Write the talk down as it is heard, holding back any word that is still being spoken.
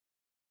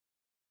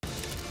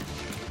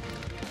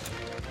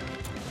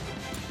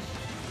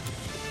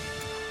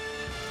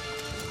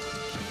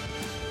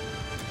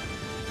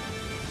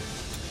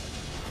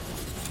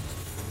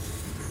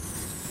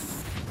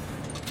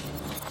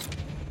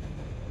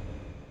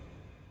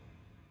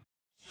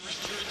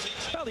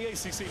Well, the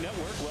ACC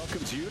Network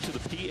welcomes you to the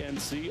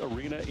PNC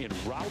Arena in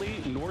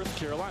Raleigh, North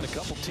Carolina. A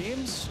couple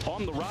teams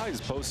on the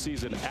rise,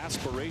 postseason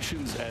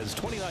aspirations as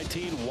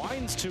 2019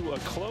 winds to a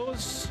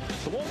close.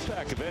 The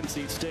Wolfpack of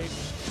NC State,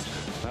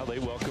 now they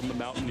welcome the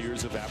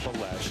Mountaineers of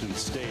Appalachian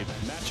State.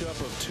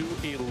 Matchup of two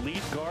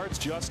elite guards,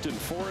 Justin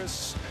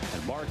Forrest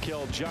and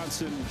Markel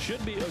Johnson.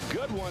 Should be a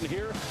good one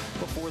here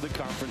before the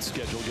conference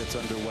schedule gets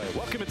underway.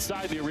 Welcome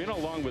inside the arena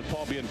along with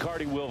Paul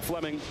Biancardi, Will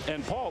Fleming.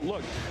 And Paul,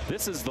 look,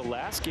 this is the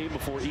last game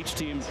before each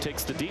team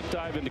takes the deep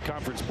dive into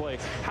conference play.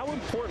 How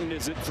important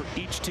is it for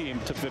each team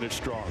to finish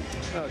strong?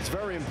 Oh, it's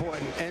very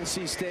important.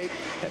 NC State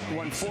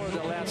won 4 of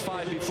the last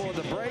 5 before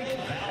the break.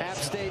 App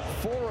State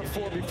 4 of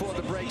 4 before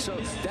the break. So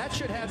that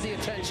should have the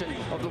attention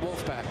of the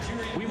Wolfpack.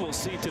 We will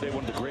see today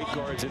one of the great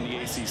guards in the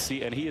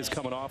ACC, and he is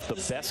coming off the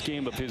best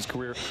game of his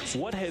career.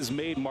 What has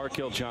made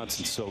Markel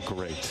Johnson so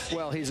great?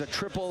 Well, he's a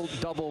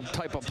triple-double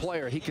type of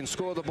player. He can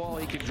score the ball,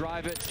 he can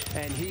drive it,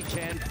 and he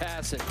can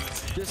pass it.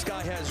 This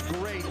guy has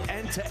great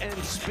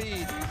end-to-end speed.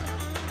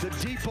 The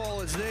deep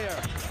ball is there.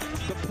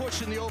 The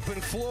push in the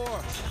open floor.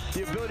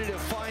 The ability to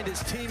find his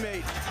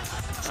teammate.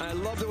 I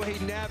love the way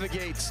he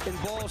navigates in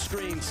ball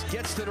screens,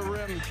 gets to the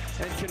rim,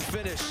 and can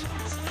finish.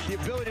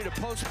 The ability to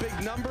post big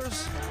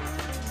numbers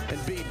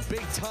and be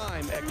big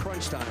time at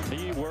crunch time.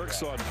 He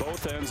works on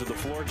both ends of the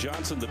floor.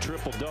 Johnson, the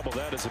triple-double,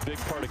 that is a big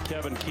part of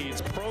Kevin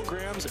Keith's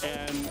programs.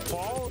 And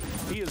Paul,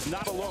 he is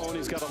not alone.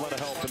 He's got a lot of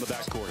help in the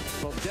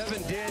backcourt. Well,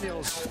 Devin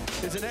Daniels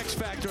is an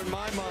X-factor in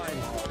my mind.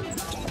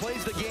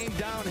 Plays the game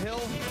downhill.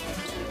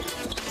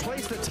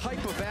 Plays the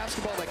type of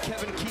basketball that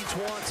Kevin Keith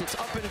wants. It's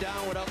up and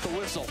down without the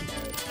whistle.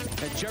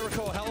 And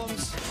Jericho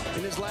Helms,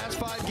 in his last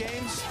 5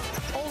 games,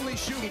 only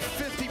shooting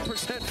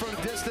 50%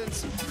 from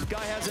distance.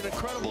 Guy has an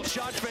incredible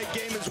shot fake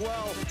game as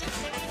well.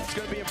 It's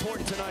going to be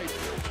important tonight.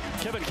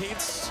 Kevin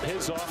Keats,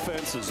 his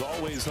offense is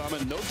always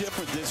humming. No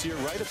different this year,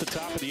 right at the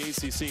top of the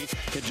ACC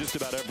in just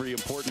about every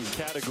important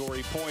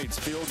category. Points,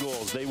 field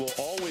goals, they will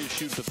always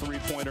shoot the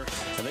three-pointer,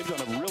 and they've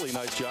done a really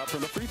nice job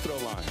from the free throw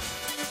line.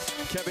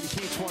 Kevin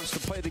Keats wants to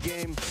play the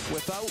game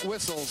without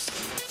whistles.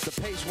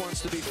 The pace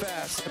wants to be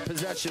fast, the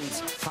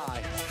possessions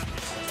high.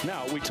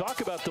 Now, we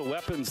talk about the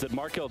weapons that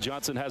Markel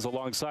Johnson has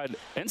alongside.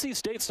 NC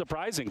State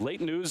surprising.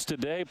 Late news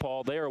today,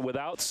 Paul. They are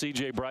without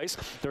C.J. Bryce,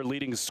 their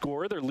leading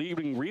scorer, their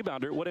leading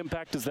rebounder. What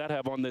impact does that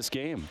have on this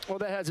game? Well,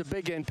 that has a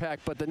big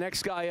impact, but the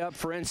next guy up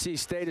for NC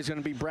State is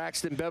going to be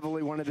Braxton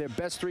Beverly, one of their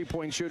best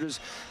three-point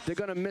shooters. They're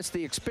going to miss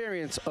the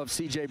experience of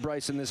C.J.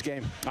 Bryce in this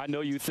game. I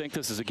know you think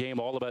this is a game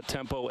all about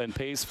tempo and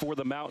pace for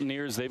the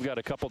Mountaineers. They've got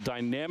a couple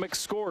dynamic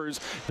scorers.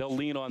 They'll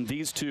lean on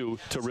these two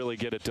to really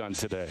get it done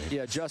today.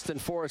 Yeah, Justin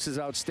Forrest is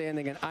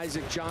outstanding, and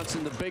Isaac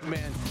Johnson, the big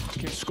man,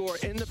 can score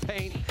in the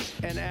paint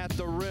and at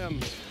the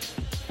rim.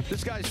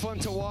 This guy's fun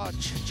to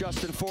watch,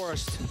 Justin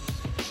Forrest.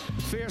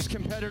 Fierce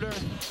competitor,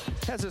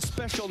 has a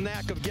special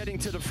knack of getting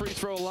to the free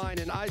throw line,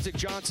 and Isaac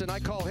Johnson, I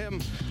call him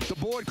the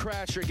board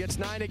crasher, gets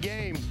 9 a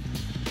game.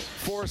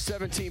 Forrest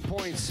 17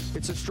 points.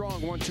 It's a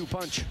strong 1-2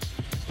 punch.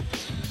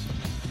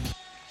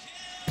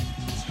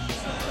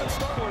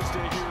 Star Wars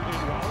Day here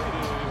in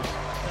Raleigh.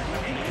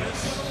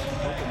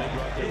 Hoping they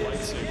brought their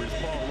lightsabers.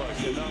 Paul,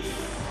 look,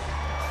 enough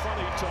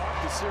funny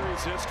talk. The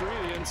series history.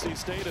 The NC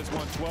State has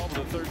won 12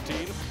 of the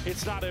 13.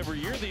 It's not every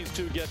year these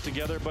two get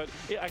together, but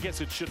I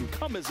guess it shouldn't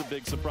come as a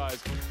big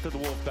surprise that the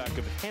Wolfpack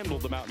have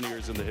handled the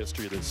Mountaineers in the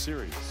history of this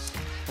series.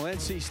 Well,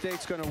 NC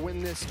State's going to win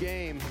this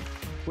game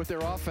with their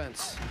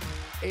offense.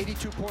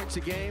 82 points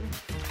a game.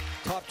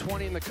 Top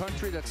 20 in the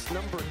country. That's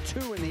number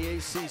 2 in the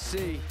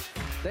ACC.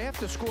 They have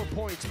to score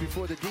points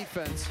before the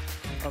defense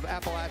of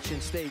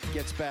Appalachian State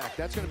gets back.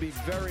 That's going to be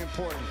very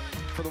important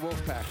for the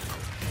Wolfpack.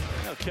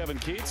 Now, Kevin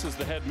Keats is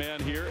the head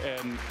man here,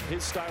 and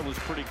his style is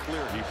pretty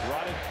clear. He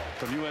brought it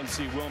from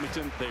UNC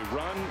Wilmington. They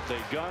run, they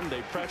gun,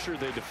 they pressure,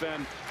 they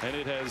defend, and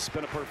it has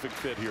been a perfect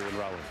fit here in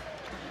Raleigh.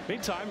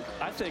 Meantime,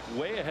 I think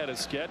way ahead of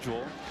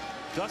schedule,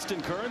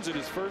 Dustin Kearns in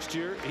his first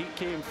year, he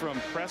came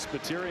from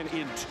Presbyterian.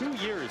 In 2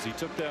 years, he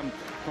took them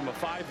from a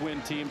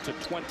 5-win team to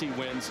 20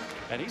 wins,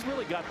 and he's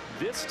really got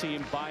this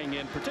team buying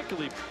in,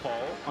 particularly,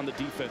 Paul, on the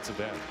defensive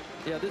end.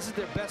 Yeah, this is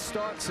their best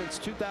start since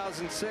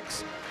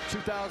 2006,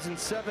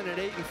 2007, and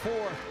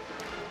 8-4.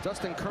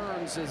 Dustin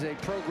Kearns is a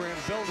program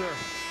builder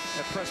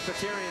at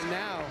Presbyterian,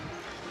 now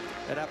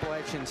at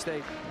Appalachian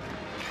State.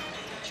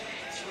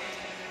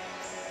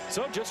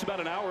 So just about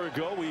an hour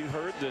ago, we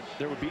heard that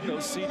there would be no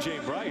C.J.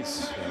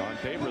 Bryce. And on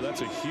paper,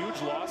 that's a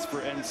huge loss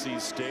for NC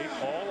State.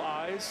 All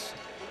eyes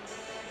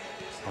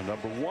on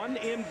number 1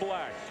 in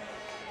black.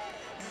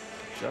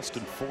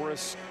 Justin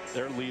Forrest,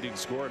 their leading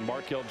scorer, and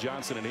Markel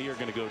Johnson and he are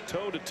going to go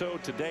toe-to-toe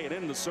today. And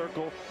in the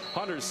circle,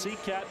 Hunter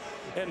Seacat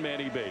and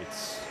Manny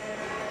Bates.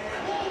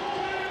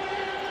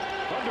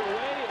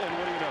 Underway, and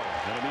what do you know?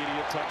 An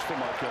immediate touch for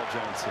Markel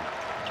Johnson.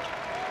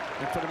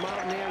 And for the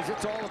Mountaineers,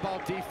 it's all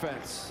about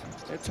defense.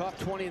 They're top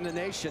 20 in the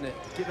nation at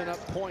giving up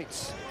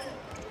points.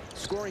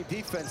 Scoring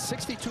defense,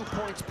 62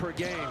 points per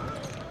game.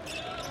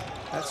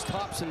 That's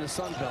tops in the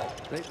Sun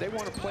Belt. They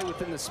want to play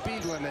within the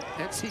speed limit.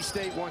 NC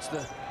State wants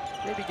to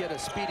maybe get a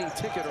speeding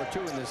ticket or 2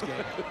 in this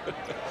game.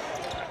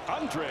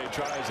 Andre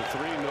tries a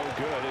three, no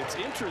good. It's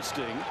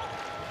interesting.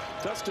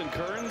 Dustin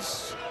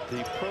Kearns,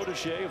 the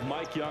protege of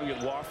Mike Young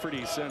at Wofford,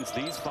 he sends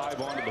these 5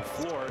 onto the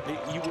floor.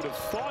 You would have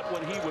thought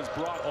when he was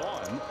brought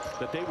on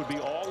that they would be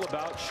all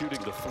about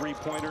shooting the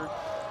three-pointer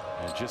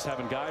and just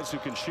having guys who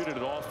can shoot it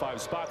at all 5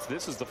 spots.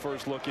 This is the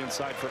first look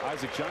inside for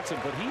Isaac Johnson,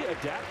 but he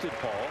adapted,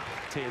 Paul,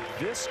 to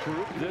this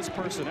group, this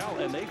personnel,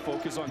 and they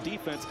focus on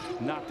defense,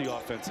 not the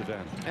offensive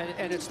end.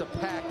 And it's the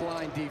pack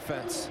line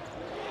defense.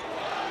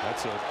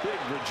 That's a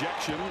big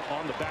rejection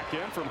on the back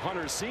end from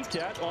Hunter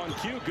Seacat on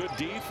cue. Good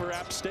D for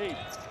App State.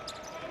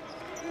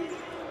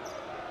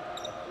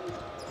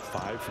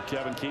 5 for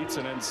Kevin Keats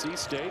and NC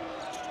State.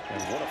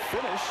 And what a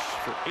finish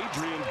for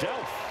Adrian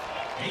Delph.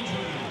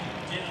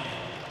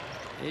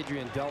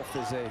 Adrian Delph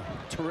is a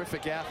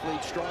terrific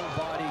athlete, strong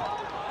body,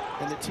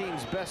 and the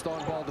team's best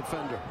on-ball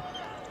defender.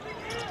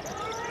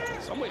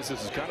 In some ways,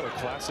 this is kind of a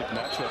classic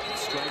matchup,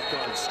 strength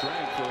on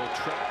strength. A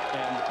trap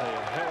and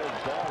a held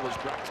ball as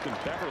Braxton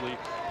Beverly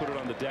put it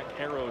on the deck,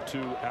 arrow to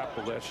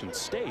Appalachian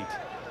State.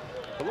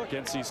 But look,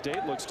 NC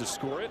State looks to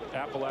score it.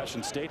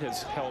 Appalachian State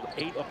has held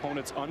 8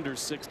 opponents under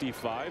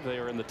 65. They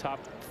are in the top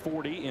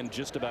 40 in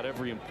just about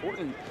every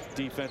important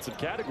defensive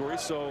category,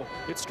 so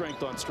it's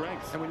strength on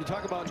strength. And when you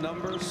talk about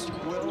numbers,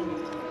 Will,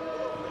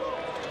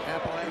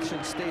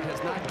 Appalachian State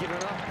has not given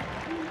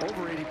up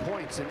over 80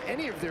 points in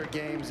any of their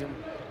games, and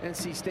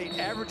NC State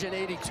averaging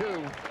 82.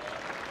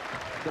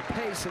 The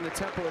pace and the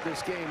tempo of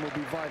this game will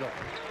be vital.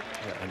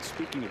 Yeah, and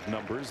speaking of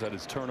numbers, that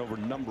is turnover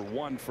number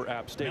 1 for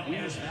App State.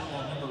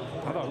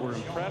 How about we're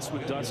impressed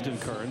with Dustin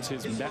Kearns,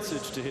 his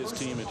message to his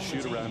team at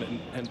shoot-around,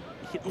 and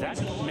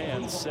that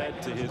man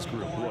said to his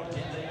group, look,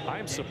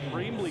 I'm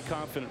supremely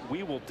confident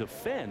we will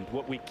defend.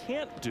 What we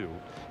can't do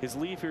is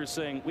leave here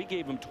saying we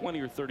gave them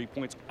 20 or 30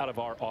 points out of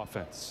our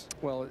offense.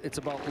 Well, it's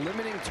about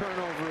limiting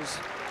turnovers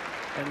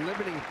and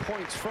limiting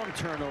points from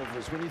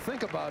turnovers. When you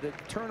think about it,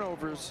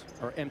 turnovers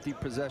are empty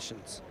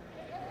possessions.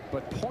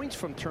 But points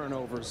from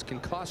turnovers can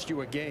cost you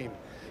a game.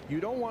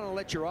 You don't want to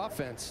let your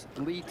offense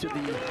lead to the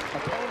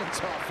opponent's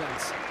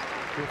offense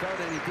without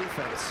any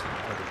defense.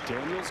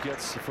 Daniels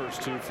gets the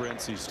first 2 for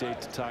NC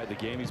State to tie the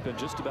game. He's been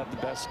just about the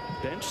best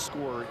bench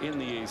scorer in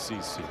the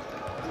ACC.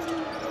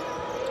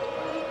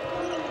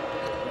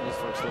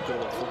 First look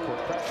at full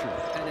court pressure.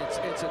 And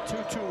it's a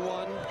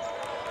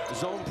 2-2-1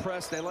 zone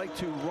press. They like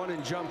to run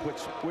and jump,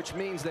 which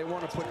means they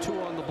want to put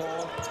 2 on the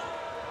ball.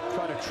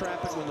 Try to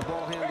trap it when the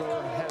ball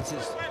handler has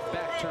his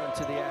back turned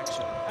to the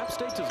action. App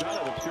State does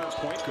not have a pure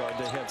point guard.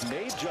 They have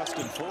made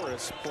Justin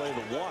Forrest play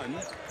the 1.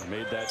 He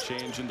made that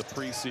change in the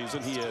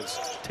preseason. He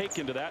has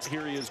taken to that.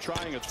 Here he is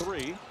trying a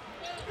 3.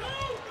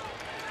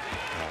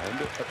 And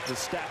the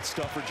stat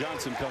stuffer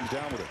Johnson comes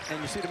down with it.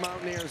 And you see the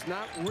Mountaineers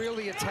not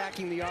really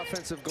attacking the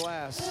offensive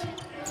glass.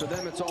 For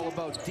them, it's all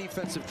about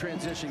defensive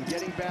transition,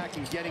 getting back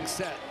and getting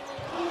set.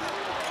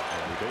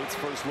 And Bates'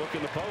 first look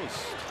in the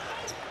post.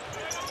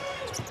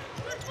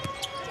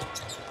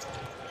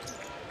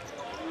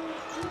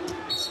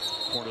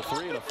 Corner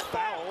 3 and a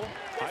foul.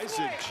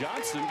 Isaac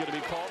Johnson going to be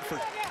called for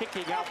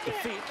kicking out the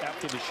feet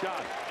after the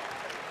shot.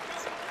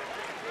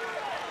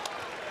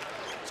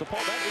 So, Paul,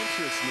 that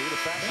interests me, the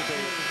fact that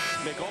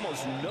they make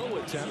almost no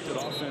attempt at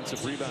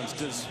offensive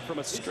rebounds. From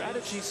a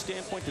strategy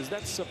standpoint, does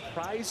that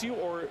surprise you,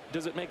 or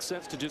does it make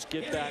sense to just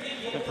get back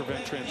and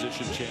prevent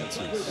transition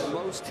chances?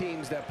 Most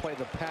teams that play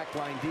the pack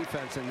line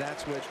defense, and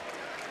that's what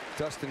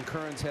Dustin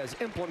Kearns has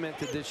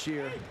implemented this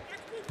year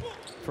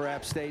for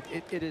App State.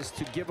 It is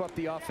to give up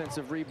the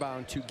offensive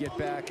rebound, to get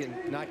back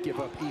and not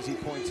give up easy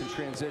points in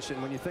transition.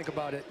 When you think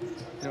about it,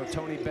 you know,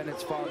 Tony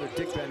Bennett's father,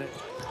 Dick Bennett,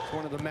 is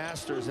one of the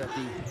masters at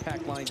the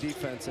pack line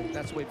defense, and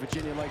that's the way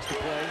Virginia likes to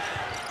play.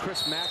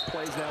 Chris Mack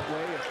plays that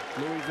way at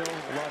Louisville,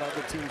 a lot of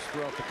other teams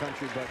throughout the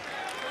country, but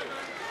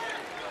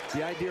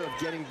the idea of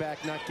getting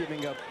back, not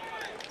giving up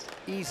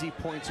easy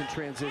points in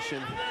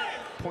transition,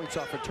 points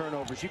off of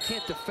turnovers. You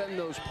can't defend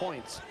those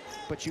points,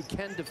 but you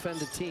can defend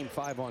a team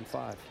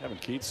 5-on-5. Kevin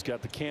Keats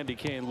got the candy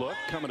cane look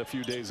coming a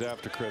few days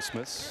after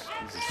Christmas.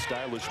 He's a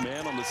stylish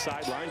man on the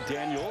sideline.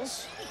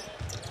 Daniels.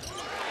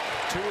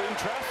 2 in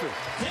traffic.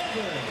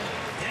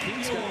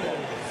 Keats got that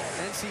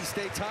NC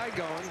State tie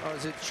going. Or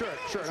is it shirt?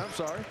 Shirt, I'm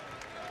sorry.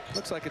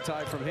 Looks like a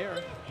tie from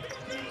here.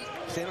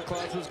 Santa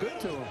Claus was good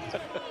to him.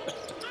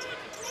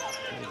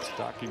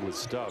 Stocking was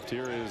stuffed.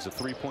 Here is a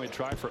 3-point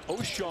try for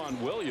O'Shawn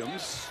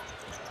Williams.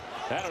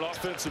 And an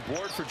offensive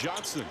board for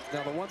Johnson.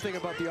 Now, the one thing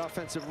about the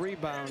offensive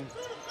rebound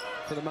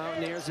for the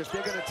Mountaineers, if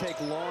they're going to take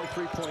long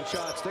 3-point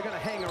shots, they're going to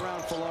hang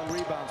around for long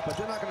rebounds, but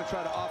they're not going to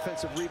try to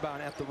offensive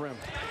rebound at the rim.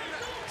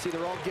 See,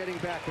 they're all getting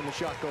back when the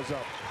shot goes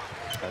up.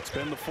 That's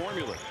been the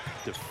formula.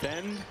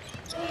 Defend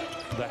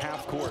the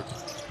half court.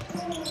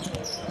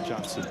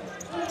 Johnson.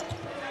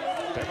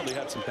 Beverly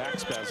had some back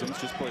spasms,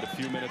 just played a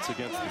few minutes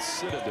against the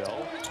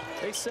Citadel.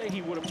 They say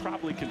he would have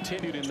probably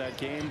continued in that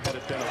game had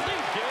it been a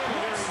lead game. And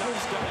there he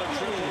knocks down a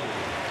triple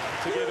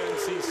to give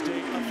NC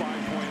State a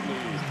 5-point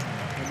lead.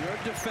 When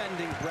you're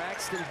defending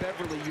Braxton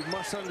Beverly, you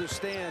must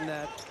understand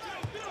that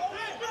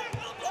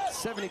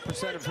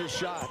 70% of his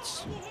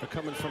shots are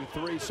coming from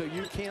 3, so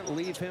you can't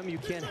leave him. You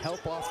can't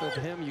help off of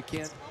him. You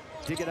can't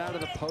dig it out of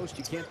the post.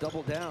 You can't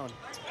double down.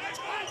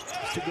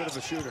 He's too good of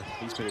a shooter.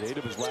 He's made 8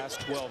 of his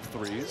last 12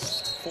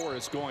 threes.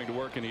 Forrest going to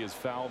work, and he is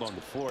fouled on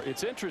the floor.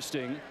 It's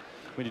interesting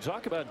when you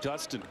talk about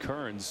Dustin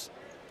Kearns.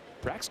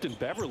 Braxton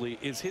Beverly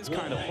is his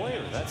kind of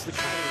player. That's the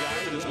kind of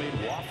guy that has made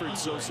Wofford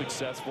so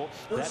successful.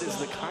 That is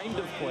the kind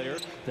of player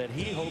that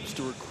he hopes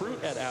to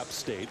recruit at App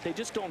State. They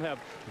just don't have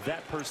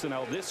that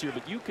personnel this year,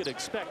 but you could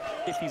expect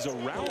if he's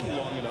around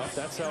long enough,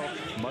 that's how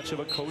much of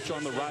a coach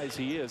on the rise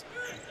he is.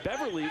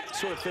 Beverly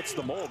sort of fits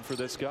the mold for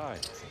this guy.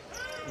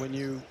 When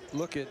you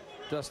look at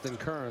Dustin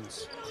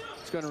Kearns,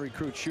 he's going to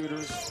recruit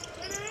shooters.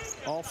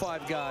 All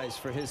 5 guys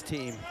for his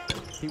team.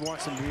 He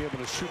wants them to be able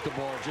to shoot the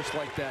ball just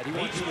like that. He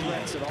wants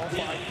threats at all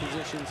 5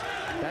 positions.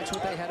 That's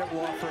what they had at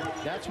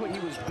Wofford. That's what he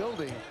was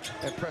building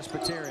at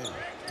Presbyterian.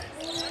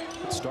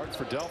 Good start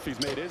for Delph. He's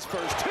made his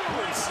first 2,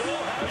 and so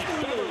has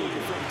Beverly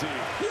from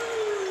deep.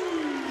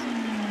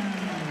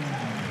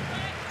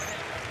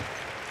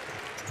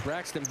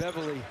 Braxton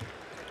Beverly,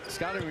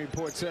 scouting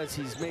report says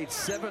he's made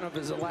 7 of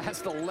his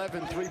last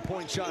 11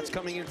 3-point shots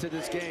coming into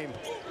this game.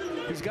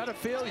 He's got to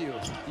feel you.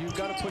 You've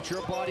got to put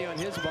your body on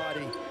his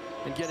body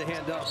and get a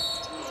hand up.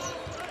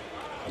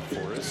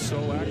 Forrest so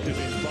active,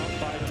 he's bumped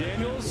by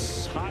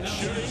Daniels. Hot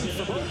shooting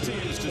for both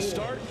teams to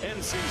start.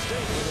 NC State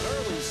with an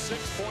early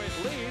 6-point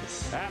lead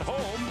at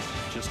home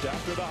just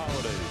after the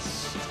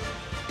holidays.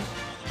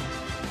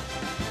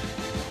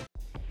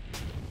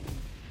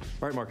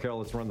 All right, Markel,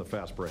 let's run the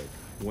fast break.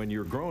 When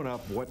you're growing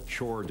up, what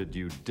chore did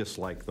you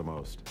dislike the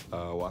most?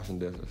 Washing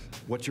dishes.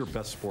 What's your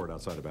best sport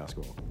outside of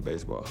basketball?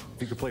 Baseball.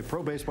 If you could play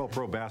pro baseball,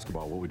 pro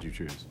basketball, what would you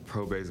choose?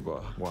 Pro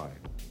baseball. Why?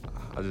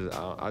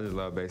 I just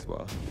love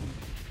baseball.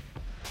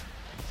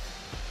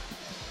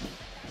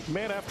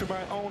 Man after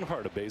my own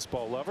heart, a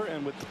baseball lover,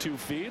 and with the 2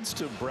 feeds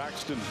to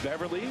Braxton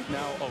Beverly,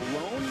 now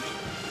alone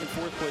in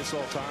 4th place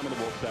all time in the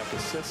Wolfpack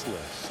assist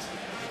list.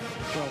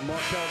 Well,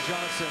 Markel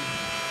Johnson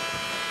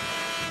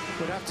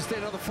would have to stay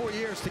another 4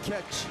 years to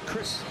catch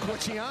Chris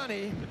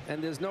Corciani,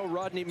 and there's no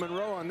Rodney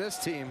Monroe on this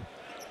team,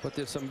 but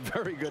there's some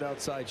very good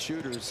outside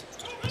shooters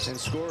and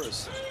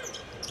scorers.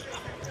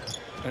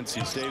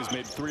 NC State has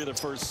made 3 of the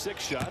first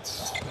 6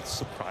 shots. That's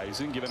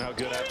surprising given how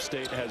good App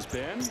State has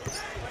been.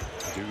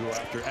 Do go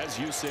after, as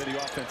you say, the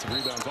offensive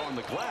rebounds on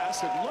the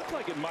glass. It looked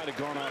like it might have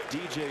gone off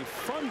DJ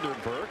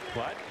Funderburk,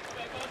 but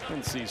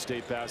NC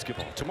State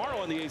basketball. Tomorrow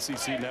on the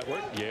ACC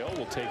Network, Yale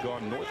will take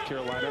on North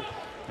Carolina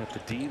at the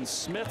Dean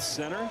Smith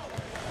Center.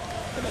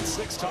 And then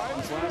 6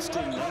 times, last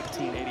in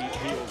 1980,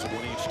 Heels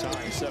won each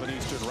time. 7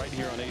 Eastern right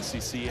here on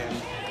ACCN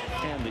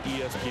and the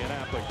ESPN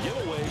app. A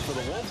giveaway for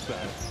the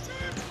Wolfpack.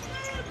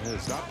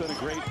 It's not been a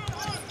great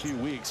few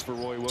weeks for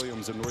Roy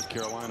Williams in North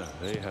Carolina.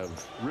 They have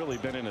really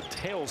been in a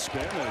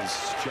tailspin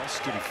as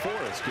Justin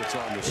Forrest gets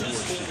on the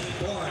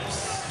score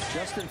sheet.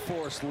 Justin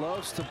Forrest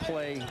loves to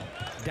play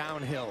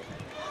downhill.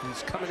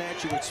 He's coming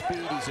at you with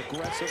speed. He's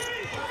aggressive.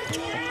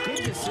 A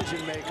good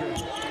decision maker.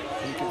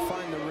 He can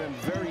find the rim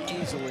very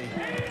easily.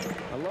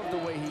 I love the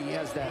way he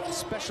has that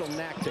special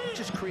knack to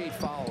just create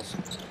fouls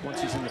once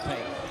he's in the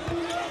paint.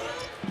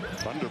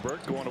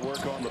 Funderburk going to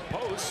work on the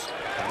post.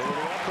 A little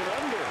up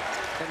and under.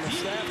 And the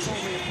staff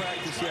told me in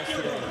practice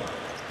yesterday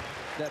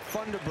that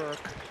Funderburk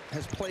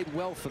has played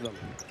well for them,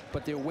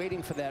 but they're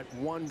waiting for that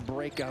one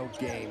breakout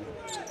game,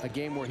 a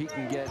game where he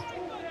can get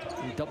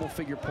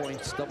double-figure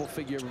points,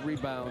 double-figure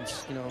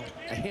rebounds, you know,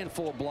 a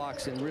handful of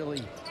blocks, and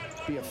really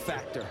be a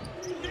factor.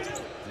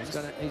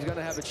 He's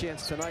gonna have a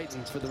chance tonight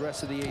and for the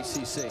rest of the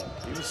ACC.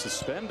 He was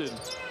suspended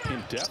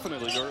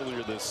indefinitely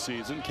earlier this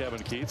season,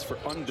 Kevin Keats, for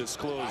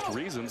undisclosed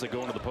reasons. They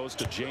go into the post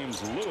to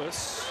James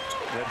Lewis.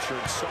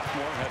 Redshirt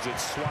sophomore has it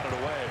swatted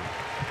away.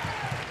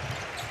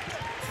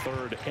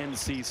 3rd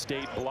NC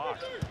State block.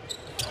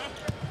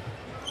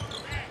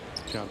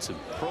 Johnson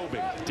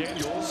probing.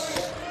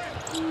 Daniels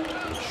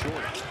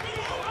short.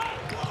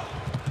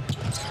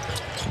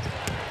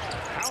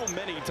 How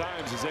many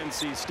times has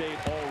NC State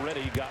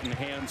already gotten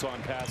hands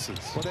on passes?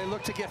 Well, they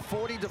look to get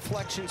 40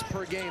 deflections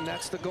per game.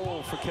 That's the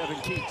goal for Kevin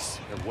Keats.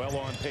 They're well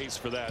on pace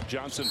for that.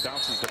 Johnson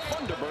bounces to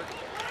Funderburk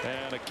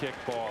and a kick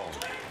ball.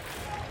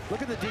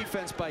 Look at the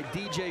defense by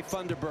DJ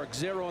Funderburk.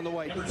 0 on the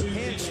way.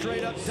 Hands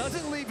straight up.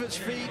 Doesn't leave his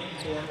feet,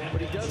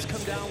 but he does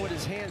come down with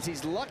his hands.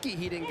 He's lucky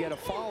he didn't get a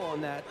foul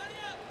on that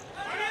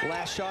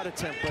last shot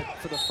attempt, but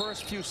for the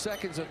first few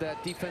seconds of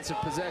that defensive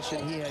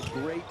possession, he had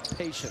great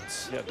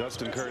patience. Yeah,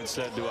 Dustin Kearns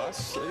said to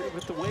us,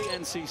 with the way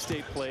NC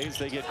State plays,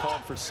 they get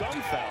called for some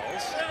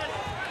fouls.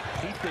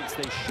 He thinks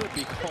they should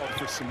be called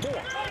for some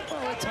more.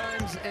 Well, at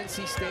times,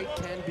 NC State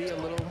can be a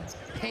little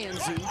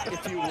handsy,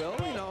 if you will.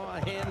 You know,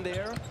 a hand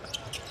there.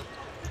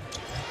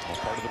 Well,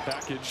 part of the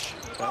package.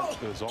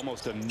 That was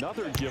almost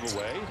another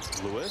giveaway.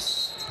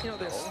 Lewis. You know,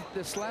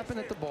 they're slapping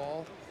at the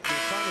ball. They're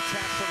trying to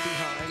tap from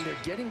behind.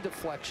 They're getting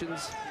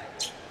deflections.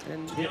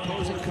 And the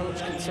opposing coach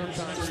can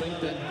sometimes think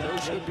that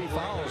those should be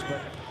fouls,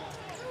 but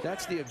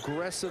That's the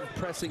aggressive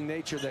pressing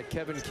nature that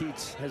Kevin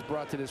Keats has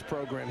brought to this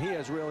program. He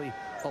has really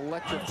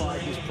electrified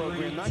this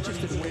program, not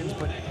just in wins,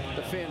 but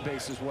the fan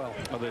base as well.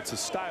 Well, it's a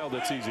style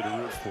that's easy to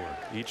root for.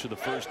 Each of the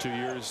first 2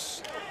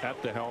 years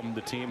at the helm,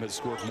 the team has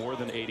scored more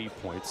than 80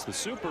 points. The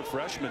super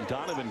freshman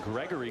Donovan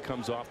Gregory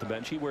comes off the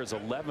bench. He wears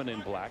 11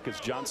 in black as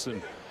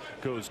Johnson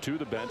goes to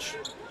the bench.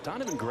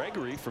 Donovan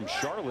Gregory from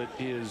Charlotte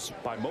is,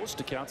 by most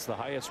accounts, the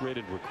highest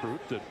rated recruit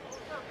that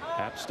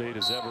App State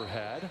has ever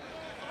had.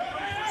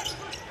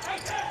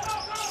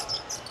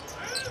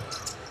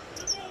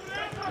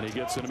 And he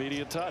gets an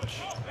immediate touch.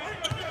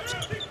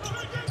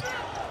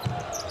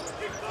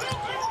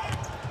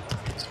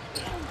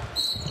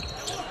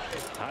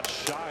 Not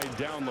shy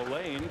down the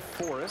lane.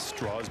 Forrest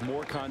draws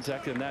more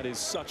contact, and that is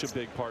such a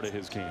big part of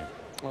his game.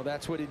 Well,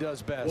 that's what he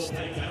does best.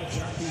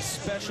 He's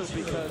special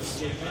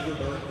because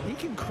he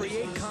can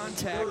create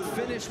contact,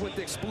 finish with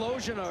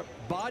explosion or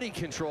body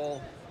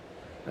control.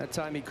 That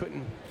time he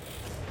couldn't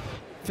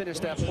finish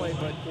that play,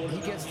 but he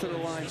gets to the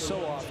line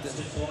so often.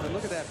 And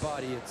look at that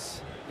body.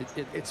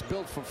 It's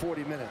built for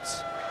 40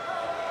 minutes.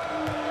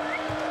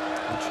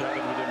 I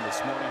chatted with him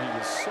this morning. He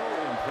was so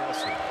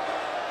impressive.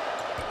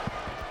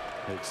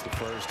 It's the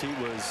first. He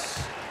was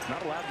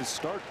not allowed to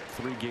start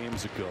 3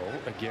 games ago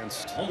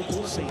against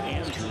St.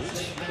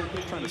 Andrews.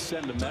 Trying to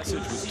send a message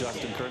with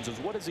Dustin Kearns.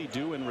 What does he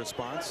do in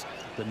response?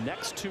 The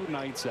next 2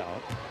 nights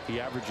out, he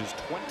averages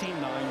 29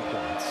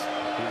 points.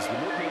 He's the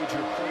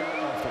mid-major player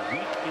of the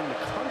week in the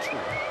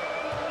country,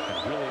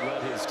 and really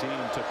led his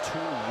team to 2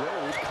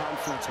 road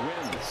conference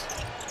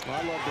wins. Well,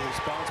 I love the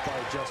response by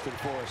Justin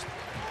Forrest.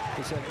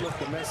 He said, look,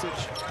 the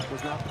message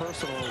was not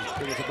personal.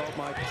 It was about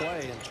my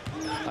play, and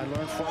I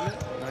learned from it,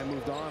 and I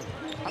moved on.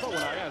 How about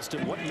when I asked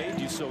him what made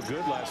you so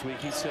good last week,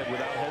 he said,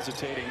 without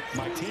hesitating,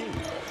 my team.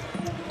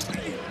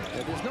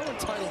 Yeah, there's no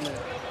entitlement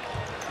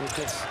with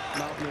this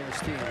Mountaineers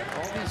team.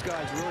 All these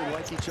guys really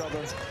like each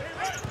other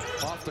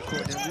off the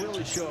court, and it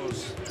really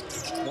shows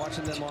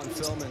watching them on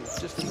film and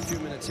just in a few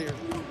minutes here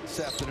this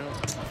afternoon.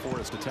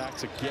 Forrest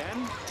attacks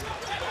again.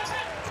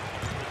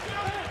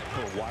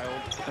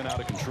 Wild and out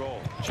of control.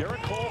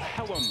 Jericho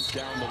Helms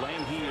down the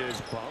lane. He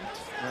is bumped.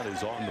 That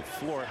is on the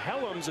floor.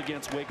 Helms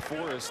against Wake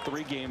Forest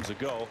 3 games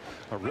ago.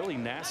 A really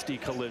nasty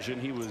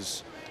collision. He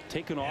was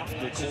taken off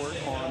the court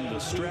on the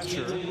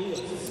stretcher,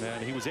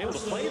 and he was able to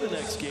play the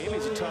next game.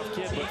 He's a tough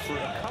kid, but for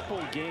a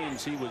couple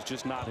games he was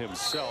just not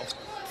himself.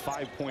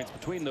 5 points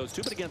between those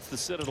two, but against the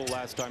Citadel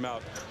last time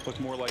out looked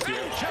more like the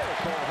old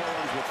Jericho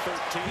Helms with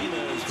 13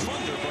 as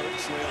Thunderbird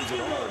slams it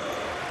hard.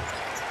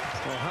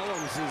 Well,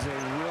 Helms is a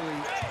really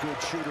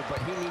good shooter, but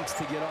he needs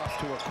to get off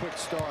to a quick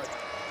start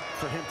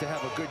for him to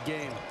have a good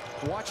game.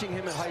 Watching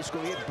him in high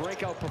school, he had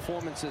breakout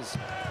performances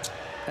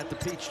at the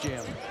Peach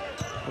Jam,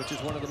 which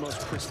is one of the most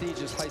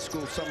prestigious high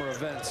school summer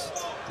events.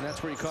 And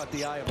that's where he caught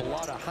the eye of a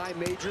lot of high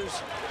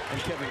majors and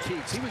Kevin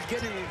Keats. He was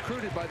getting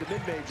recruited by the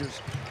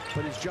mid-majors,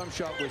 but his jump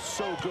shot was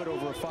so good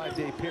over a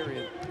 5-day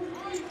period.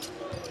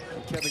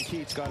 And Kevin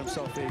Keats got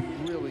himself a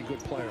really good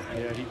player.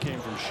 Yeah, he came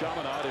from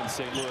Chaminade in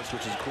St. Louis,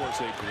 which is, of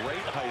course, a great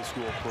high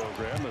school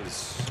program.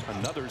 As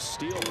another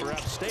steal for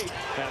App State.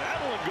 And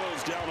that one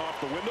goes down off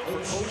the window for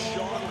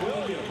O'Shawn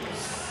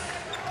Williams.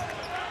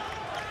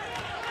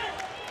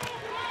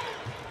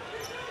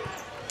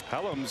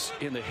 Helms,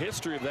 in the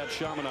history of that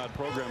Chaminade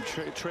program,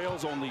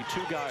 trails only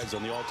 2 guys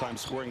on the all-time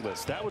scoring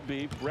list. That would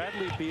be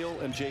Bradley Beal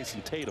and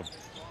Jason Tatum.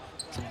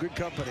 Some good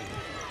company.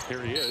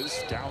 Here he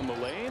is down the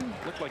lane.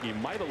 Looked like he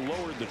might have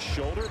lowered the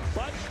shoulder,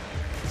 but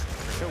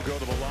he'll go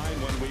to the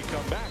line when we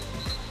come back.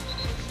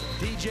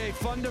 DJ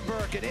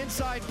Thunderbird, an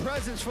inside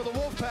presence for the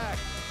Wolfpack.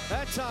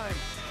 That time,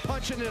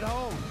 punching it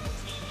home.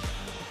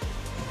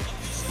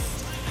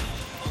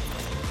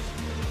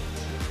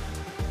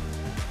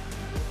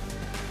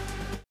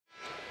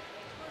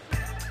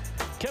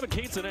 Kevin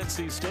Keats and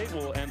NC State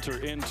will enter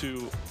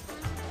into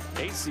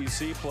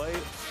ACC play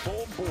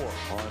full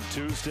bore on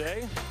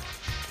Tuesday.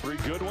 3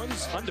 good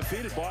ones.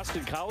 Undefeated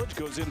Boston College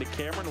goes into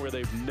Cameron, where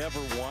they've never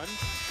won.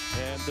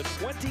 And the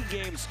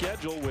 20-game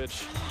schedule,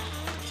 which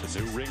is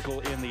a new wrinkle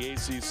in the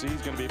ACC,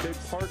 is going to be a big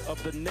part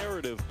of the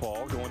narrative,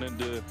 Paul, going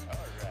into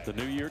the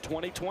new year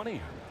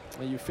 2020.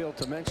 Well, you failed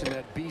to mention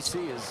that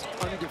BC is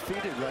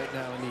undefeated right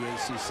now in the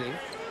ACC.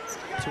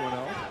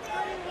 2-0.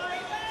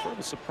 Sort of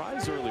a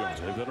surprise earlier on.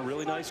 They've done a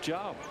really nice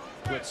job.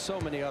 With so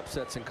many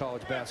upsets in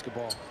college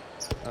basketball.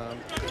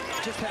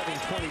 Just having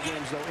 20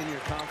 games, though, in your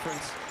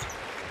conference,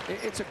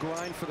 it's a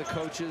grind for the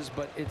coaches,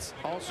 but it's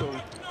also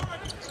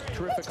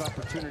terrific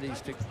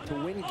opportunities to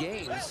win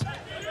games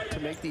to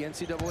make the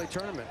NCAA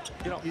tournament.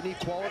 You know, you need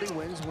quality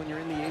wins when you're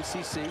in the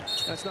ACC.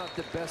 That's not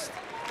the best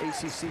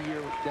ACC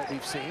year that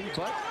we've seen,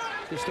 but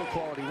there's still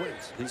quality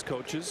wins. These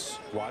coaches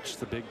watched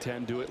the Big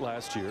Ten do it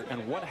last year,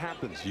 and what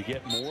happens? You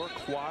get more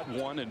quad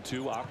 1 and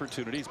 2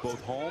 opportunities,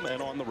 both home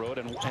and on the road,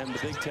 and the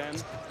Big Ten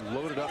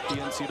loaded up the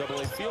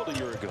NCAA field a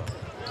year ago.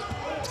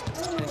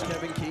 And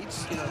Kevin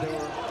Keats, you know, they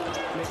were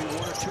maybe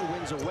 1 or 2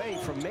 wins away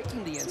from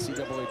making the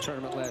NCAA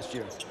tournament last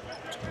year.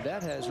 And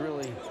that has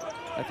really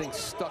I think,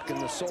 stuck in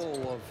the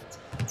soul of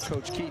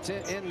Coach Keats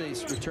and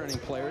these returning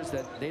players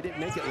that they didn't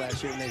make it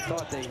last year, and they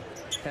thought they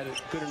had a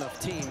good enough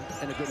team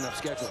and a good enough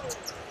schedule.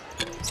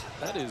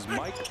 That is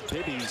Mike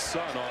Bibby's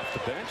son off the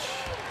bench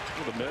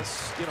with a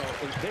miss. You know,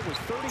 they were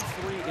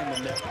 33 in the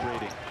net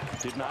rating.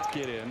 Did not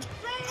get in.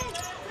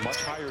 Much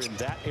higher in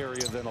that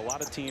area than a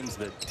lot of teams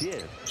that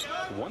did.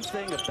 One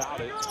thing about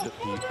it, that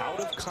the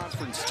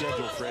out-of-conference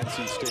schedule for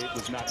NC State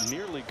was not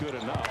nearly good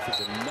enough,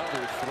 is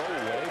another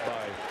throwaway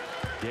by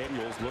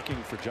Daniels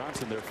looking for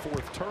Johnson, their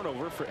 4th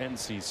turnover for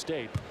NC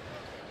State.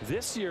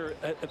 This year,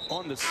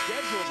 on the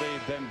schedule,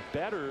 they've been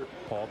better,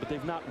 Paul, but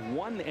they've not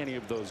won any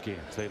of those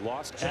games. They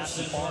lost at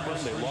Auburn,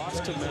 they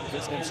lost to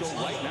Memphis, and so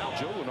right now,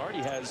 Joe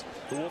Lunardi has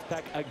the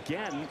Wolfpack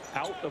again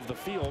out of the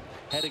field,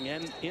 heading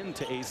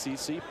into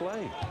ACC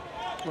play.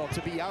 Well,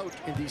 to be out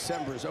in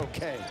December is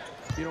okay.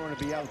 You don't want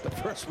to be out the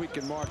first week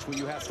in March where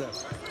you have to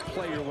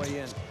play your way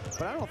in.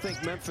 But I don't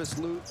think Memphis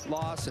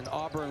loss and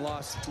Auburn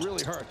loss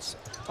really hurts.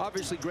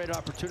 Obviously, great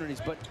opportunities,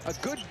 but a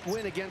good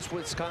win against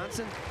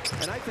Wisconsin,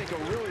 and I think a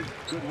really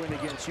good win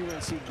against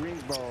UNC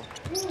Greensboro,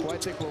 who I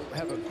think will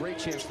have a great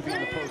chance to be in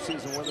the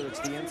postseason, whether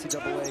it's the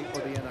NCAA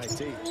or the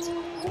NIT.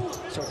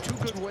 So 2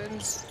 good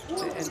wins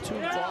and 2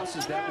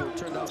 losses that will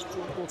turn out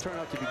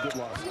to be good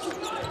losses.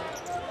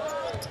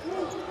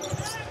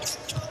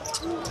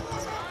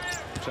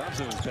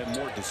 Johnson has been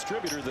more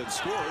distributor than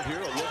scorer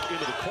here. A look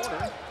into the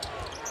corner.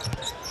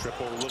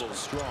 Triple a little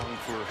strong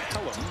for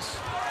Helms.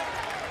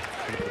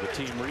 For the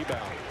team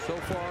rebound. So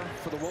far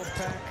for the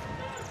Wolfpack,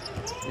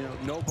 you know,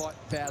 no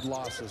bad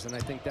losses, and I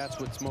think that's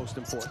what's most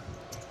important.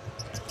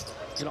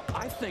 You know,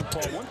 I think,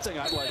 Paul, one thing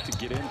I'd like to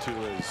get into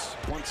is,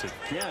 once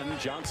again,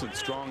 Johnson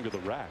strong to the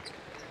rack.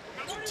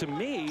 To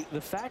me,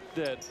 the fact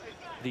that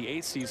the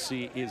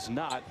ACC is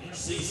not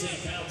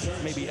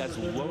maybe as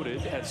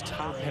loaded, as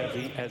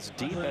top-heavy, as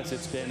deep as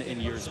it's been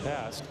in years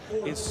past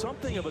is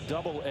something of a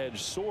double-edged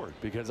sword,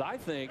 because I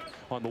think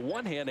on the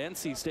one hand,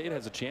 NC State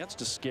has a chance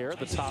to scare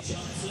the top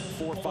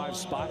 4 or 5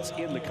 spots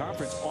in the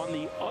conference. On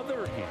the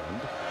other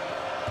hand,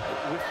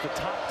 with the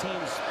top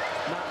teams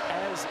not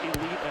as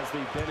elite as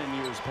they've been in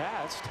years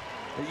past,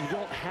 you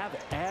don't have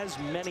as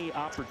many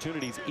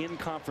opportunities in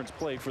conference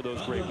play for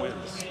those great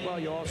wins. Well,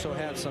 you also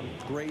have some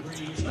great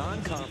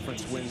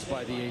non-conference wins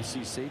by the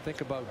ACC. Think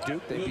about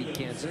Duke. They beat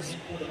Kansas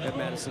at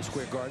Madison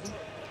Square Garden.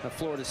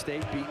 Florida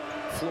State beat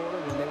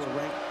Florida when they were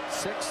ranked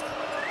 6th.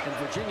 And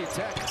Virginia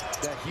Tech,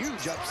 that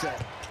huge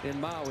upset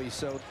in Maui.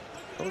 So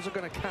those are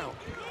going to count.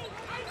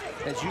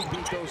 As you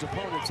beat those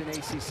opponents in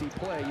ACC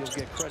play, you'll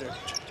get credit,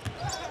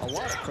 a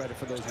lot of credit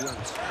for those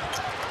wins.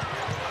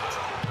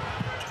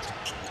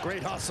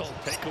 Great hustle.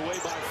 Takeaway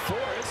by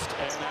Forrest,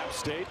 and App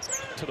State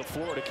to the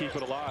floor to keep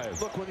it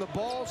alive. Look, when the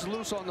ball's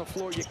loose on the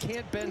floor, you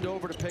can't bend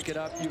over to pick it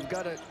up. You've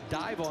got to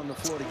dive on the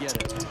floor to get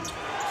it. 3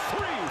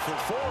 for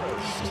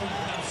Forrest.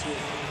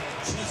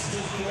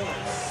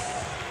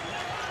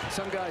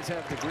 Some guys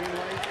have the green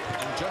light,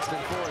 and Justin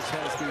Forrest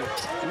has the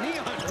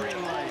neon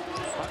green light.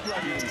 I'd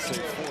rather even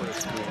say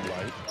Forrest green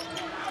light.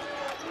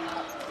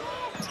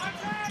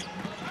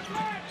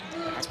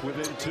 Back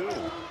within 2.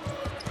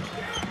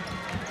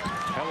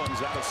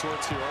 Helms out of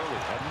sorts here early.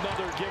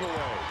 Another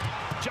giveaway.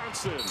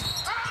 Johnson.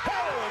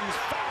 Helms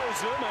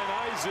fouls him, and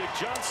Isaac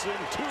Johnson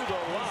to the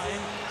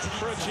line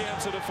for a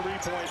chance at a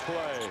 3-point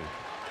play.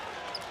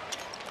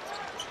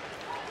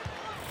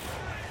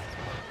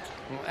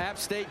 Well, App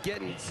State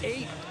getting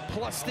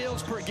 8+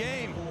 steals per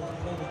game.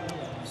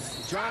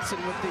 Johnson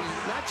with the,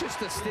 not just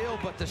the steal,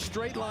 but the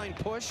straight line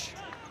push.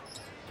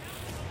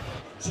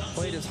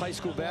 Played his high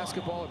school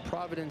basketball at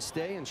Providence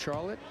Day in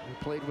Charlotte. He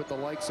played with the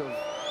likes of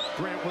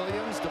Grant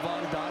Williams,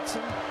 Devon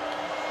Dotson,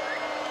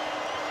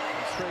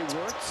 Trey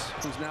Wirtz,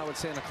 who's now at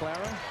Santa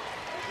Clara.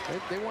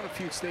 They won a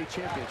few state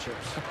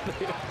championships.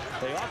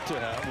 They ought to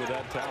have with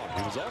that talent.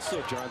 He was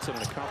also, Johnson,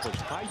 an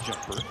accomplished high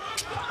jumper.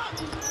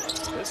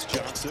 This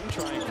Johnson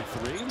trying for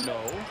 3,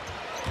 no.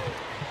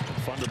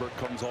 Funderburk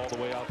comes all the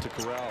way out to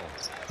corral.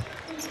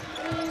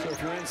 So if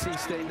you're NC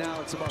State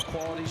now, it's about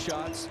quality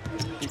shots.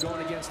 You're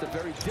going against a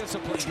very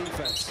disciplined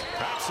defense.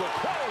 That's a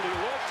quality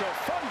look to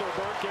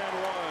Funderburk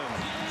and 1.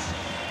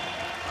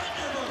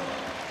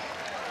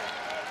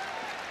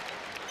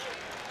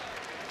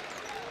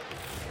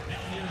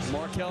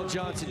 Markel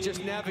Johnson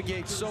just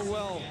navigates so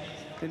well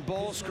in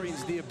ball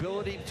screens. The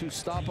ability to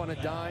stop on a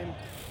dime,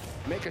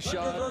 make a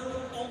shot,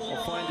 or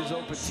find his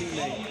open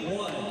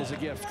teammate is a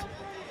gift.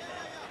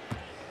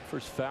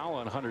 First foul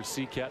on Hunter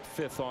Seacat,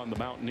 5th on the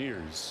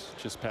Mountaineers.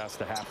 Just past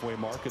the halfway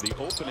mark of the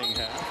opening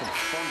half, and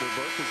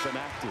Funderburk has been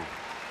active.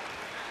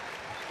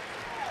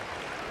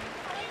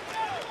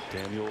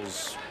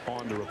 Daniels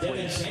on to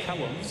replace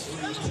Helms.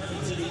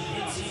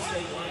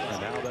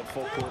 And now that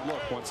full court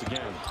look once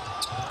again.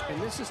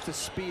 And this is to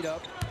speed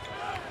up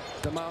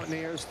the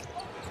Mountaineers,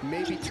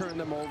 maybe turn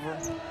them over,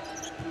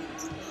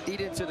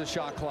 eat into the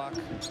shot clock,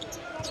 and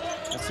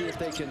see if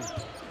they can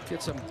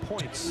get some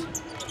points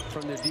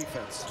from their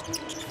defense.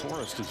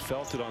 Forrest has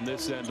felt it on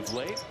this end of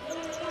late.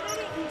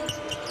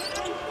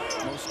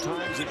 Most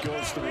times it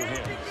goes through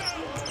him.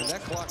 And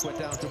that clock went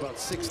down to about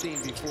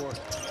 16 before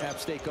App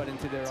State got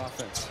into their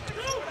offense.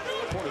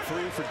 Quarter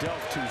three for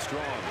Delft, too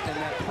strong. And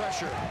that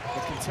pressure,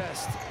 the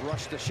contest,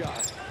 rushed the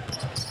shot.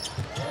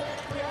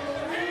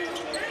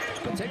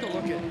 But take a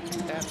look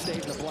at App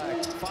State in the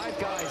black. 5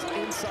 guys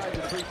inside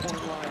the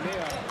three-point line. They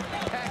are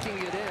packing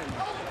it in.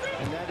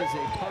 And that is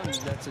a pun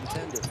that's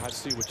intended. I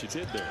see what you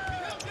did there.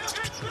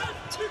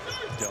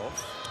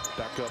 Delft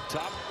back up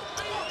top.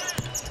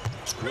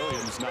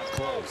 Williams not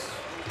close.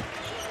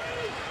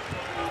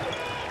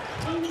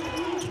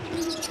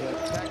 The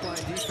back line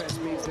defense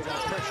means they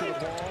got to pressure the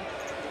ball,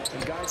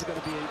 and guys are going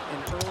to be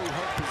in early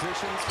hook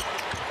positions.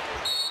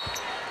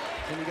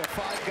 And you got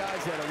 5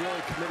 guys that are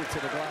really committed to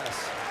the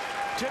glass.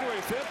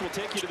 January 5th, we'll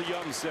take you to the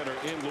Young Center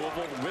in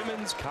Louisville.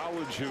 Women's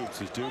college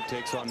hoops as Duke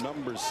takes on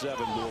number 7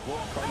 Louisville.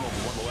 Cardinals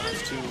won the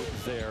last 2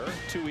 there.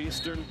 2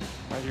 Eastern,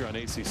 right here on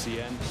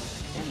ACCN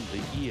and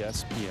the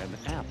ESPN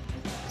app.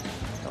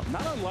 Now,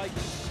 not unlike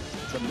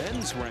the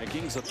men's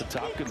rankings at the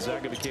top,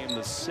 Gonzaga became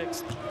the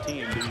 6th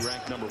team to be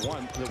ranked number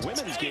 1. The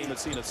women's game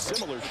has seen a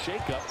similar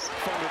shakeup.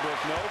 Vanderbilt,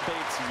 no.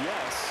 Bates,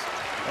 yes.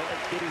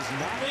 It is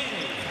not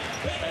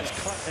as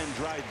cut and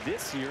dried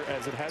this year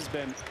as it has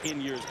been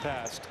in years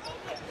past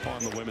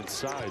on the women's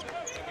side.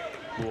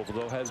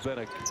 Louisville, though, has been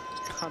a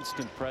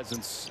constant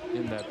presence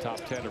in that top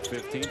 10 or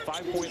 15.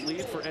 5-point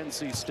lead for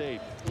NC State.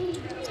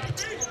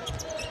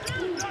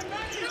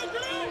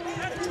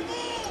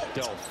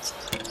 Delft.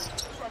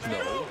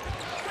 No.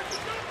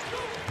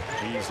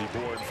 Easy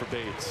board for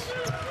Bates.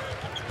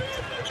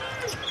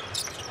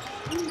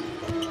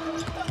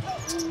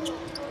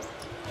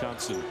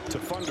 Johnson to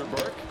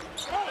Funderburk.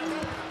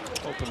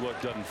 Open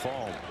look doesn't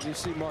fall. You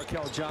see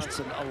Markel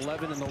Johnson,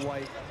 11 in the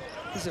white.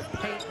 He's a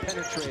paint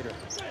penetrator.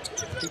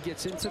 He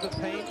gets into the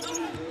paint,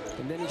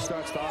 and then he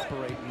starts to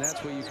operate, and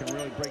that's where you can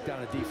really break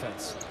down a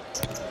defense.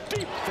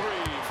 Deep 3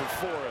 for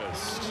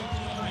Forrest.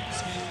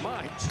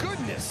 My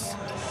goodness,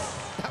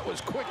 that was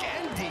quick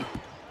and deep.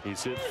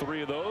 He's hit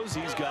 3 of those.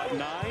 He's got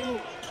 9,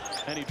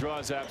 and he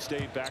draws App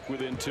State back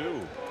within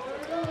 2.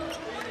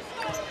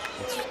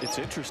 It's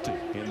interesting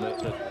in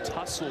the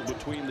tussle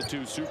between the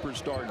 2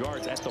 superstar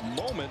guards. At the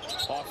moment,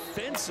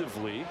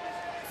 offensively,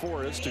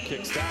 Forrest, who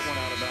kicks that one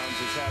out of bounds,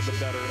 has had the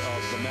better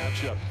of the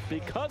matchup.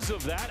 Because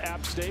of that,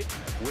 App State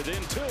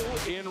within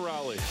 2 in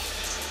Raleigh.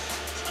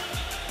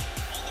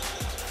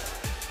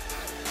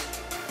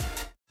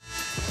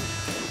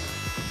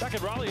 Back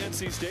at Raleigh,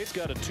 NC State's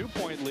got a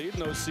 2-point lead.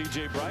 No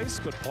C.J. Bryce,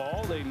 but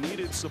Paul, they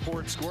needed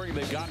support scoring.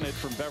 They've gotten it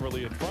from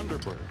Beverly and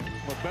Funderburk.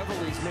 Well,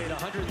 Beverly's made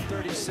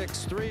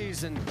 136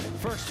 threes in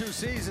first 2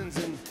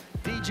 seasons, and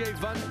DJ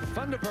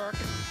Funderburk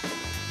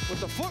with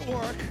the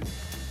footwork,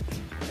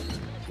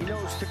 he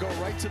knows to go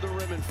right to the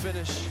rim and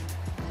finish.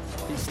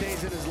 He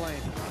stays in his lane.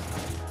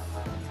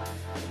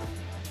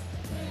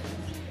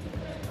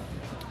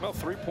 Well,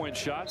 3-point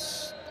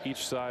shots.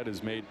 Each side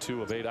has made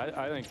 2 of 8.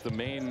 I think the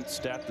main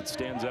stat that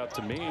stands out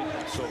to me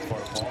so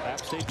far, Paul, App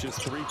State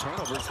just 3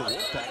 turnovers. The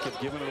Wolfpack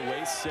have given it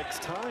away 6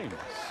 times.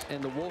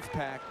 And the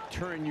Wolfpack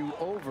turn you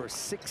over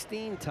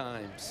 16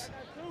 times.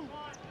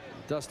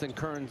 Dustin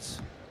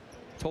Kearns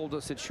told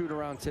us at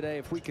shoot-around today,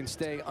 if we can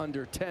stay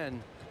under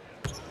 10,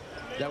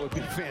 that would be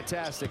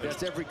fantastic.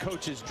 That's every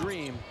coach's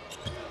dream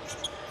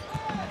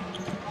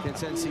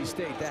against NC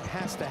State. That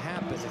has to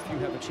happen if you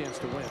have a chance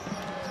to win,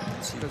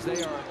 because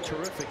they are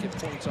terrific at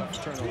points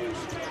off turnovers.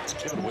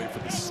 Give it away for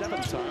the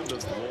 7th time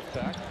does the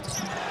Wolfpack.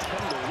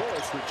 Kendall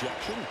Lewis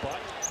rejection, but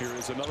here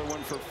is another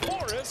one for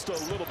Forrest, a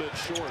little bit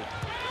short.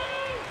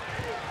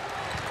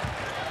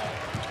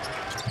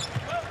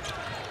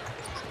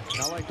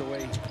 I like the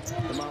way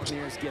the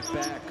Mountaineers get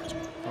back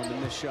on the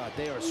missed shot.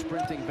 They are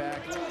sprinting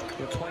back.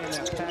 They're playing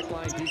that pack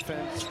line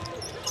defense,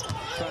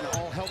 trying to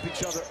all help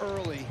each other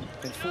early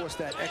and force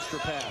that extra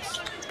pass.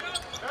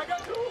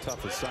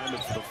 Tough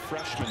assignment for the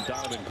freshman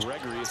Donovan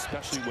Gregory,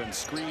 especially when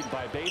screened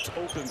by Bates.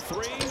 Open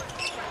 3.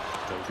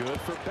 No good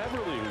for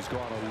Beverly, who's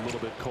gone a little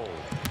bit cold.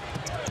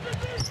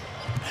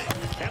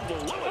 Kendall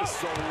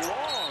Lewis, a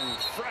long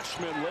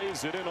freshman,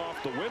 lays it in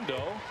off the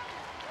window.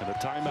 And a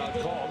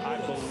timeout called, I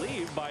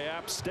believe, by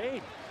App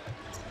State.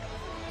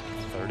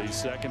 30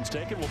 seconds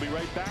taken. We'll be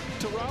right back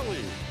to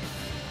Raleigh.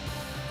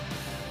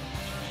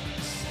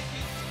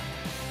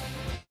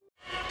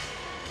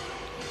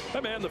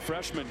 The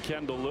freshman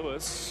Kendall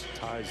Lewis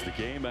ties the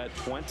game at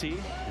 20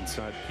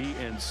 inside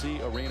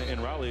PNC Arena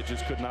in Raleigh. It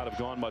just could not have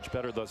gone much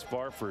better thus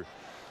far for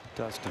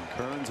Dustin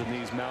Kearns and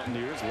these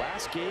Mountaineers.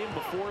 Last game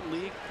before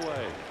league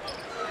play.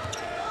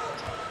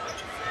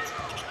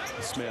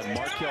 This man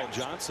Markel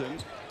Johnson,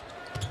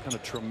 and a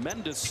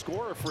tremendous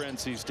scorer for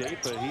NC State,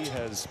 but he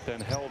has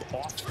been held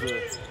off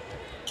the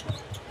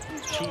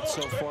sheet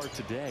so far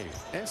today.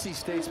 NC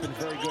State's been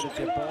very good at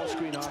their ball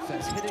screen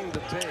offense, hitting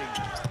the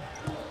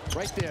big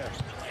right there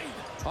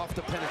off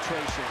the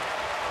penetration.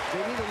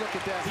 They need to look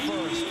at that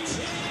first.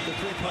 The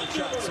 3-point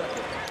shot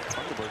second.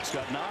 Funderburk's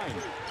got 9.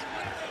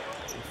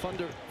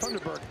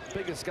 Funderburk,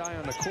 biggest guy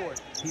on the court.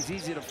 He's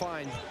easy to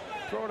find.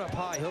 Throw it up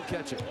high, he'll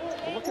catch it.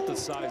 Well, look at the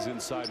size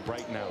inside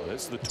right now.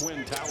 This is the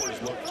Twin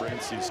Towers look for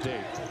NC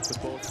State.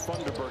 With both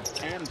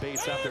Funderburk and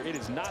Bates out there, it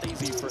is not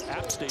easy for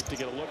App State to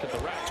get a look at the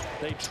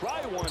rack. They try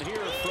one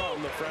here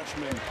from the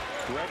freshman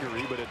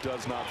Gregory, but it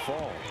does not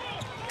fall.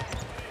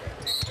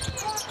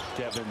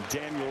 Devin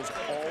Daniels,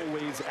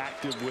 always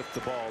active with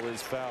the ball,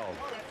 is fouled.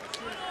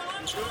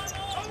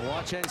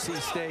 Watch NC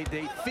State.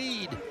 They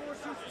feed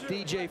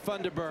DJ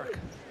Funderburk.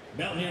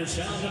 Mountaineers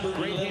foul number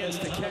Great 11, hands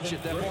to catch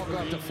it. That ball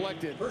got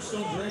deflected. First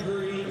on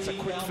Gregory. It's a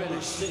quick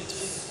finish.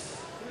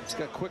 It's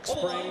got quick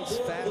springs,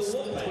 fast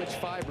twitch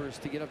fibers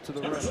to get up to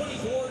the rim.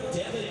 24,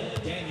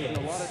 Devin Daniels.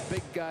 And a lot of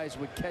big guys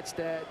would catch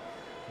that,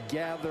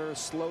 gather,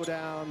 slow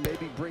down,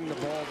 maybe bring the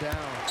ball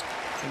down.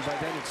 And by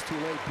then it's too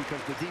late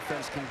because the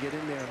defense can get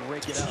in there and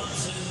rake it out.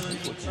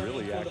 What's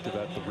really active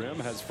at the rim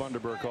has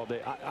Funderburk all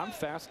day. I'm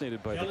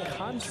fascinated by the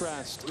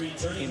contrast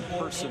in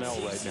personnel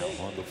right now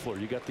on the floor.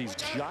 You got these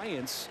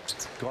giants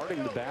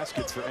guarding the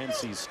baskets for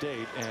NC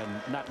State,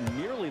 and not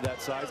nearly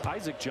that size.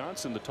 Isaac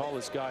Johnson, the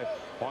tallest guy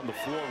on the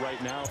floor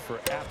right now for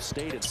App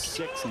State at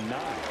 6'9".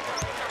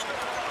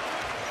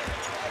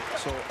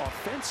 So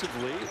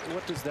offensively,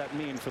 what does that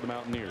mean for the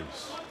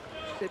Mountaineers?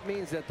 It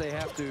means that they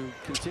have to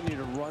continue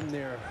to run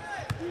their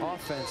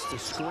offense to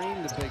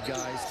screen the big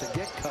guys, to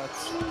get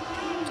cuts.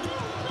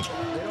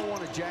 They don't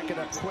want to jack it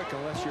up quick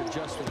unless you're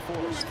Justin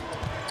Forrest.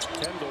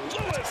 Kendall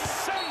Lewis,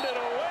 send it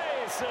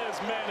away, says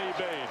Manny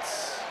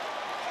Bates.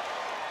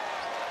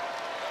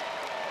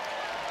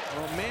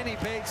 Well, Manny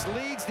Bates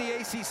leads the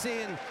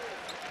ACC in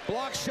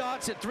block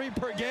shots at 3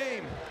 per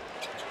game.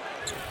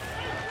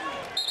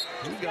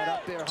 He got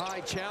up there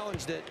high,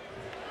 challenged it.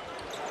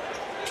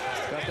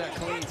 Got that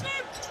clean.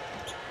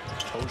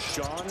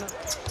 O'Shawn,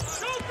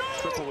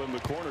 triple in the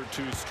corner,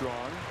 too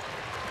strong.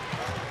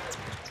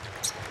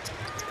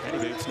 Manny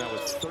Bates now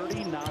with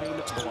 39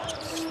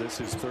 blocks. This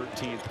is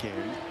 13th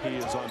game. He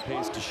is on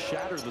pace to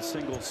shatter the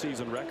single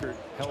season record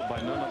held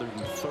by none other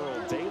than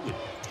Thurl Bailey.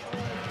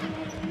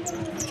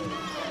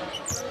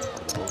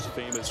 The most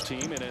famous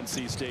team in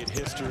NC State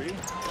history.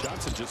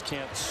 Johnson just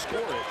can't score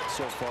it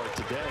so far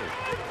today.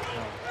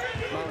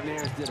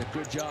 Mountaineers did a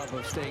good job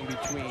of staying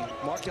between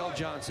Markel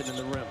Johnson and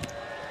the rim.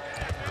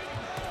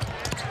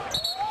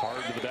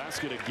 Hard to the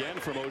basket again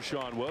from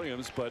O'Shawn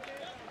Williams, but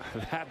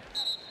that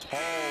tall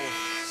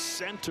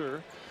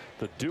center,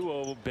 the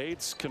duo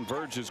Bates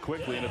converges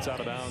quickly, and it's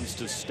out of bounds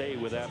to stay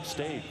with App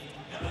State.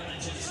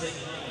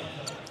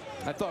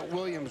 I thought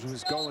Williams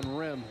was going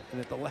rim,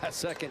 and at the last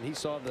second he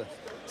saw the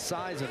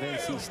size of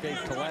NC State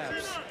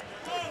collapse.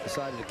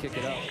 Decided to kick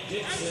it out.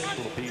 A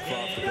little beef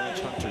off the bench.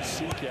 Hunter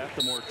Seacat,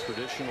 the more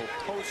traditional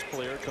post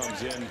player,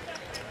 comes in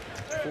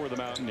for the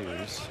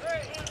Mountaineers.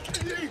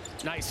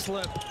 Nice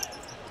slip.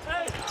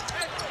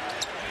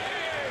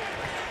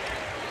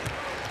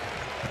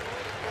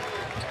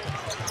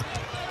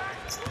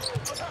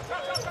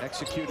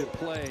 Executed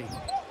play,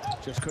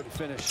 just couldn't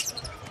finish.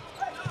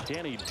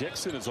 Danny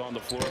Dixon is on the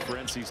floor for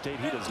NC State.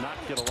 He does not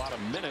get a lot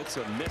of minutes.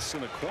 A miss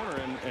in the corner,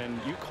 and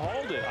you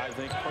called it, I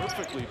think,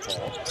 perfectly,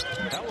 Paul.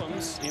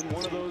 Helms in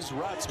one of those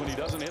ruts when he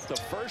doesn't hit the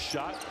first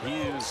shot. He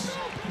is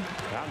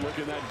not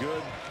looking that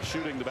good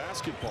shooting the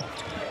basketball.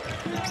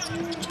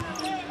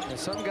 And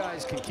some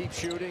guys can keep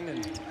shooting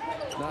and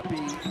not be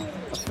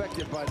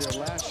affected by their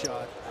last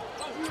shot.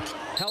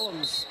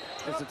 Helms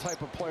is the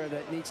type of player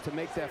that needs to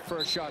make that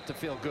first shot to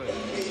feel good.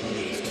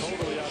 He's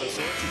totally out of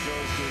sorts. He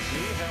goes to his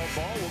knee. Held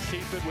ball will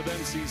keep it with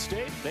NC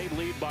State. They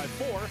lead by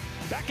 4.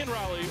 Back in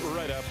Raleigh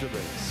right after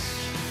this.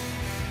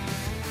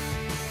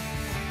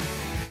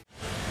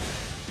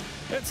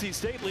 NC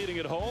State leading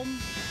at home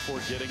for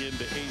getting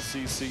into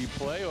ACC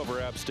play over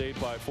App State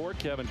by 4.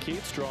 Kevin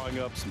Keats drawing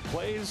up some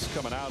plays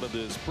coming out of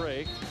this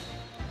break.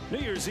 New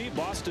Year's Eve,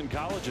 Boston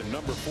College and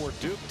number 4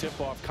 Duke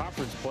tip-off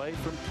conference play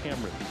from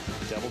Cameron.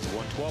 Devils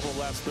won 12 of the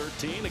last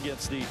 13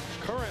 against the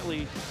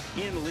currently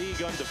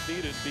in-league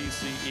undefeated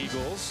BC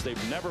Eagles.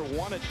 They've never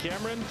won at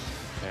Cameron.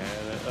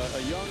 And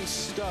a young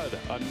stud,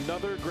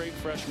 another great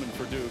freshman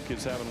for Duke,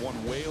 is having one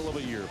whale of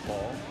a year,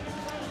 Paul.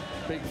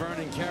 Big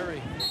Vernon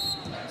Carey.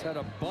 He's had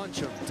a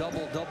bunch of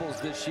double-doubles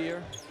this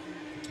year.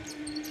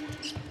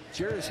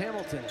 Jarius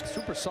Hamilton,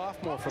 super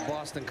sophomore for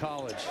Boston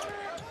College.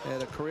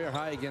 Had a career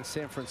high against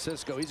San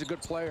Francisco. He's a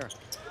good player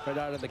right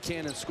out of the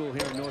Cannon School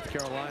here in North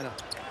Carolina.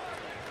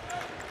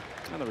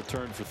 And a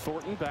return for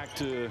Thornton back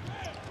to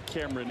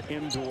Cameron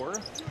Indoor.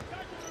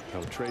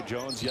 No Trey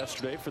Jones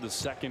yesterday for the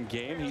second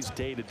game. He's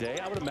day-to-day.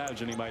 I would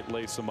imagine he might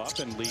lace him up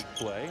in league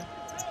play.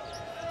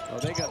 Oh,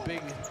 they got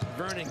big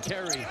Vernon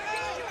Carey.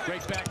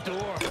 Great back door.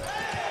 And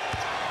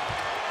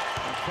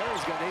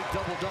Carey's got 8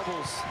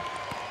 double-doubles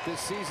this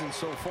season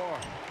so far.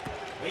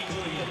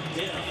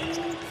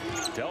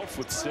 Delph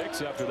with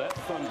 6 after that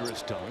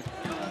thunderous dunk.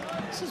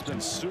 This has been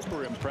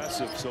super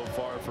impressive so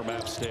far from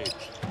App State.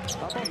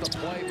 How about the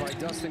play by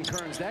Dustin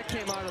Kearns? That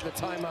came out of the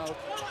timeout.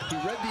 He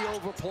read the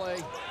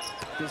overplay,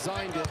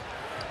 designed it,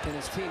 and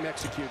his team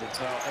executed.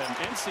 And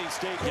NC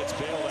State gets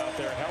bailed out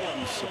there.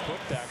 Helms a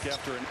putback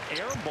after an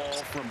air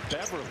ball from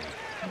Beverly.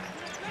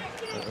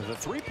 The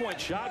three-point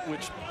shot,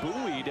 which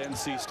buoyed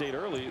NC State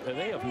early,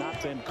 they have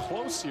not been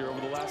close here over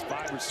the last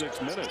 5 or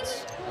 6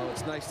 minutes. Oh,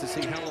 it's nice to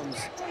see Helms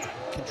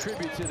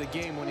contribute to the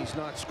game when he's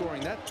not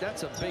scoring.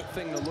 That's a big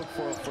thing to look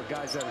for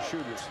guys that are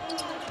shooters.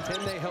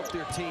 Can they help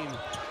their team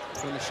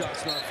when the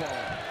shot's not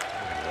falling?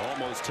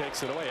 Almost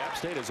takes it away. App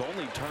State has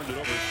only turned it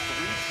over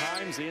 3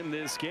 times in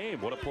this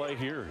game. What a play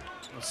here.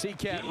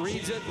 Seacat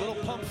reads it, little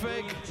pump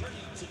fake,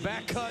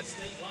 back cut,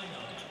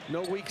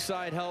 no weak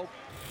side help.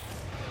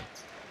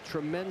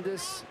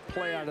 Tremendous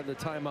play out of the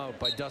timeout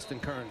by Dustin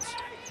Kearns.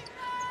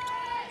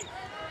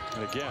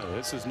 And again,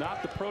 this is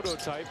not the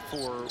prototype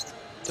for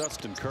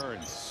Dustin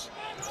Kearns.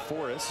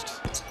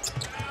 Forrest,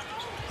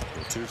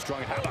 too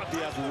strong. How about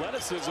the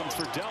athleticism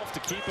for Delft to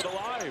keep it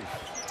alive?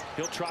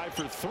 He'll try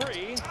for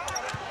 3.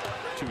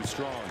 Too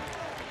strong.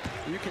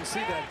 You can see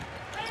that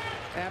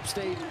App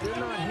State, they're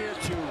not here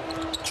to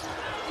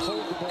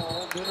hold the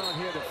ball. They're not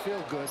here to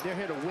feel good. They're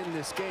here to win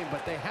this game,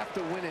 but they have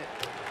to win it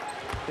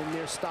in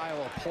their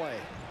style of play.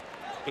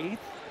 8th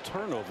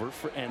turnover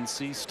for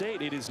NC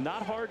State. It is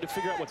not hard to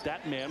figure out what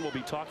that man will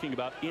be talking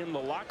about in the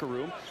locker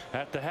room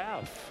at the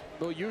half.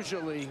 Well,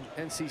 usually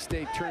NC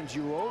State turns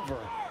you over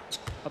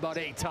about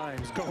 8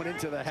 times going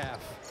into the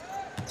half.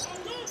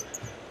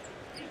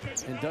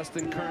 And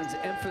Dustin Kearns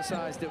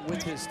emphasized it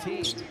with his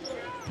team.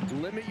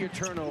 Limit your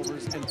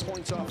turnovers and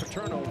points off of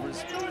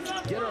turnovers.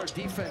 Get our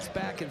defense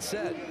back and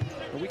set,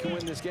 and we can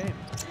win this game.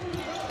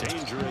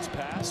 Dangerous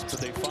pass, but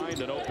they find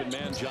an open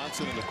man,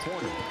 Johnson, in the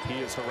corner. He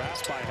is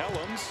harassed by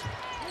Helms.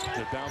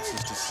 It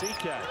bounces to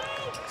Seacat.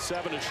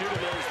 7 to shoot, and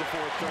there's the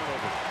 4th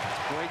turnover.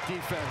 Great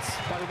defense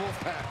by the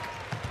Wolfpack.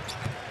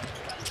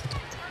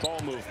 Ball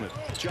movement,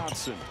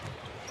 Johnson.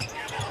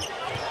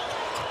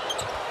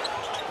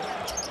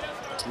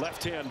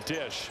 Left-hand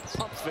dish,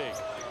 pump fake,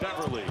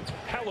 Beverly,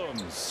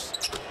 Helms,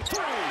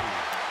 3!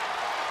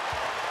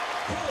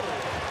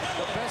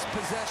 The best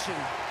possession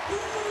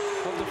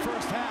of the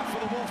first half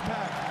for the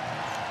Wolfpack,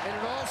 and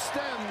it all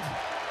stemmed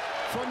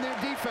from their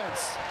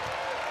defense.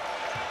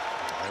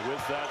 And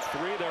with that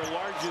 3, their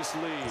largest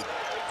lead.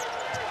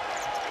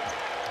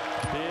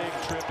 Big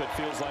trip, it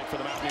feels like, for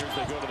the Mountaineers.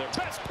 They go to their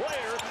best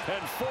player,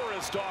 and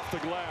Forrest off the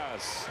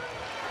glass.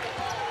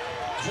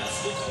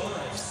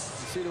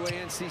 See the way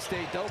NC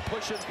State, they'll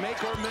push it,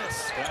 make or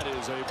miss. That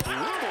is a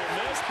brutal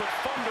miss, but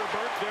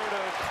Thunderbird there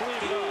to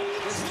clean it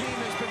up. This team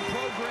has been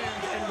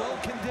programmed and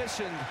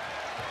well-conditioned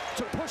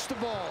to push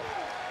the ball.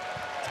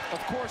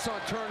 Of course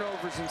on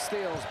turnovers and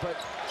steals, but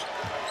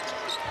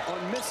on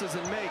misses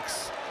and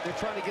makes, they're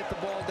trying to get the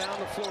ball down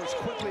the floor as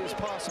quickly as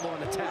possible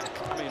and attack.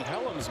 I mean,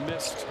 Helms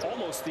missed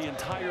almost the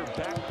entire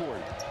backboard.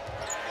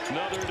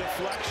 Another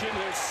deflection,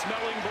 there's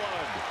smelling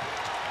blood.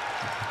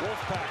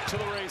 Wolfpack to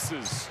the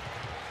races.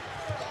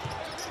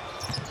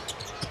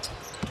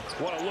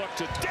 What a look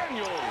to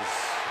Daniels.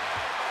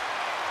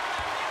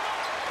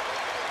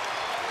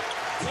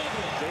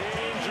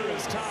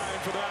 Dangerous time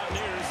for the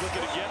Mountaineers,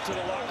 looking to get to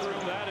the locker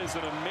room. That is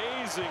an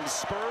amazing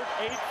spurt.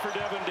 8 for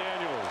Devin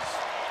Daniels.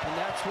 And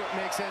that's what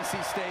makes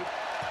NC State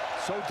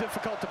so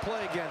difficult to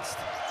play against.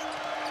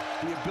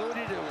 The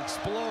ability to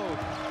explode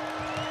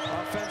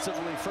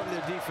offensively from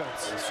their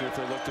defense. Let's see if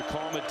they look to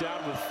calm it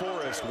down with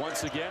Forrest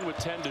once again with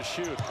 10 to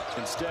shoot.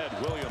 Instead,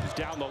 Williams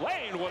down the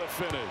lane. What a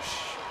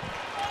finish.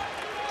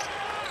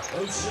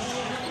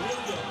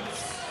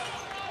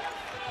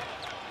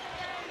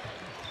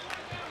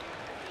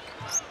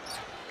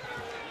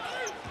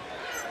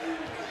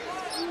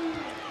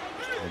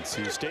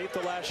 NC State,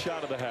 the last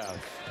shot of the half.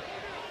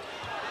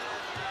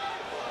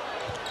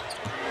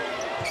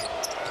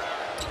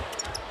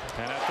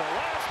 And at the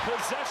last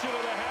possession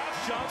of the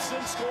half,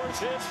 Johnson scores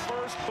his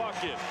first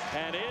bucket.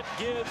 And it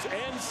gives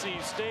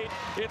NC State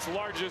its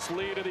largest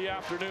lead of the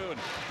afternoon.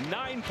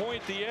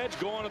 9-point the edge,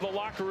 going to the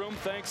locker room,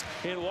 thanks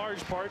in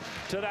large part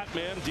to that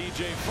man,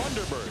 DJ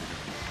Thunderbird.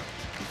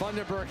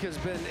 Thunderbird has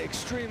been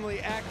extremely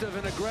active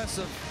and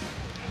aggressive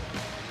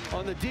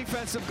on the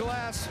defensive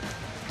glass,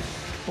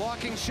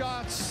 blocking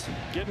shots.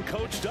 Getting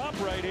coached up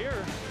right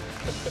here.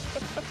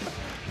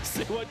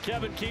 See what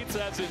Kevin Keats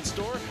has in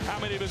store. How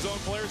many of his own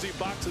players he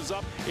boxes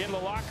up in the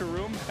locker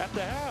room at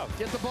the half.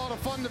 Get the ball to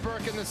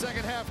Thunderbird in the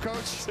second half,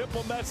 coach.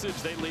 Simple message.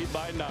 They lead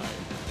by 9.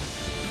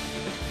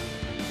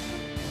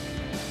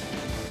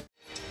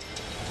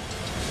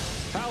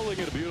 Howling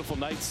at a beautiful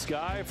night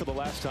sky for the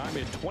last time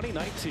in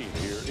 2019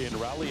 here in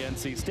Raleigh.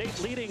 NC State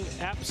leading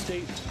App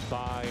State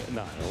by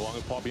 9. Along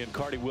with Paul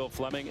Biancardi, Will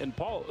Fleming. And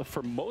Paul,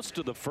 for most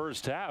of the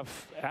first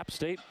half, App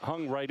State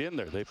hung right in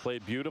there. They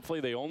played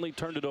beautifully. They only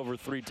turned it over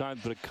 3 times,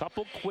 but a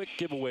couple quick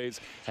giveaways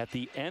at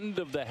the end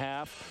of the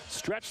half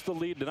stretched the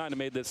lead to 9 and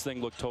made this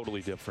thing look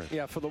totally different.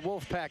 Yeah, for the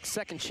Wolfpack,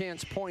 second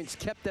chance points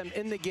kept them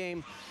in the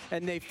game,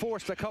 and they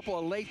forced a couple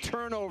of late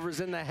turnovers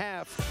in the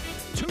half.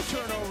 2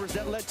 turnovers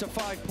that led to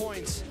 5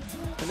 points.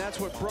 And that's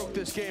what broke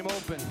this game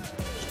open.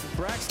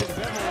 Braxton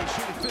Beverly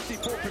shooting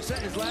 54%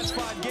 in his last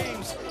 5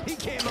 games. He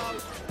came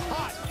out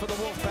hot for the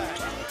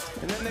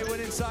Wolfpack. And then they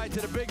went inside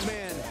to the big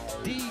man,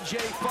 DJ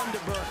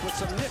Thunderbird, with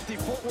some nifty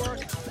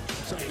footwork,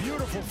 some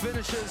beautiful Beautiful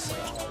finishes.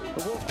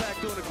 The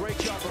Wolfpack doing a great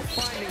job of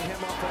finding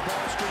him off of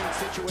ball screen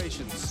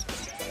situations.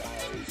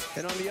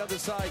 And on the other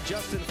side,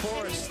 Justin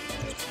Forrest.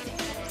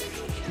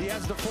 He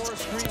has the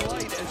Forrest green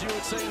light, as you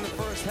would say in the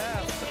first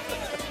half.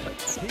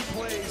 He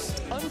plays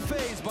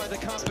unfazed by the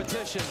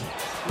competition,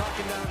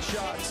 knocking down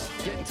shots,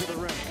 getting to the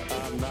rim.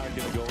 I'm not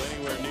going to go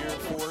anywhere near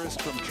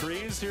Forrest from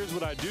trees. Here's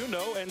what I do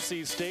know.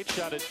 NC State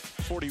shot at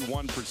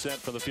 41%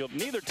 from the field.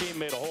 Neither team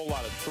made a whole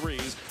lot of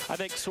threes. I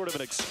think sort of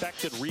an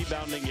expected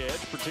rebounding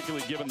edge,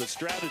 particularly given the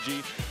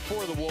strategy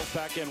for the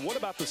Wolfpack. And what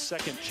about the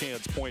second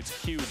chance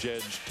points? Huge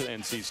edge to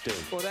NC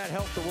State. Well, that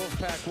helped the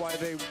Wolfpack why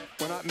they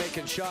were not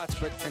making shots.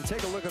 And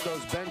take a look at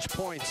those bench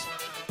points.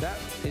 That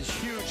is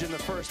huge in the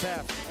first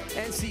half.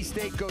 NC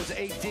State goes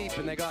 8 deep,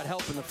 and they got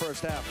help in the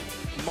first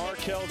half.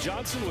 Markel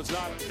Johnson was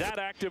not that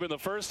active in the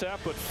first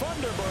half, but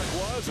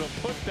Funderburk was. A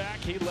putback.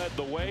 He led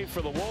the way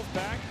for the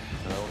Wolfpack.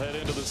 And they'll head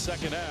into the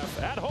second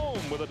half at home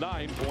with a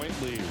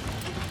 9-point lead.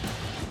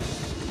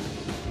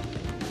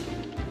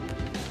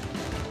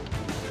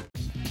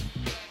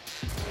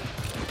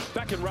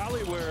 Back in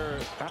Raleigh, where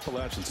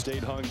Appalachian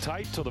State hung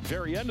tight till the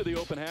very end of the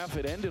open half,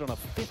 it ended on a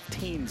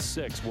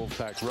 15-6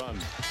 Wolfpack run.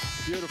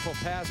 Beautiful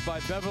pass by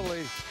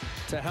Beverly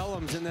to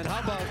Helms, and then how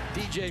about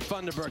DJ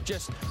Funderburk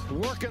just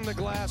working the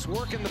glass,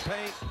 working the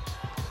paint.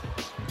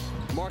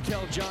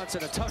 Markel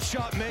Johnson, a tough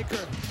shot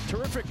maker,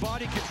 terrific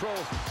body control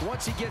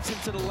once he gets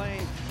into the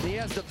lane. He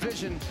has the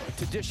vision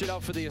to dish it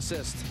out for the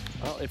assist.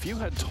 Well, if you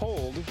had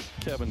told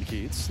Kevin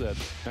Keats that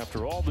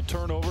after all the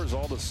turnovers,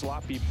 all the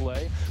sloppy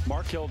play,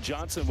 Markel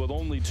Johnson with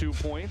only 2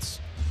 points,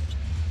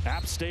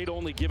 App State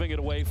only giving it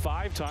away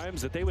 5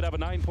 times, that they would have a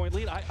 9-point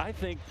lead, I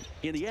think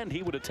in the end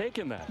he would have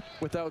taken that.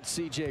 Without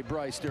C.J.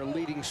 Bryce, their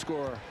leading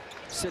scorer,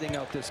 sitting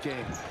out this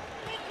game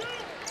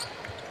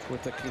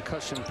with the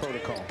concussion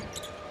protocol.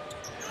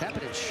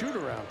 Happened in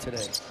shoot-around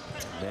today.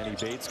 Danny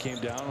Bates came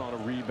down on a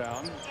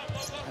rebound.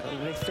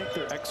 They think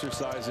they're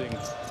exercising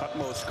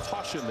utmost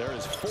caution there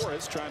as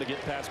Forrest trying to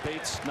get past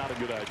Bates. Not a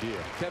good idea.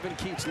 Kevin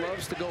Keats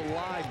loves to go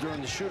live during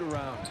the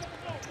shoot-around.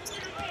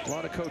 A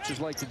lot of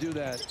coaches like to do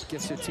that.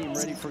 Gets their team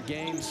ready for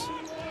games.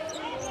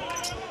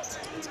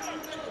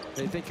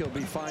 They think he'll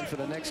be fine for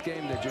the next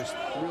game. They're just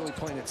really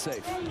playing it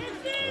safe.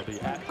 They'll be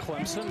at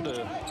Clemson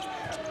to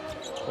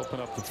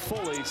open up the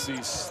full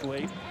ACC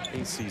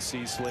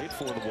slate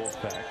for the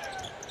Wolfpack.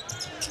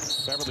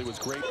 Beverly was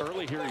great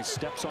early here. He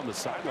steps on the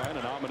sideline.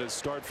 An ominous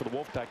start for the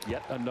Wolfpack.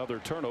 Yet another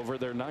turnover,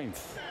 their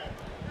 9th.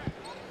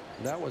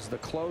 That was the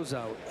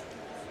closeout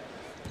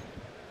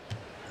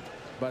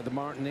by the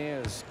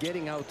Mountaineers,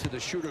 getting out to the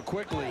shooter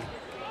quickly,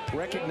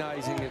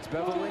 recognizing it's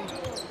Beverly.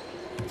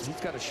 He's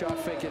got a shot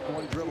fake at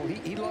one dribble.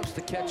 He loves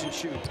to catch and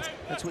shoot.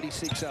 That's what he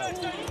seeks out.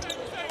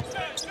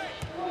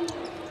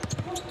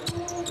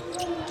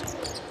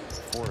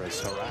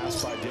 Forrest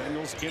harassed by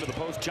Daniels into the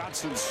post.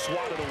 Johnson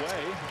swatted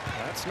away.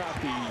 That's not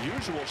the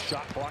usual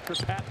shot blocker.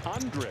 Pat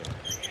Andre.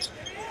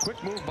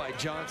 Quick move by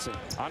Johnson.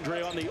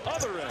 Andre on the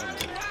other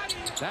end.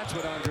 That's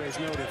what Andre's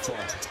noted for.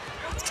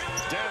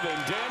 Devin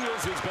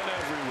Daniels has been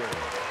everywhere.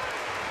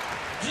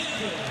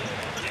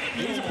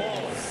 He's a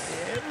baller.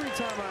 Every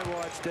time I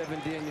watch Devin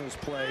Daniels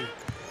play,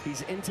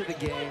 he's into the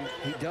game.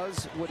 He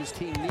does what his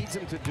team needs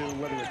him to do,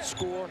 whether it's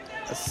score,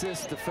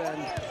 assist,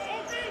 defend.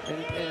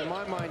 And in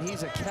my mind,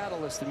 he's a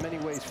catalyst in many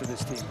ways for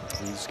this team.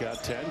 He's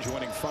got 10,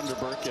 joining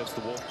Funderburk as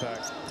the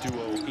Wolfpack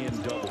duo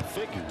in double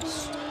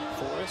figures.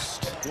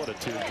 Forrest, what a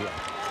teardrop.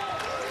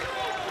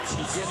 He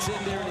gets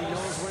in there and he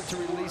knows when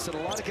to release it. A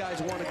lot of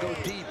guys want to go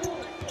deep.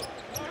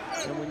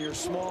 And when you're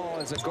small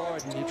as a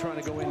guard and you're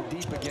trying to go in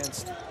deep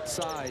against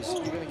size,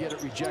 you're going to get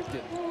it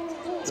rejected.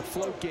 The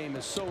float game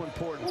is so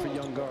important for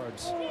young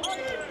guards.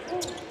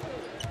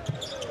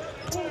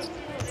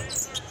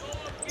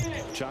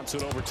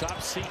 Johnson over top.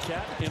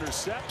 Seacat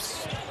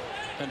intercepts.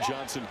 And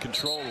Johnson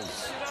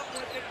controls.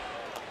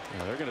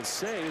 Now they're going to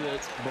say that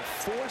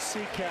before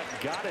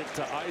Seacat got it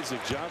to Isaac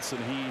Johnson,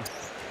 he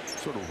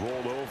sort of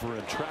rolled over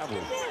and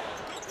traveled.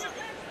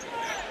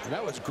 And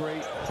that was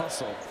great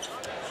hustle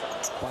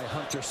by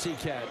Hunter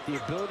Seacat.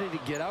 The ability to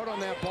get out on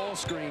that ball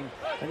screen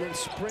and then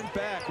sprint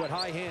back with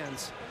high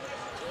hands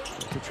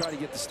to try to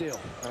get the steal.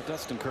 Now,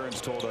 Dustin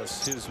Kearns told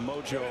us his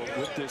mojo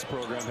with this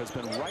program has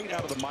been right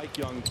out of the Mike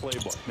Young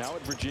playbook. Now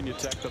at Virginia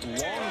Tech, but long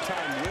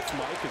time with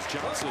Mike as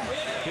Johnson,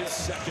 his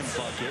second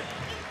bucket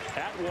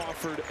at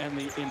Wofford, and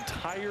the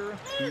entire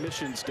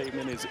mission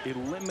statement is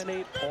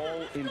eliminate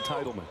all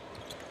entitlement.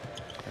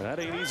 And that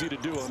ain't easy to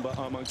do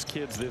amongst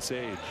kids this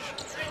age.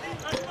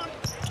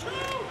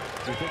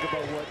 You think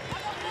about what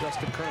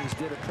Dustin Kearns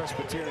did at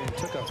Presbyterian.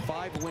 Took a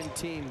 5-win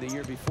team the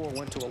year before,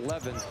 went to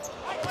 11.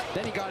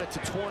 Then he got it to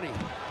 20.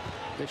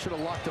 They should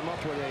have locked him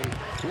up with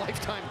a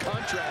lifetime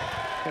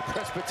contract at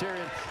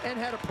Presbyterian and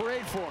had a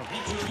parade for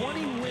him.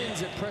 20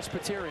 wins at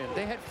Presbyterian.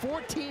 They had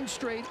 14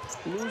 straight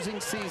losing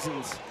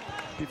seasons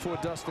before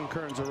Dustin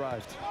Kearns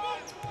arrived.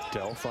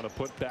 Delph on a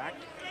putback.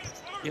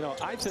 You know,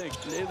 I think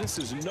this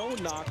is no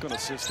knock on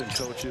assistant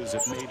coaches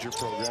at major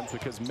programs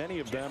because many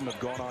of them have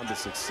gone on to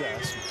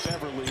success.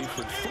 Beverly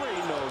for 3,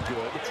 no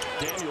good.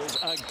 Daniels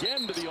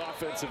again to the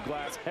offensive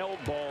glass.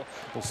 Held ball,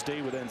 will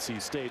stay with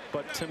NC State.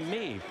 But to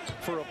me,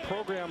 for a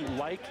program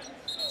like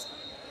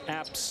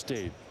App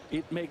State,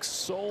 it makes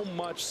so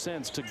much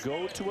sense to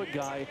go to a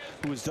guy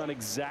who has done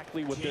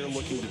exactly what they're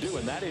looking to do,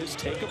 and that is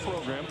take a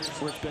program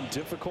where it's been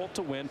difficult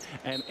to win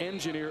and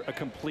engineer a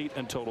complete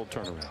and total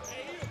turnaround.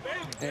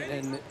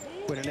 And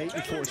with an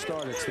 8-4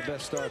 start, it's the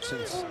best start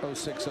since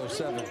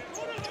 06-07.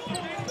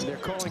 Their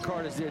calling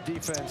card is their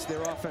defense.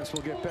 Their offense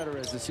will get better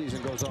as the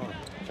season goes on.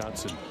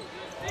 Johnson.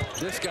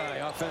 This guy,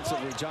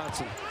 offensively,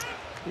 Johnson,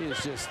 he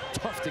is just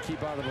tough to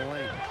keep out of the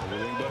lane.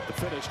 Everything but the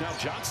finish. Now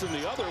Johnson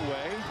the other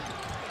way.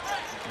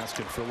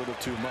 Asking for a little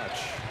too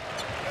much.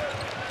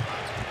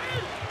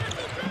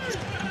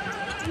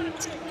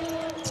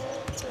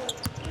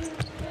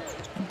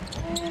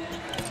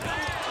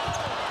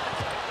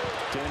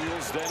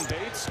 Daniels, then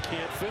Bates,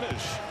 can't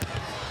finish.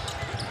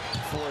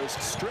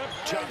 Forced strip,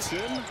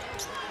 Johnson.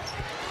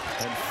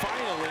 And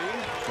finally,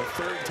 the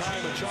 3rd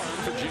time a charm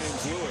for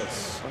James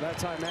Lewis. Well, that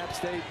time App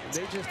State,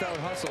 they just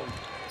out-hustled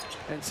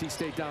NC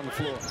State down the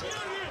floor.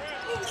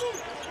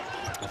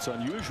 That's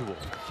unusual.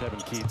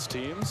 Kevin Keats'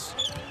 teams.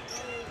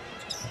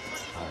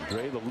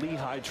 Andre, the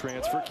Lehigh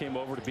transfer, came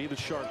over to be the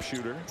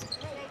sharpshooter.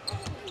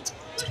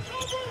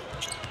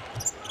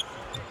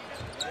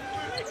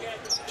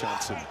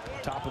 Johnson,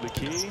 top of the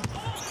key,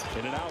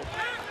 in and out.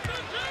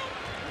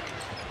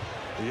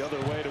 The other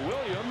way to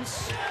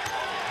Williams.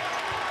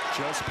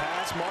 Just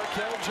past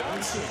Markel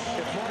Johnson.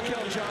 If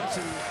Markel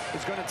Johnson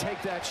is going to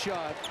take that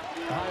shot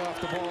high off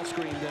the ball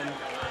screen, then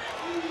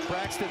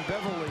Braxton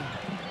Beverly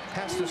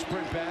has to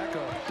sprint back,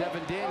 or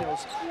Devin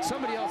Daniels.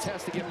 Somebody else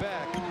has to get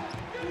back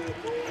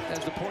as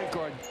the point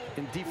guard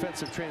in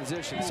defensive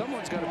transition.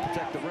 Someone's got to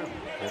protect the rim.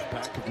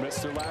 Wolfpack have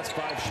missed their last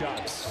 5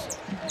 shots.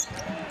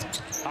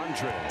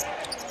 Andre.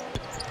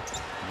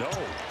 No.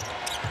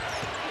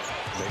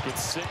 Make it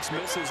 6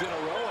 misses in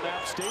a row, and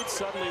App State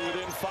suddenly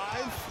within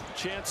 5.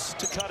 Chance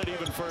to cut it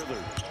even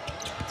further.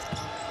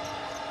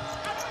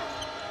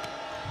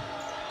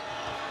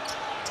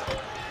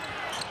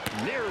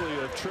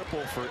 Nearly a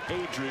triple for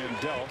Adrian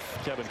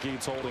Delph. Kevin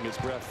Keats holding his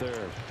breath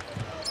there.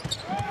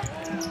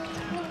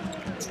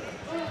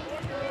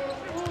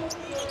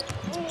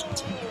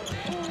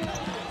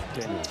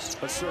 Daniels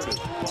assertive.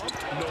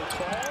 Bumped, no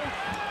call.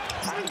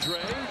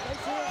 Andre,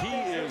 he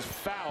is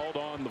fouled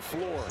on the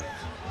floor.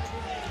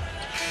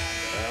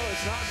 Well,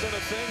 it's not been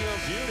a thing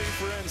of beauty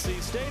for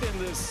NC State in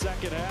this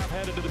second half.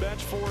 Headed to the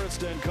bench,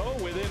 Forrest and Co.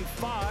 within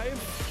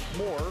 5.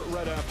 More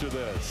right after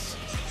this.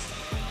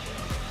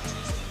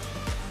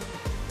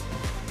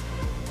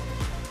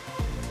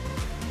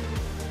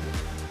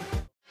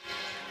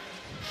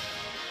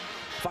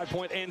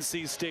 5-point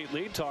NC State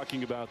lead.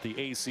 Talking about the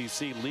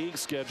ACC league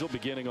schedule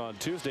beginning on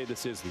Tuesday.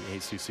 This is the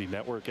ACC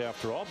network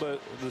after all,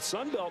 but the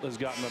Sun Belt has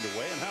gotten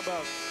underway. And how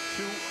about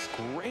 2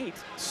 great,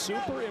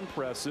 super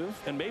impressive,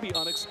 and maybe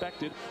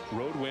unexpected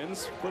road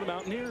wins for the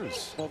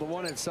Mountaineers? Well, the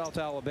one in South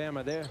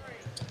Alabama there,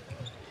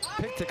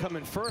 picked to come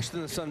in first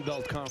in the Sun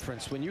Belt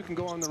Conference. When you can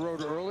go on the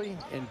road early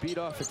and beat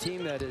off a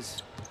team that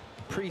is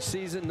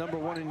preseason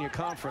 #1 in your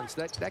conference,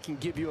 that can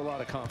give you a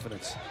lot of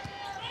confidence.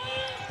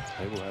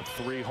 They will have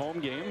 3 home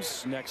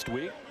games next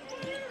week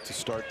to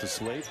start the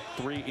slate.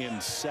 3 in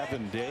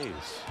 7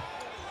 days.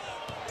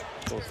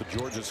 Both the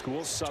Georgia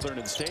schools, Southern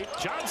and State.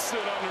 Johnson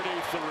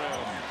underneath the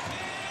rim.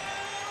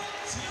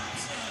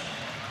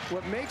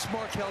 What makes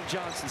Markel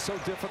Johnson so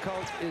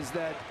difficult is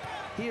that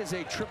he is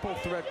a triple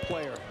threat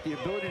player. The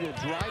ability to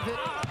drive it,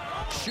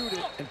 shoot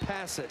it, and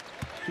pass it.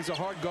 He's a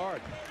hard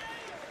guard.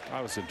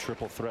 I was in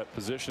triple threat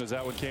position as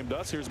that one came to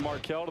us. Here's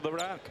Markel to the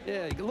rack.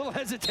 Yeah, a little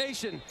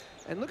hesitation.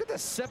 And look at the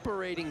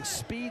separating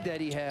speed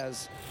that he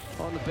has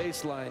on the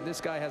baseline.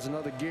 This guy has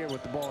another gear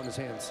with the ball in his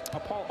hands.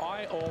 Paul,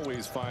 I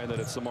always find that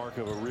it's the mark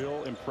of a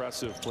real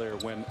impressive player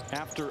when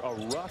after a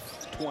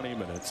rough 20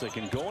 minutes, they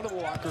can go into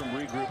the locker room,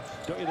 regroup.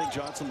 Don't you think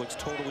Johnson looks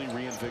totally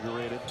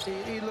reinvigorated?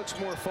 He looks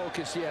more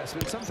focused, yes,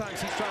 but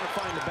sometimes he's trying to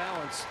find the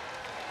balance.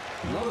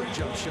 Another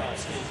jump shot.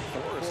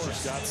 Forrest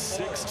just got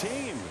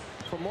 16.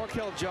 For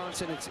Markel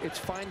Johnson, it's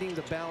finding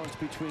the balance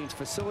between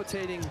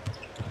facilitating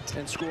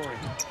and scoring.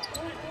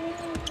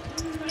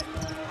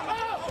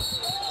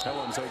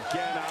 Helms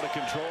again out of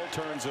control,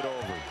 turns it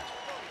over.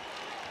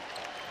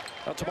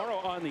 Now tomorrow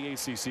on the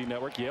ACC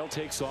network, Yale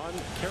takes on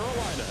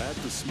Carolina at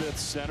the Smith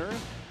Center.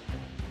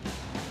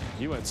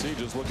 UNC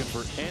just looking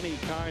for any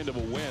kind of a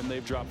win.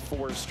 They've dropped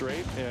 4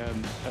 straight,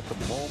 and at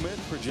the moment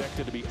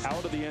projected to be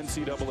out of the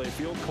NCAA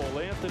field. Cole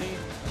Anthony,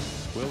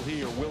 will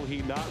he or will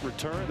he not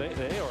return?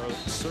 They are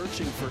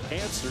searching for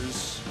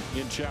answers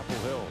in Chapel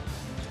Hill.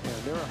 Yeah,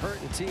 they're a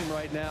hurting team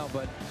right now,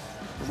 but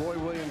Roy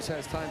Williams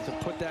has time to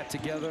put that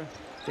together.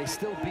 They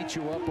still beat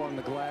you up on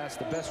the glass,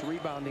 the best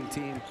rebounding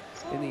team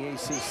in the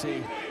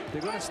ACC.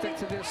 They're going to stick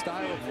to their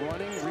style of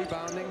running,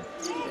 rebounding,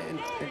 and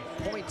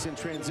points in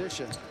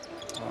transition.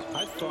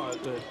 I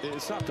thought that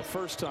it's not the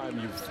first time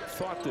you've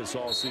thought this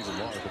all season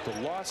long, but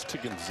the loss to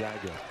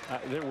Gonzaga,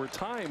 there were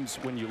times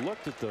when you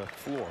looked at the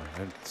floor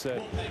and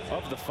said,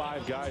 of the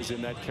 5 guys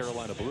in that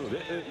Carolina blue,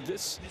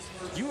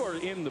 you are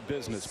in the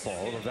business,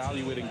 Paul, of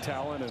evaluating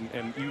talent,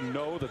 and you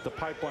know that the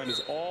pipeline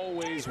is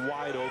always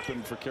wide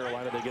open for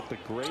Carolina. They get the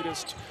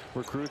greatest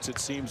recruits, it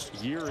seems,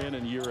 year in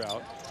and year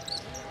out.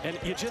 And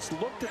you just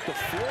looked at the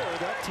floor,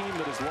 that team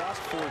that has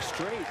lost 4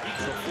 straight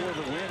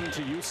before the win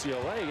to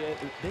UCLA.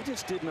 They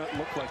just did not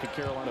look like a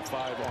Carolina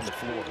 5 on the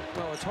floor.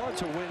 Well, it's hard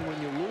to win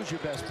when you lose your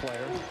best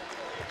player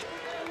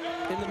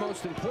in the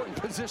most important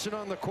position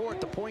on the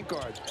court, the point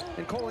guard.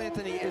 And Cole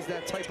Anthony is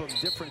that type of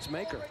difference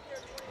maker.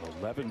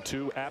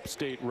 11-2 App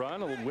State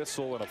run, a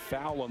whistle and a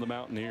foul on the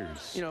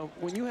Mountaineers. You know,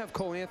 when you have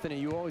Cole Anthony,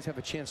 you always have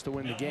a chance to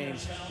win the game.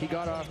 He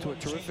got off to a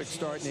terrific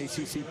start in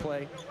ACC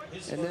play,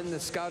 and then the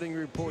scouting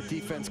report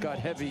defense got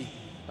heavy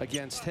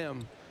against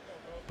him.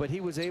 But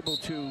he was able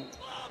to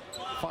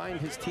find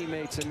his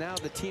teammates, and now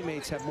the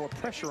teammates have more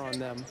pressure on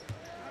them.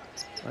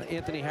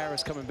 Anthony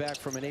Harris coming back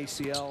from an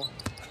ACL.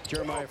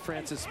 Jeremiah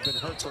Francis has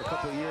been hurt for a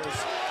couple of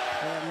years.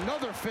 And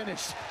another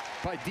finish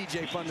by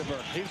DJ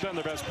Funderburk. He's been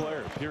their best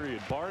player,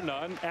 period, bar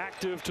none.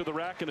 Active to the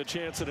rack and a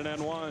chance at an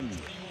N1.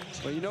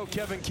 Well, you know,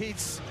 Kevin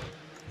Keats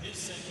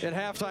at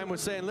halftime was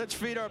saying, let's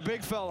feed our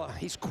big fella.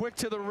 He's quick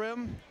to the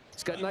rim.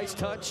 He's got nice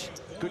touch,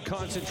 good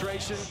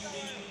concentration.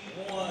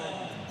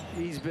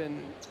 He's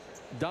been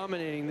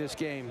dominating this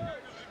game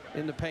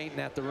in the paint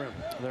and at the rim.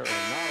 There are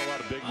not a lot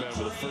of big men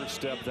with a first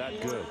step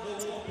that good.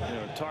 You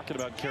know, talking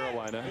about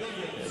Carolina,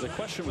 the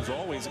question was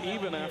always,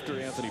 even after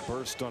Anthony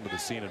burst onto the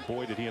scene, and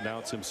boy, did he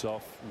announce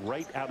himself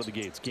right out of the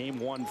gates. Game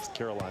 1 for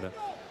Carolina,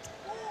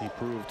 he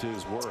proved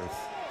his worth.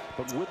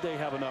 But would they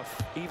have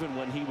enough even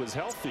when he was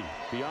healthy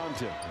beyond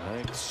him? I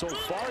think so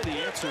far the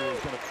answer has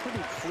been a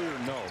pretty clear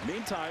no.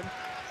 Meantime,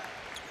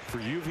 for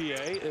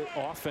UVA,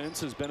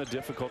 offense has been a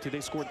difficulty.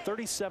 They scored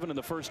 37 in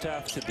the first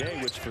half today,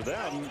 which for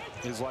them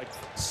is like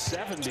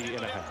 70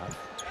 and a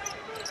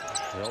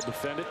half. They'll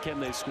defend it. Can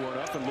they score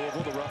enough? And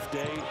Louisville, the rough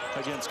day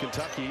against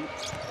Kentucky,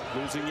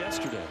 losing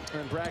yesterday.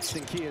 And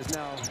Braxton Key is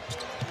now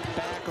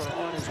back or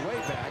on his way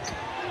back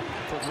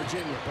for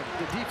Virginia. But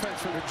the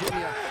defense for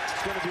Virginia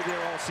is going to be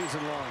there all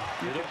season long.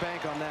 You can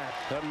bank on that.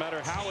 Doesn't matter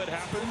how it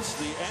happens,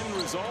 the end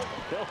result,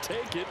 they'll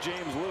take it.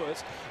 James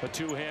Lewis, a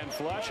 2-hand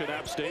flush, and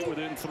App State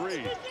within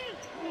 3.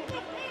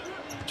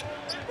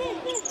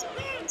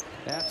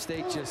 App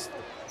State just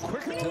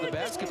quicker to the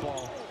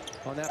basketball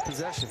on that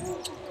possession.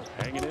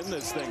 Hanging in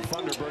this thing,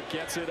 Funderburk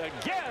gets it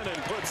again and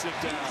puts it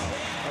down.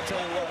 I'll tell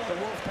you what, the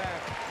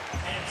Wolfpack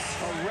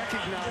are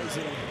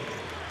recognizing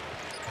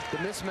the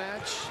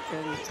mismatch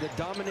and the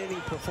dominating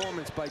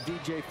performance by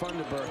DJ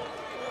Funderburk,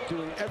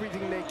 doing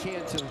everything they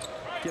can to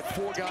get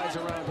 4 guys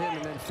around him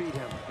and then feed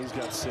him. He's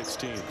got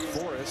 16.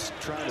 Forrest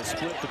trying to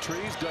split the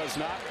trees, does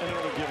not, and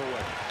another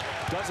giveaway.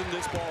 Doesn't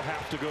this ball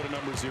have to go to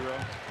number 0?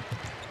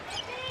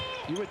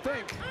 You would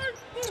think,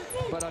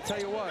 but I'll tell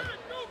you what,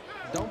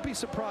 don't be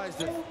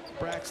surprised if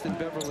Braxton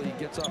Beverly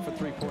gets off a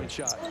 3-point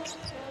shot.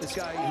 This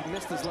guy, he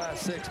missed his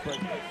last 6, but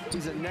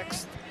he's a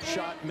next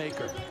shot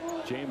maker.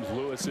 James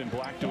Lewis in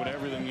black doing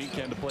everything he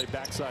can to play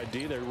backside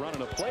D. They're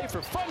running a play for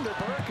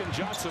Funderburk, and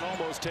Johnson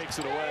almost takes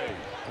it away.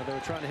 Well, they were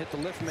trying to hit the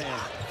lift man.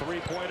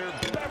 3-pointer,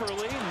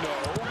 Beverly,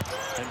 no.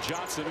 And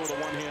Johnson with a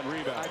 1-hand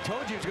rebound. I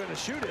told you he was going to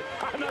shoot it.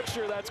 I'm not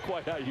sure that's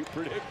quite how you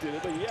predicted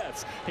it, but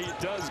yes, he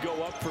does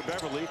go up for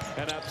Beverly,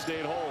 and App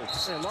State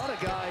holds. And a lot of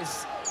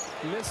guys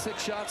miss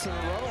 6 shots in a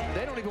row.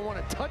 They don't even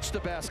want to touch the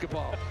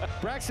basketball.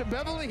 Braxton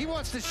Beverly, he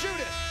wants to shoot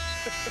it.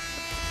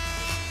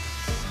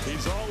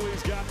 He's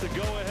always got the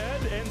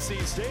go-ahead.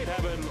 NC State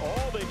having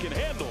all they can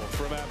handle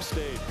from App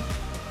State.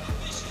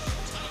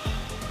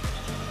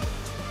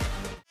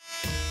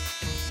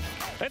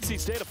 NC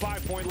State a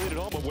 5-point lead at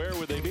home, but where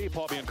would they be,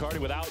 Paul Biancardi,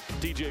 without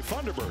DJ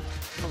Funderburk?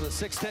 Well, the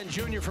 6'10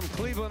 junior from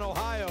Cleveland,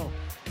 Ohio,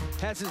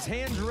 has his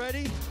hands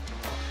ready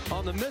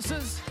on the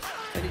misses,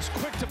 and he's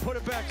quick to put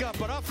it back up.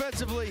 But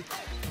offensively,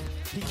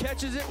 he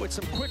catches it with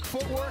some quick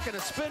footwork and a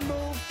spin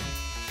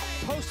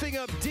move, posting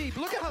up deep.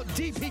 Look at how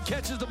deep he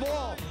catches the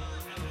ball.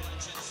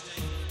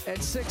 At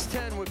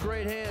 6'10 with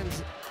great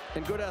hands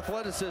and good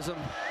athleticism,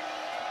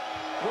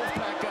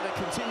 Wolfpack got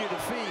to continue to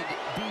feed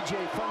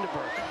DJ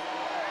Funderburk.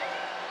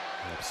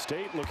 App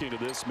State looking to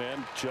this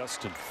man,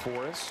 Justin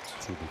Forrest,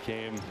 who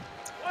became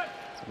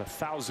a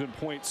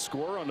 1,000-point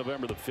scorer on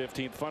November the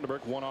 15th.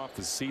 Funderburk 1 off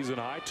the season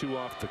high, 2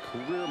 off the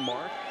career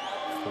mark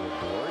for the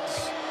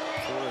boards.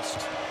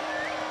 Forrest.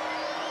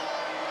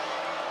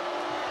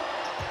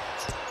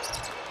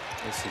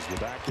 This is the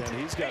back end.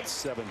 He's got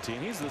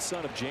 17. He's the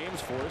son of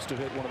James Forrest, who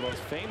hit one of the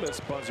most famous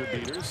buzzer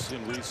beaters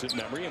in recent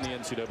memory in the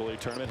NCAA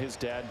tournament. His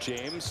dad,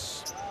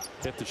 James,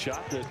 hit the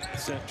shot that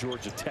sent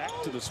Georgia Tech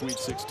to the Sweet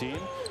 16.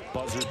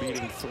 Buzzer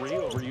beating 3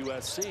 over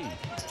USC.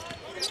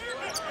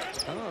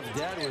 I don't know if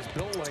Dad was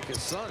built like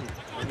his son.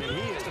 I mean,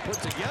 he is put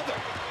together.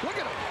 Look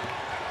at him.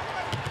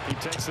 He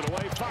takes it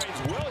away,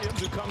 finds Williams,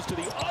 who comes to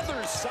the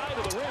other side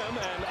of the rim,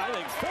 and I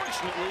think,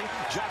 fortunately,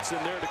 Johnson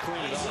there to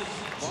clean it up.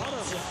 A lot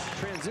of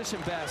transition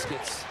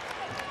baskets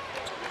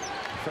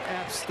for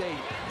App State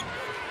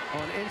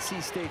on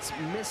NC State's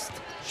missed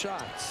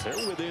shots.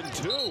 They're within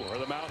 2, or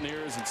the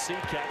Mountaineers, and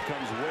Seacat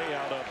comes way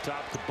out up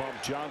top to bump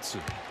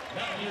Johnson.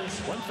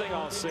 One thing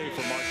I'll say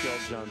for Markel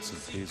Johnson,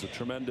 he's a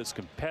tremendous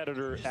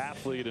competitor,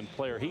 athlete, and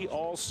player. He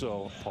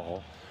also,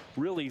 Paul,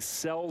 really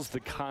sells the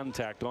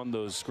contact on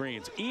those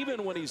screens.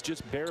 Even when he's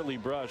just barely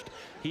brushed,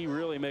 he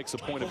really makes a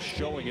point of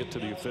showing it to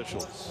the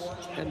officials.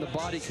 And the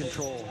body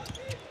control.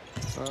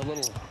 A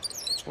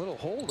little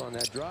hold on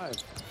that drive.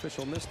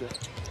 Official missed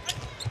it.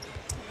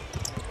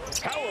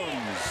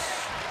 Helms.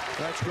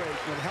 That's great.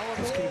 When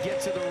Helms can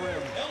get to the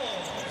rim,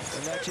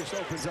 and that just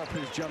opens up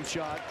his jump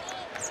shot.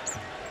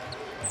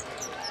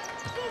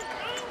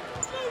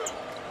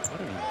 What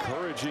an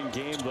encouraging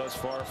game thus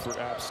far for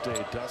App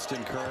State.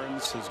 Dustin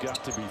Kearns has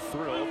got to be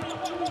thrilled.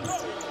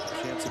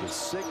 Chance of a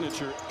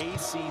signature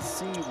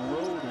ACC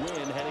road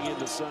win heading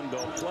into Sun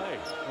Belt play.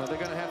 Well, they're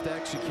going to have to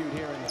execute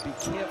here and be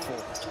careful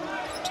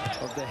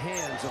of the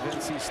hands of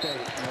NC State.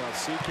 Well,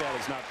 Seacat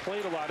has not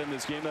played a lot in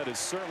this game. That is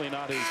certainly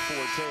not his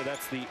forte.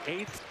 That's the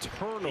 8th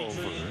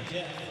turnover.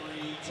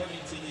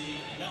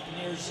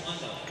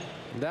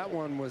 That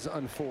one was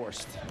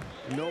unforced.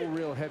 No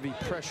real heavy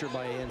pressure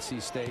by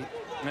NC State.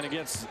 And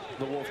against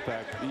the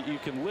Wolfpack, you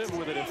can live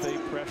with it if they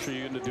pressure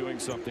you into doing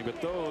something,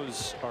 but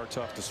those are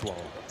tough to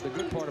swallow. The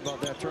good part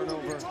about that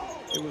turnover,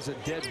 it was a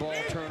dead ball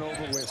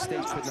turnover where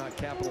State could not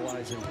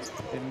capitalize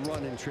and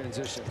run in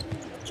transition.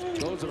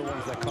 Those are the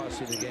ones that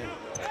cost you the game.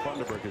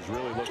 Funderburg is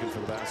really looking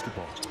for the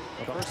basketball.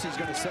 Well, first he's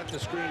going to set the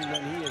screen, and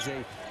then he is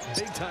a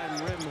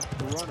big-time rim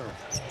runner.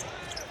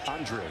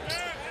 Andre.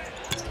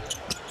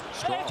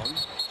 Strong.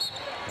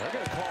 They're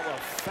going to call a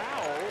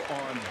foul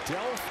on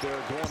Delph.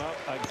 They're going up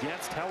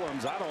against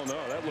Helms. I don't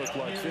know. That looked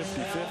like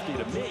 50-50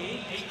 to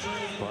me.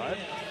 But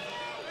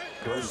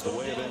goes the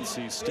way of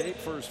NC State.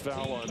 First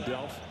foul on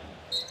Delph.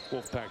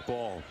 Wolfpack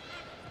ball.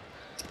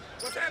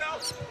 What's that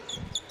out?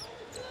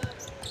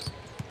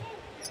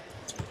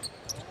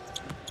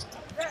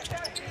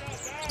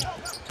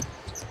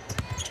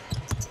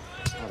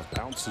 A lot of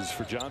bounces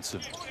for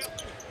Johnson.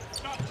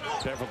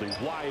 Beverly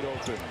wide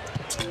open.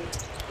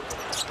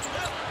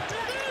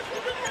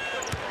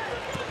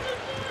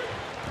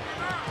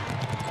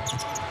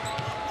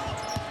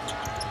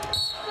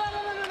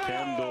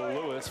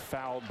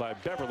 Fouled by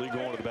Beverly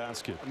going to the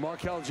basket.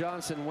 Markel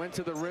Johnson went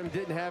to the rim,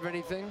 didn't have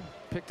anything,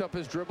 picked up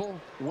his dribble,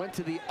 went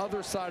to the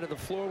other side of the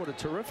floor with a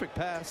terrific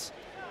pass.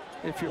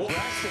 If you're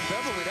Braxton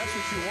Beverly, that's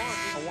what you want,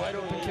 a wide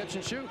open catch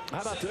and shoot.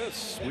 How about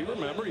this? We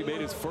remember he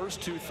made his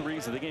first 2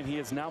 threes of the game. He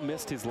has now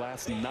missed his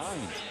last 9.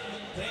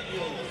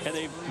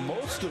 And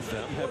most of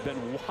them have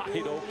been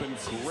wide open,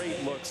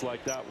 great looks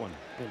like that one.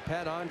 And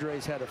Pat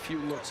Andres had a few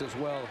looks as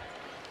well.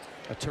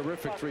 A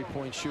terrific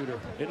three-point shooter.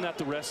 Isn't that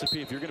the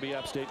recipe? If you're going to be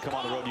App State, come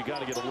on the road, you got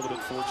to get a little bit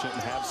fortunate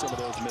and have some of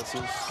those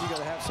misses. You got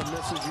to have some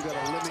misses. You got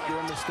to limit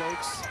your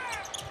mistakes,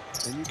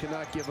 and you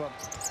cannot give up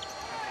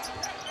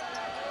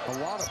a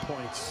lot of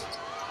points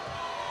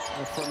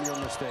from your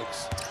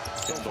mistakes.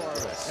 So far,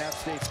 App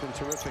State's been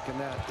terrific in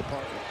that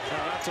department.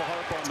 Now, not to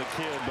harp on the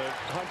kid, but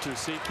Hunter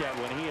Seacat,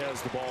 when he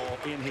has the ball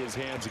in his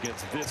hands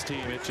against this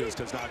team, it just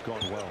has not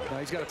gone well. Now,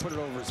 he's got to put it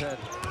over his head.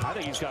 I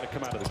think he's got to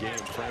come out of the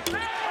game, frankly.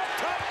 Up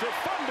top to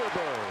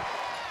Funderburg.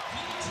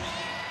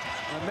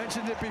 I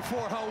mentioned it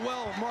before, how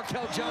well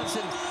Markel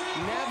Johnson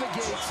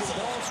navigates in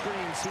ball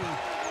screens. He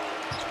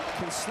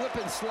can slip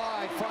and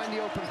slide, find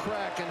the open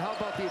crack, and how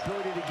about the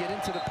ability to get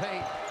into the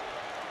paint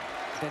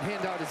and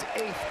hand out his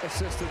 8th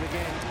assist of the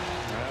game.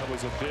 That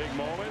was a big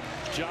moment.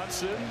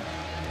 Johnson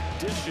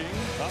dishing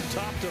up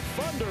top to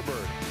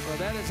Funderburg. Well,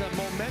 that is a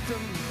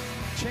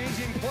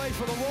momentum-changing play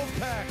for the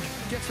Wolfpack.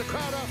 Gets the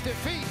crowd off their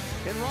feet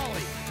in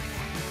Raleigh.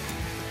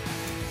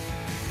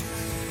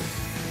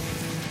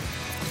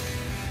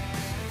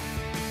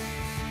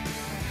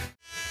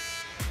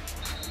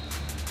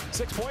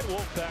 Six-point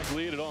Wolfpack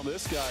lead, and on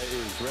this guy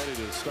is ready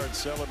to start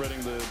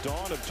celebrating the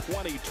dawn of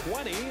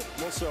 2020.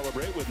 We'll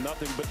celebrate with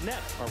Nothing But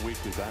Net, our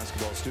weekly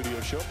basketball studio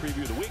show.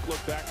 Preview the week,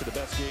 look back to the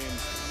best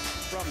games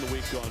from the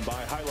week gone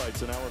by,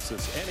 highlights,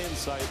 analysis, and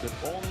insight that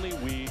only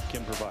we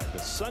can provide.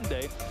 This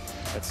Sunday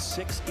at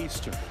 6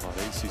 Eastern on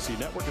ACC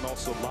Network and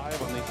also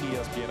live on the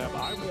ESPN app.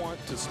 I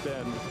want to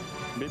spend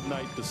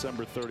midnight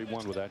December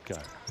 31 with that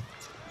guy.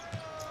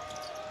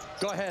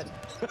 Go ahead.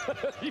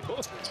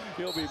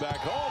 He'll be back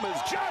home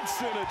as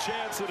Johnson, a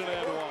chance at an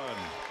and one.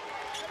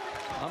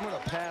 I'm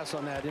going to pass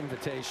on that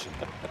invitation.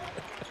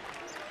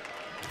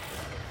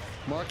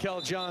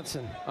 Markel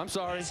Johnson. I'm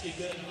sorry.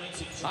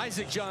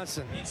 Isaac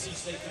Johnson.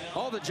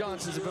 All the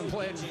Johnsons have been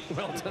playing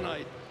well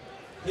tonight.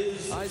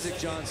 Isaac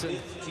Johnson,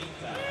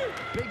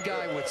 big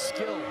guy with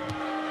skill.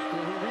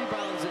 He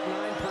rebounds at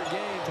 9 per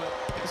game, but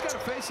he's got a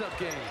face-up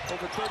game.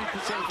 Over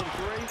 30% from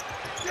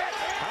 3.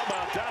 How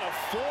about that? A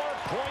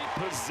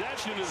 4-point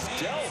possession as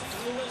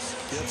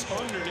Delph gets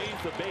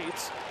underneath the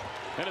Bates,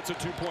 and it's a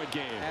 2-point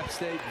game. App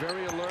State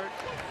very alert,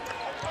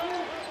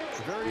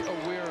 very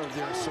aware of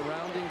their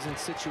surroundings and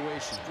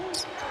situation.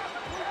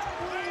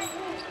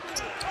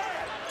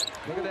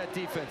 Look at that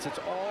defense. It's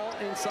all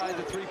inside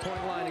the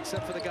 3-point line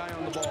except for the guy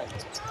on the ball.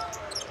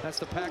 That's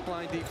the pack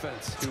line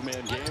defense.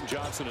 Two-man game.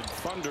 Johnson and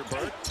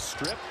Thunderbird.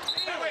 Strip.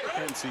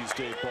 NC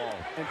State ball.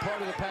 And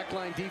part of the pack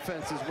line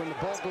defense is when the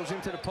ball goes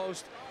into the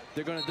post,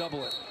 they're going to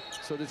double it.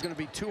 So there's going to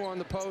be 2 on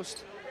the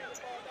post,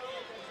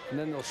 and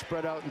then they'll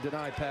spread out and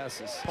deny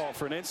passes. Paul,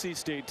 for an NC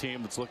State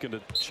team that's looking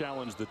to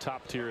challenge the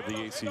top tier of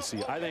the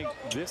ACC, I think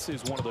this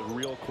is one of the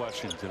real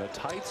questions. In a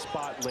tight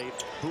spot late,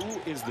 who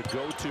is the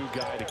go-to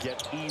guy to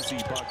get easy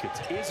buckets?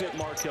 Is it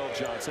Markel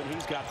Johnson?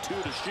 He's got 2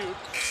 to shoot.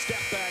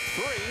 Step back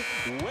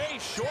 3, way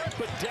short,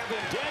 but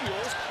Devin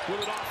Daniels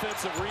with an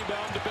offensive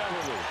rebound to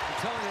Beverly. I'm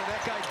telling you,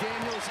 that guy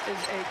Daniels is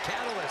a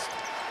catalyst.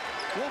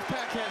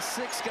 Wolfpack has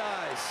 6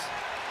 guys.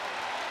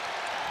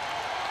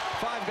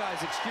 5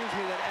 guys, excuse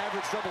me, that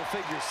average double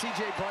figures.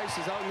 C.J. Bryce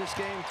is out in this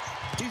game.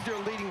 He's their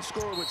leading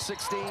scorer with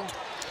 16.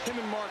 Him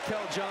and Markel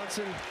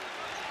Johnson,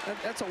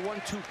 that's a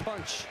 1-2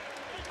 punch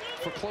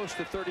for close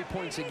to 30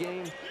 points a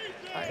game.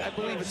 I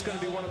believe it's going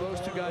to be one of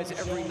those 2 guys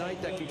every night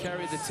that can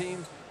carry the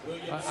team.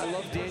 I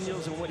love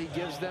Daniels and what he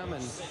gives them,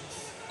 and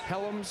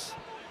Helms,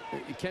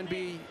 it can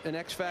be an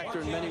X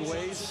factor in many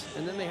ways.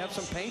 And then they have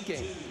some paint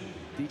game.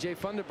 DJ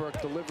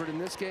Thunderbird delivered in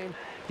this game.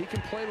 He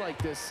can play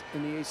like this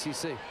in the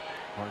ACC.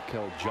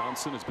 Markel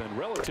Johnson has been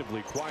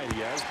relatively quiet. He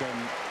has been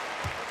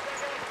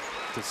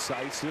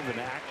decisive and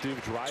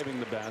active driving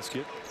the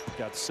basket.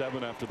 Got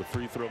 7 after the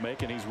free throw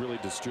make, and he's really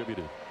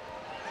distributed.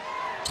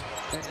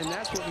 And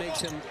that's what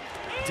makes him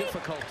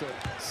difficult to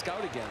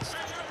scout against.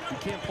 You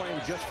can't play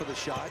him just for the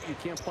shot. You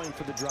can't play him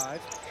for the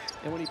drive.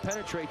 And when he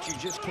penetrates, you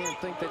just can't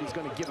think that he's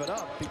going to give it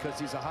up because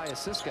he's a high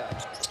assist guy.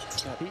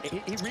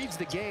 He reads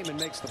the game and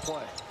makes the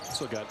play.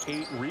 So got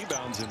 8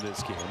 rebounds in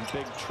this game.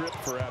 Big trip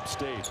for App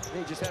State.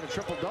 He just had a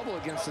triple-double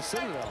against the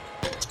Citadel.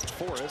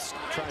 Forrest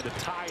trying to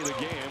tie the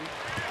game.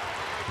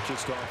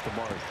 Just off the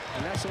mark.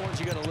 And that's the ones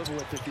you got to live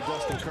with if you're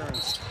Dustin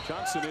Kearns.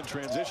 Johnson in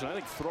transition. I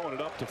think throwing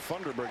it up to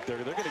Thunderbird there.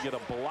 They're going to get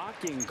a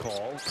blocking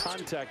call.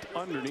 Contact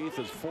underneath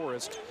as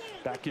Forrest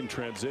back in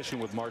transition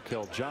with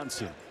Markel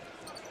Johnson.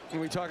 When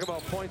we talk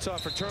about points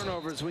off for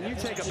turnovers, when you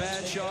take a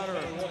bad shot or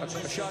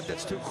a shot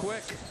that's too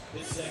quick,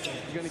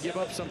 you're going to give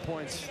up some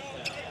points.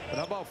 But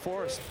how about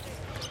Forrest?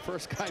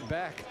 First guy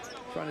back,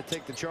 trying to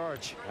take the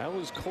charge. That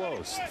was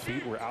close.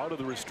 Feet were out of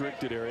the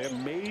restricted area.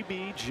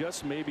 Maybe,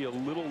 just maybe a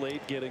little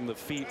late getting the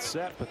feet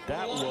set, but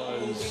that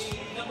was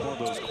one of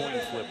those coin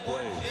flip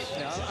plays.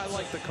 Yeah, I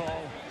like the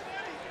call.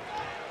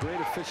 Great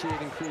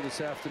officiating crew this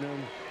afternoon.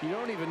 You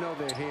don't even know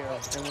they're here.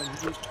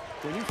 And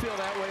when you feel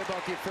that way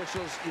about the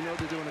officials, you know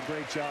they're doing a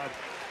great job.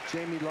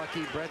 Jamie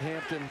Lucky, Brett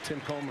Hampton,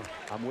 Tim Comer.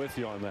 I'm with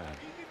you on that.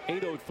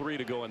 8:03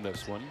 to go in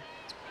this one.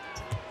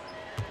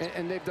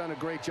 And they've done a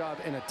great job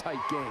in a tight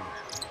game.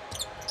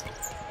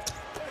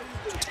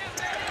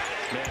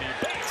 Manny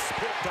Bates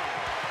put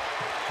down.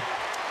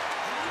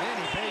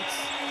 Manny Bates.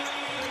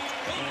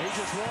 He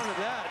just wanted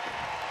that.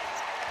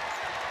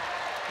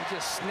 He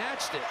just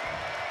snatched it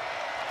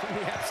from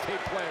the App State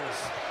players.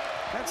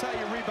 That's how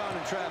you rebound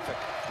in traffic.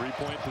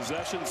 3-point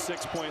possession,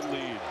 6-point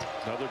lead.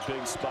 Another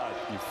big spot.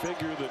 You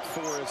figure that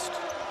Forrest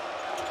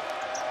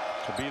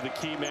to be the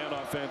key man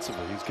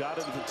offensively. He's got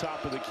it at the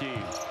top of the key.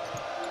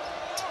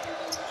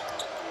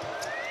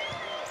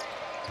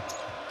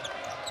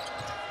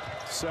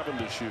 Seven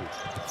to shoot.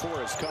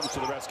 Forrest comes to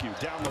the rescue.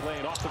 Down the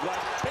lane, off the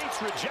glass.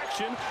 Bates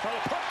rejection. On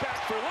a putback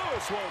for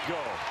Lewis won't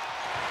go.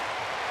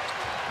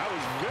 That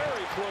was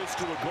very close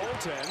to a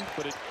goaltend,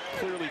 but it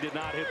clearly did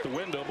not hit the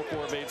window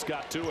before Bates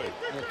got to it.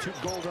 2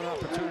 golden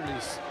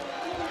opportunities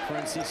for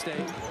NC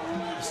State.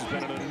 This has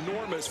been an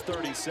enormous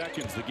 30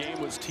 seconds. The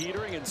game was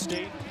teetering, and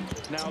State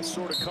now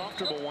sort of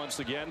comfortable once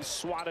again.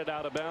 Swatted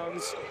out of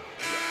bounds.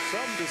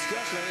 Some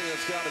discussion. I think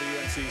that's got to be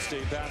NC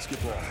State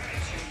basketball.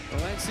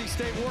 Well, NC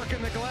State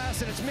working the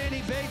glass, and it's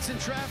Manny Bates in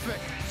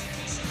traffic.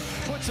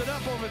 Puts it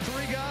up over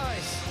 3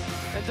 guys.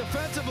 And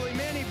defensively,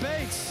 Manny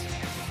Bates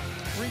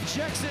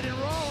rejects it in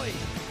Raleigh.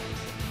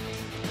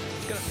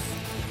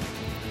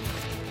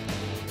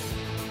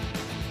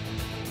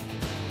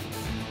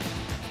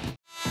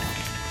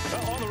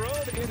 On the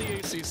road in the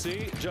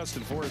ACC,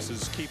 Justin Forrest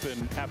is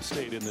keeping App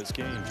State in this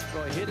game.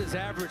 Well, he hit his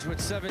average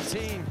with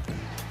 17.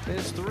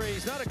 His 3.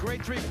 He's not a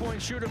great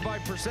 3-point shooter by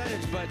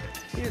percentage, but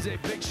he is a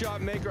big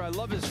shot maker. I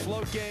love his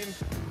float game.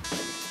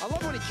 I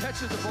love when he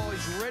catches the ball.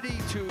 He's ready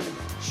to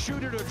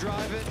shoot it or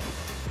drive it.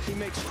 He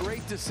makes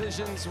great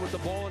decisions with the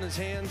ball in his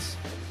hands.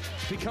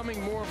 He's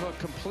becoming more of a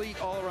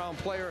complete all-around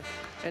player.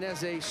 And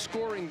as a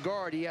scoring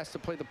guard, he has to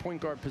play the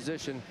point guard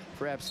position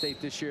for App State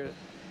this year.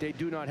 They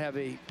do not have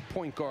a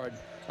point guard,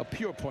 a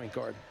pure point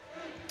guard.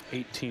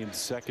 18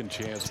 second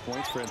chance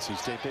points for NC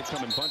State. They've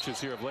come in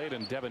bunches here of late,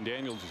 and Devin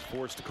Daniels is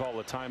forced to call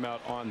a timeout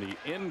on the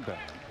inbound.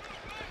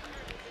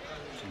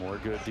 More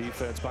good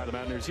defense by the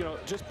Mountaineers. You know,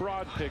 just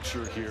broad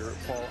picture here,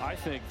 Paul. I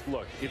think,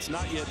 look, it's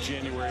not yet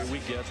January. We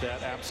get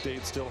that. App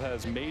State still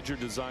has major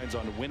designs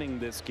on winning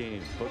this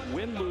game. But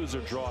win, lose,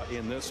 or draw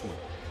in this one.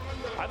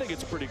 I think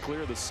it's pretty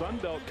clear the Sun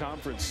Belt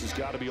Conference has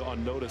got to be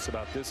on notice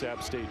about this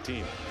App State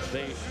team.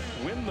 They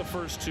win the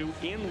first two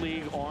in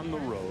league on the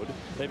road.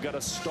 They've got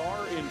a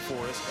star in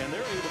Forrest, and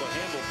they're able to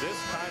handle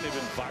this kind of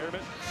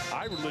environment.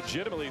 I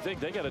legitimately think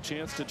they got a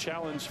chance to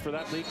challenge for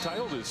that league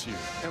title this year.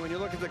 And when you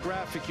look at the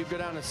graphic, you go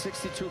down to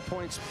 62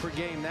 points per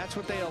game. That's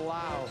what they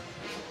allow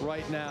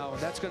right now.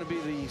 That's going to be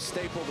the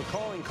staple, the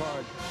calling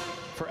card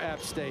for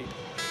App State.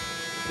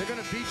 They're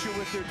going to beat you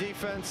with their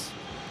defense.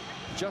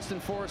 Justin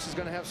Forrest is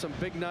going to have some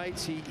big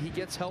nights. He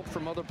gets help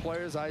from other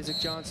players, Isaac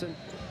Johnson.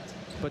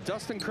 But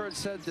Dustin Kurtz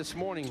said this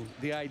morning,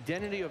 the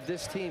identity of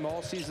this team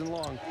all season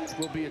long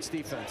will be its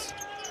defense.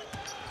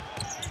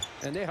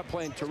 And they are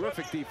playing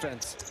terrific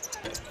defense.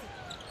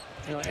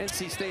 You know,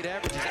 NC State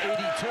averages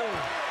 82.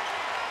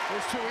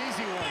 Those two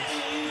easy ones.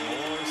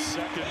 More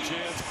second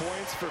chance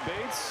points for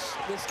Bates.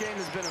 This game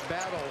has been a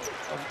battle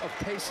of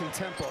pace and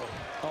tempo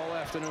all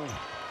afternoon.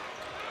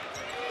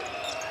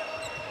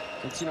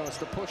 It's, you know, it's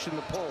the push and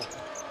the pull.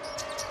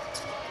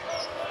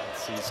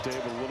 NC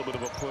State with a little bit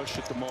of a push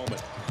at the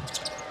moment.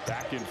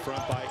 Back in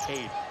front by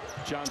 8.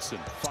 Johnson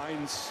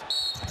finds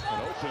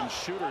an open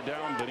shooter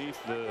down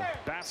beneath the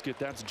basket.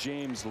 That's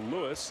James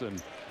Lewis,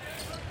 and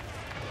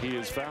he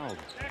is fouled.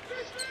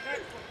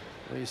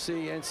 Well, you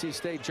see NC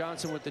State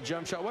Johnson with the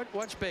jump shot.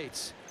 Watch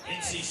Bates.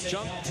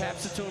 Jump,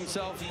 taps it to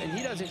himself, and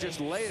he doesn't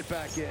just lay it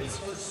back in.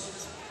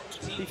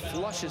 He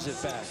flushes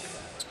it back.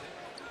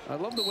 I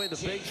love the way the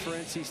bigs for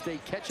NC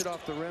State catch it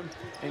off the rim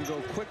and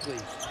go quickly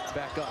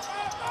back up.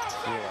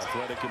 Real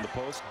athletic in the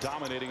post,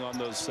 dominating on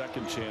those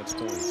second chance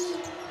points.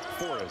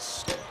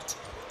 Forrest,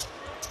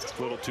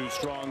 a little too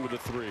strong with a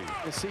 3.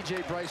 And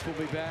C.J. Bryce will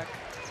be back.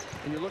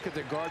 And you look at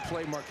the guard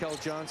play, Markel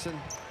Johnson,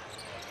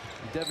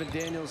 Devin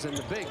Daniels, and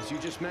the bigs. You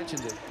just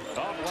mentioned it.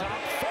 Up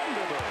top,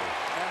 Thunderbird.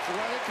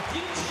 Athletic,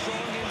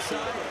 strong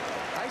inside.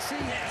 I see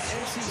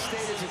NC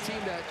State as a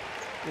team that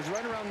is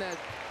right around that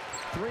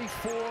 3,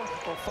 4,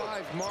 or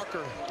 5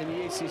 marker in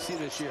the ACC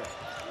this year.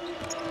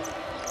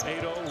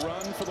 8-0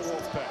 run for the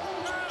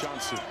Wolfpack.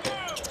 Johnson.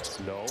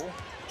 No.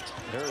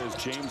 There is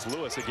James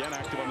Lewis again,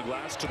 active on the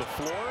glass to the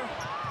floor.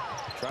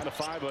 Trying to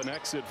find an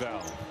exit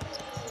valve.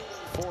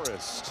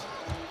 Forrest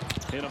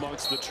in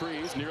amongst the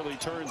trees, nearly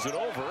turns it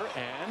over,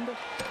 and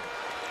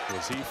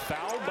was he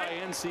fouled by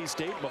NC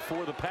State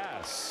before the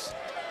pass?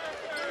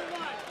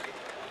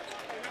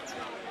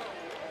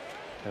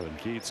 Kevin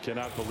Keats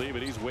cannot believe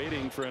it. He's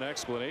waiting for an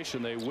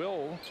explanation. They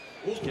will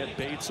get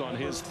Bates on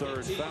his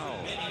 3rd foul.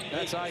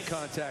 That's eye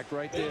contact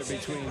right there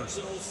between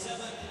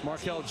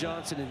Markel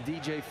Johnson and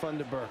DJ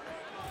Funderburk.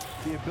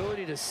 The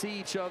ability to see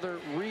each other,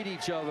 read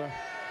each other.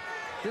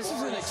 This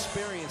is an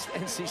experienced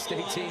NC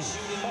State team.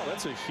 Oh,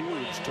 that's a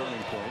huge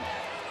turning point,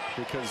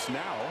 because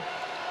now,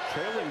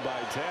 trailing by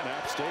 10,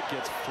 App State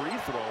gets free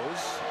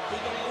throws.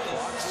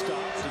 Clock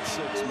stops at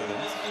 6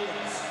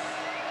 minutes.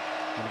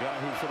 And the guy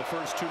who, for the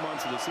first 2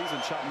 months of the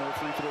season, shot more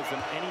free throws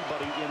than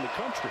anybody in the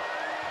country.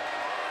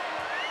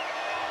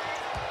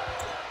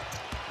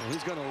 And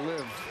he's going to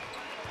live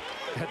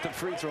at the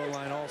free throw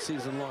line all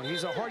season long.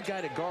 He's a hard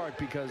guy to guard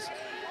because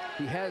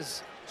he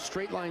has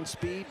straight line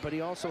speed, but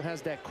he also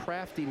has that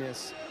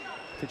craftiness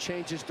to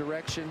change his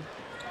direction.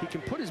 He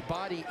can put his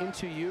body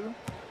into you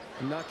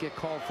and not get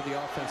called for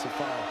the offensive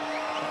foul.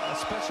 A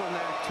special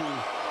knack to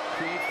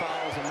create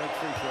fouls and make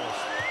free throws.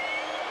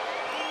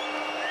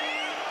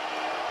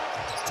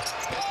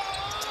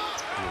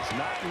 He has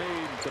not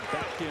made the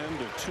back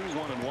end of 2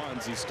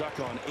 1-and-1s. He's stuck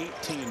on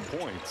 18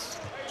 points,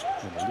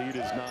 and the lead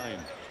is 9.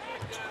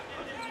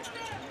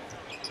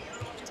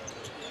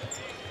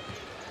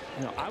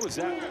 You know, I was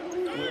at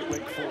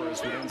Wake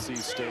Forest with NC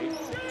State,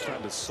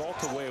 trying to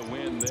salt away a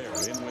win there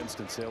in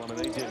Winston-Salem, and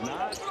they did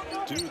not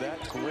do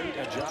that great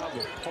a job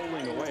of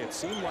pulling away. It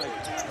seemed like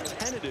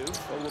tentative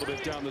a little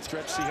bit down the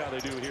stretch. See how they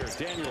do here.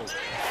 Daniels,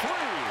 free.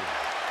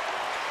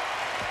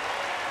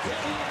 It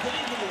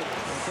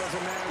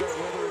doesn't matter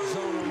whether it's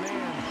zone or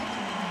man.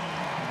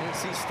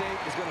 NC State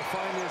is going to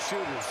find their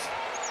shooters.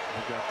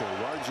 They've got the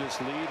largest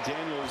lead.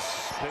 Daniels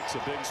picks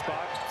a big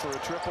spot for a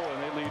triple,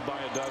 and they lead by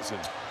a dozen.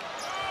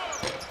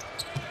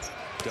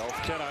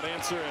 Delph cannot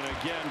answer, and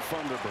again,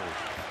 Thunderbird.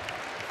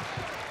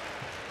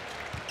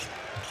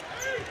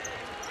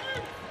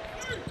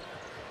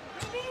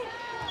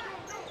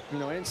 You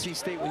know, NC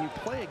State, when you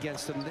play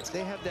against them,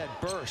 they have that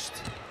burst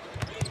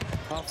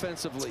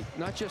offensively,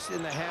 not just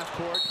in the half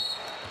court.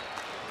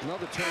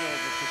 Another turnover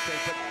for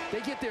State, but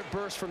they get their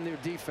burst from their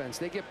defense.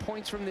 They get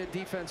points from their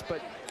defense,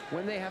 but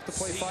when they have to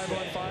play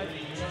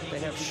 5-on-5, they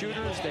have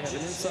shooters, they have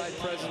an inside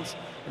presence,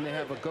 and they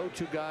have a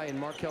go-to guy in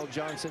Markel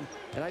Johnson,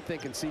 and I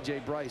think in C.J.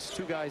 Bryce,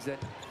 2 guys that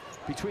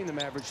between them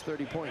average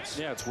 30 points.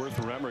 Yeah, it's worth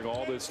remembering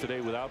all this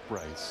today without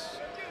Bryce.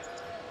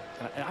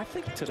 And I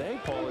think today,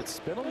 Paul,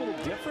 it's been a little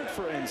different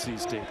for NC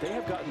State. They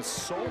have gotten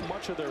so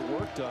much of their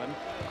work done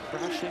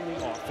crashing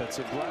the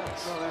offensive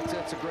glass. Well,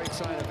 that's a great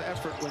sign of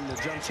effort when the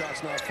jump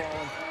shot's not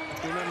falling.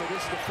 Remember,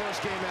 this is the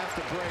first game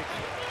after break.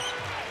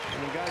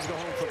 And the guys go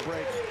home for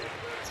break.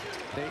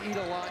 They eat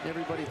a lot, and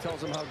everybody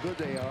tells them how good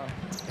they are,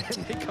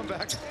 and they come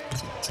back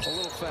a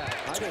little fat.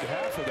 I did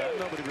half of that.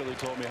 Nobody really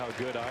told me how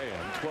good I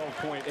am.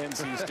 12-point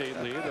NC State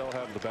lead. They'll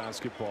have the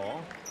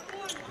basketball.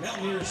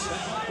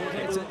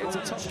 It's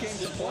a tough game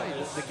to play.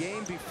 The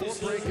game before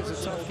break is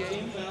a tough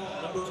game,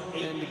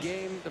 and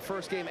the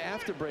first game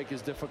after break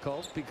is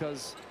difficult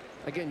because,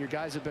 again, your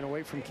guys have been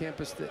away from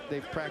campus.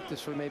 They've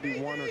practiced for maybe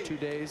 1 or 2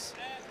 days.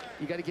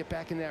 You got to get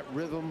back in that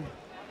rhythm.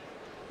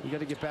 You got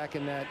to get back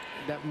in that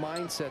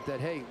mindset that,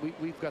 hey,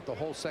 we've got the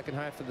whole second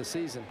half of the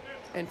season.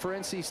 And for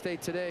NC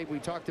State today, we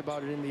talked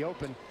about it in the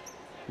open,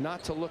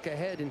 not to look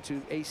ahead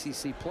into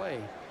ACC play.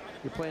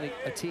 You're playing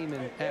a team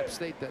in App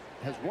State that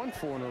has won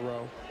 4 in a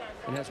row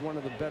and has one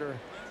of the better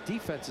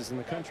defenses in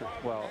the country.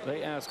 Well,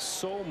 they ask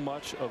so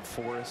much of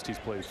Forrest. He's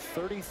played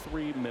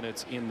 33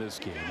 minutes in this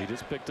game. He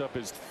just picked up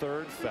his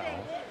 3rd foul.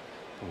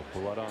 A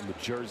little blood on the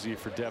jersey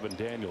for Devin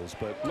Daniels.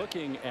 But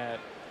looking at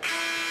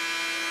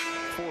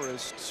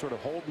Forrest sort of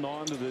holding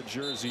on to the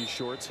jersey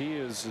shorts, he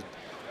is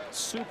a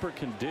super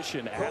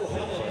conditioned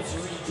athlete.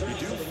 But you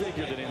do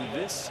figure that in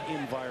this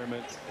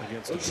environment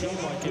against a team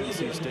like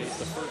NC State,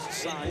 the first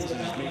signs is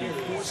maybe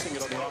forcing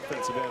it on the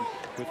offensive end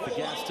with the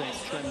gas tank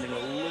trending a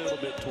little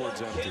bit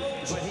towards empty.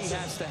 But he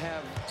has to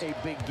have a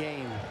big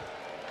game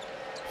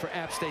for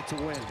App State to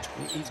win.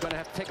 He's going to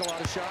have to take a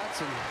lot of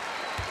shots, and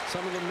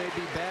some of them may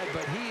be bad,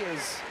 but he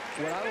is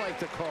what I like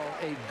to call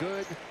a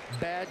good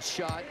bad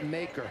shot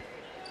maker.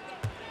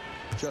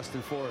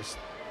 Justin Forrest.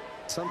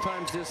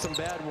 Sometimes there's some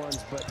bad ones,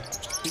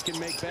 but he can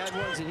make bad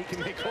ones and he can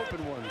make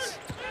open ones.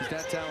 He's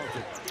that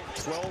talented.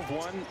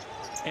 12-1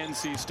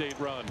 NC State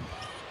run.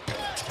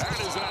 That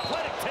is an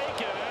athletic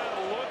take,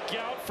 and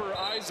look out for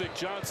Isaac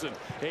Johnson.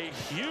 A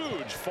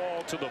huge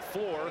fall to the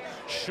floor,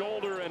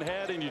 shoulder and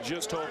head, and you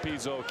just hope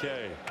he's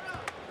okay.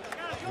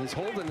 He's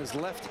holding his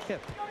left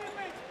hip.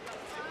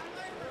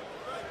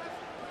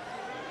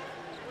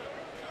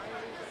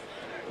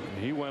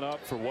 And he went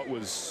up for what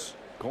was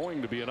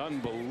going to be an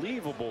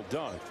unbelievable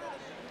dunk,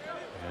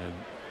 and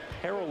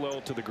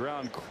parallel to the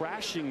ground,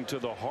 crashing to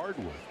the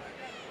hardwood.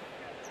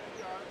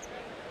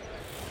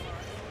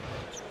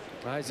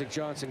 Isaac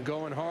Johnson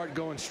going hard,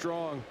 going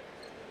strong.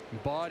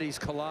 Bodies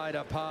collide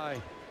up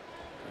high.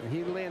 And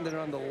he landed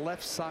on the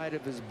left side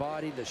of his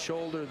body, the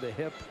shoulder, the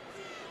hip,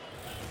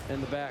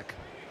 and the back.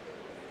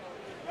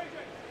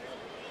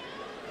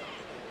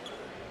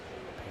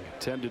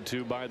 Tended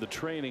to by the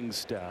training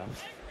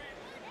staff.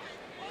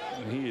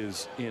 He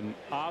is in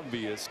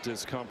obvious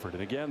discomfort,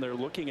 and again, they're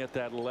looking at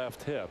that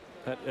left hip.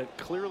 That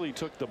clearly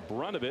took the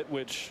brunt of it,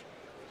 which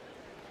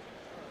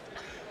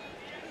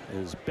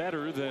is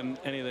better than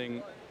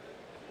anything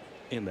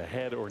in the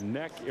head or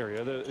neck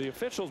area. The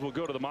officials will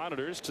go to the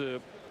monitors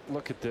to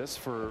look at this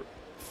for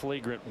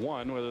flagrant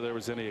 1, whether there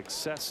was any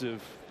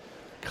excessive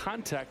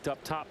contact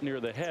up top near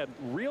the head.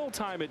 Real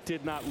time, it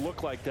did not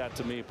look like that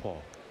to me,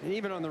 Paul. And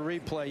even on the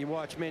replay, you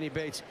watch Manny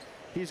Bates,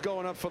 he's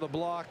going up for the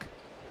block.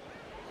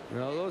 You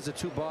know, those are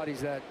 2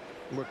 bodies that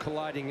were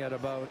colliding at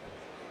about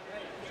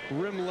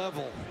rim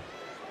level.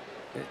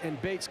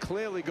 And Bates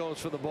clearly goes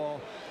for the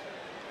ball.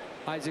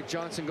 Isaac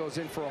Johnson goes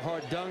in for a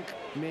hard dunk.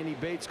 Manny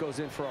Bates goes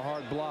in for a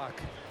hard block.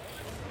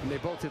 And they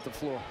both hit the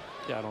floor.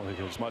 Yeah, I don't think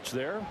there's much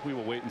there. We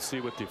will wait and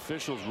see what the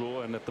officials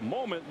rule. And at the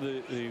moment,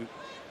 the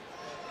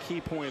key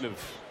point of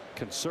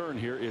concern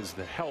here is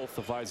the health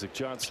of Isaac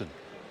Johnson.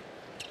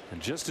 And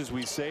just as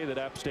we say that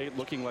App State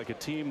looking like a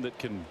team that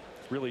can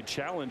really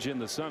challenge in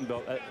the Sun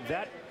Belt,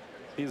 that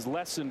is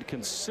lessened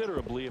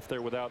considerably if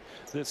they're without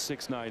this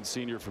 6'9"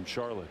 senior from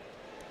Charlotte.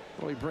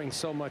 Well, he brings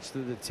so much to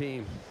the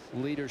team.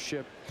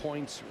 Leadership,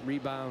 points,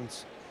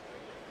 rebounds.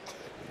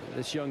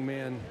 This young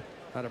man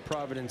out of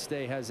Providence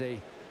Day has a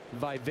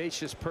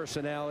vivacious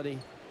personality.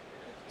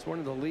 It's one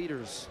of the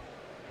leaders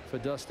for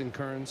Dustin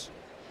Kearns.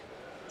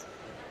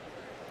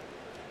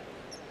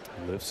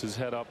 Lifts his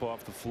head up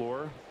off the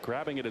floor,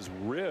 grabbing at his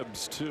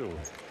ribs too.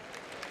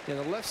 Yeah,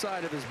 the left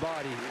side of his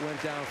body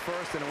went down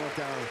first, and it went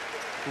down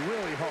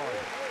really hard.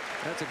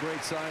 That's a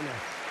great sign to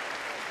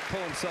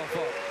pull himself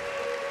up.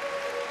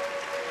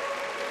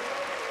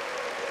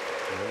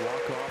 He'll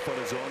walk off on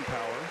his own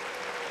power.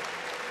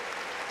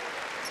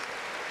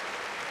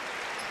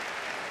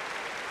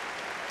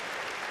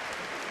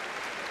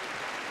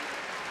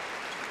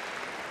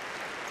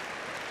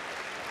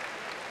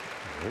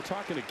 We're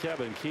talking to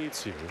Kevin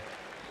Keats here.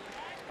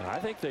 And I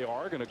think they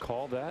are going to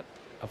call that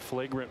a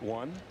flagrant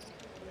 1.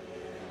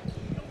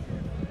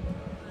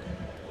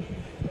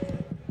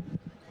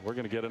 We're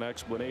going to get an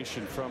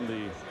explanation from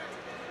the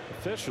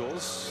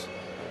officials.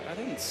 I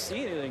didn't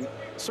see anything,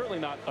 certainly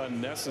not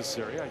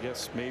unnecessary. I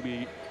guess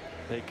maybe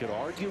they could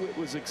argue it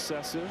was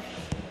excessive.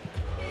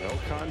 No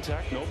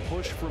contact, no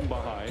push from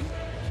behind.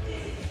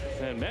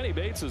 And Manny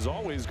Bates is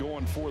always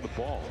going for the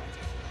ball.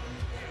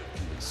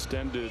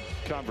 Extended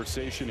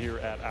conversation here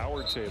at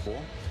our table.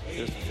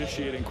 This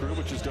officiating crew,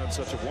 which has done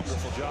such a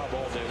wonderful job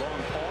all day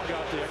long. Paul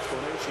got the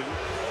explanation,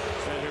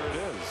 and here it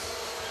is.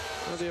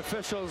 Well, the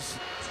officials'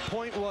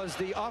 point was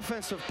the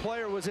offensive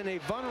player was in a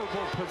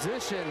vulnerable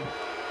position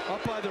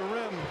up by the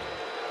rim.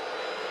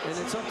 And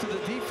it's up to the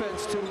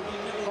defense to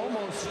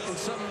almost, in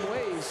some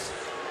ways,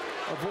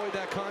 avoid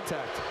that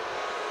contact,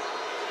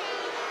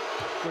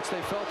 which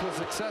they felt was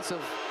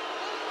excessive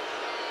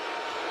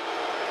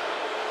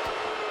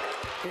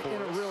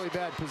in a really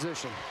bad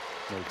position.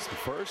 Makes the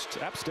first.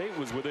 App State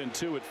was within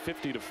 2 at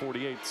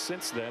 50-48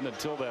 since then,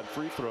 until that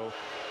free throw,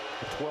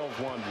 a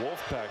 12-1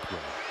 Wolfpack win.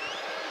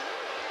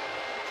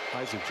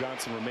 Isaac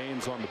Johnson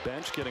remains on the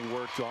bench, getting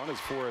worked on as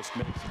Forrest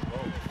makes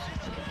both.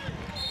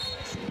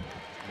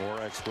 More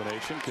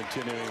explanation,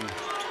 continuing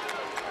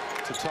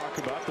to talk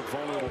about the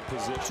vulnerable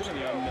position and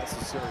the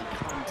unnecessary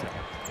contact.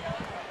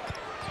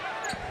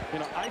 You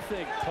know, I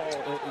think,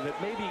 Paul,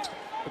 that maybe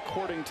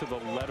according to the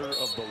letter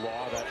of the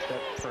law, that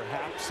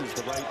perhaps is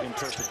the right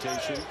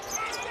interpretation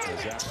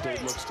as App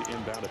State looks to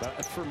inbound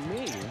about. For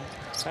me,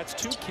 that's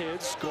two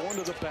kids going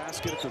to the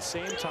basket at the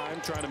same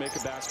time trying to make a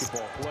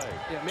basketball play.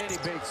 Yeah, Manny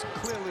Bates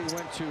clearly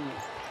went to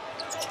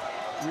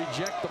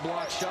reject the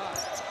block shot.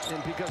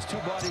 And because two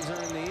bodies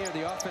are in the air,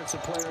 the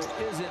offensive player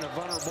is in a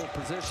vulnerable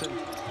position.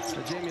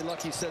 Jamie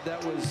Lucky said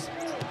that was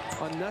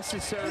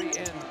unnecessary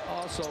and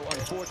also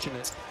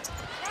unfortunate.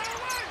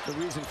 The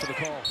reason for the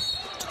call.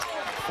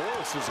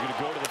 Forrest is going to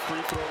go to the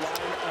free throw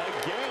line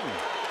again.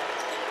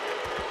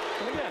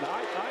 And again,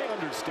 I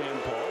understand,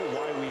 Paul,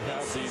 why we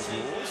have these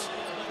rules.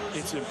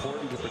 It's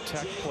important to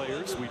protect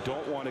players. We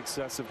don't want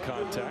excessive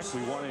contact.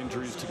 We want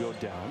injuries to go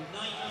down.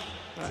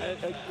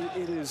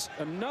 It is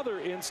another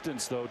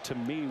instance, though, to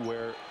me,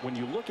 where when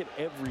you look at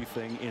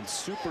everything in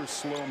super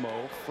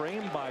slow-mo,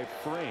 frame by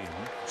frame,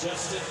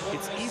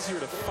 it's easier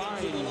to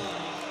find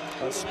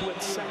a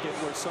split second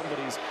where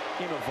somebody's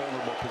in a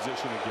vulnerable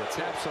position and gets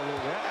hit.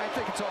 Absolutely. I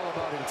think it's all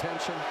about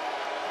intention.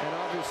 And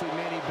obviously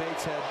Manny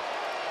Bates had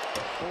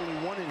only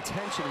one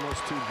intention, was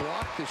to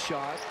block the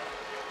shot.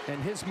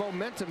 And his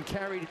momentum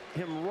carried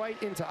him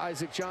right into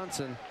Isaac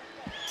Johnson,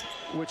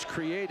 which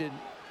created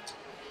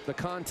the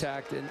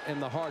contact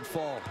and the hard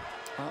fall.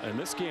 And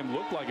this game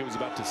looked like it was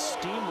about to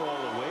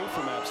steamroll away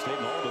from App State,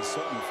 and all of a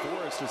sudden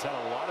Forrest has had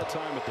a lot of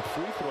time at the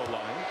free throw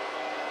line.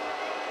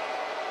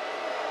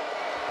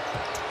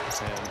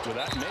 And with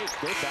that make,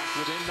 they're back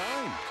within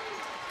 9.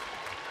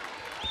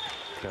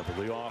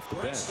 Beverly off the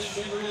bench.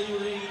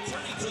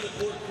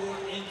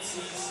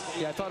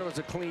 Yeah, I thought it was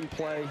a clean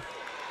play.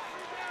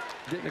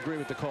 Didn't agree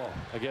with the call.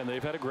 Again,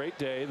 they've had a great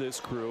day, this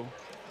crew.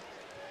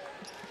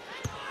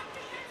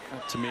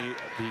 To me,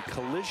 the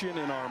collision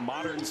in our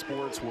modern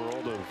sports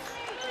world of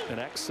an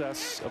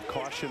excess of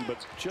caution,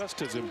 but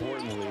just as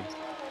importantly,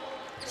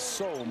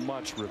 so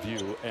much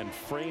review and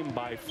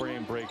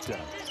frame-by-frame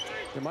breakdown.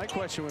 And my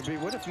question would be,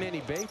 what if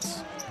Manny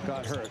Bates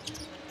got hurt?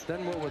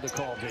 Then what would the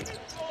call be?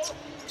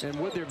 And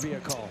would there be a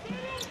call?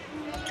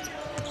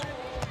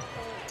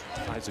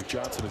 Isaac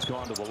Johnson has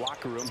gone to the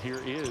locker room.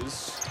 Here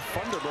is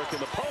Funderburk in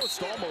the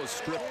post, almost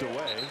stripped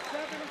away.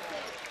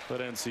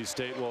 But NC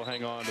State will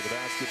hang on to the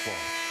basketball.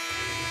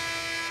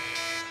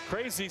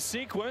 Crazy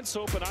sequence,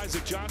 hoping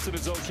Isaac Johnson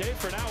is okay.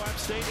 For now, App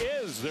State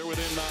is. They're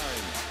within 9.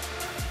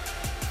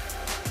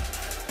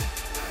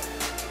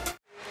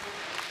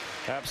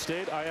 App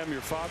State, I am your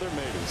father,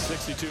 made it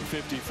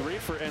 62-53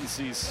 for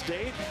NC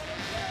State.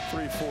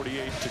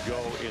 3:48 to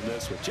go in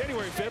this one.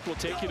 January 5th, we'll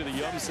take you to the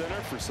Yum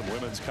Center for some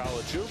women's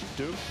college hoop.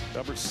 Duke,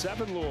 number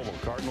 7 Louisville.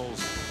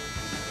 Cardinals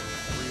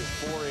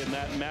 3-4 in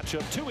that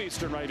matchup. 2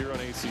 Eastern right here on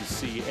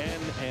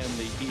ACCN and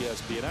the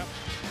ESPN app.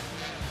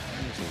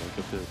 Here's a look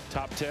at the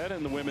top 10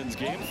 in the women's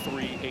game.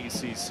 3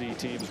 ACC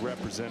teams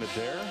represented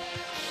there.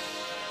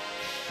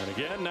 And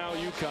again, now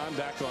UConn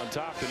back on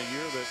top in a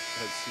year that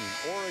has seen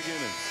Oregon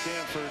and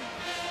Stanford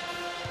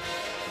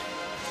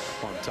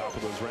on top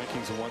of those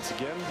rankings. And once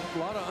again, a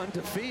lot of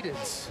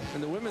undefeateds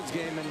in the women's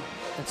game,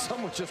 and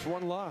some with just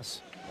 1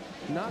 loss.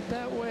 Not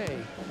that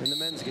way in the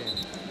men's game.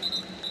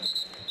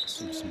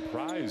 Some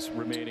surprise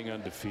remaining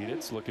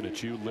undefeateds. Looking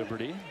at you,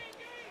 Liberty.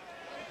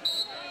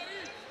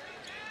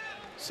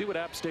 See what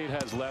App State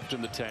has left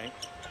in the tank.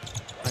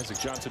 Isaac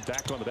Johnson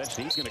back on the bench.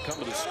 He's going to come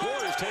to the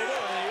scorer's table.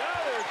 And the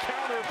other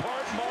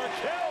counterpart,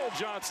 Markel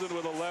Johnson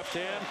with a left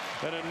hand.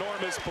 An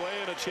enormous play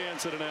and a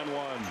chance at an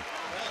N1.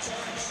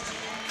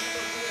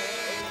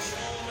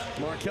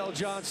 Markel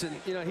Johnson,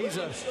 you know, he's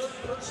a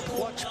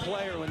clutch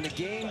player. When the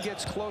game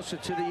gets closer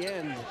to the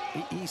end,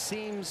 he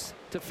seems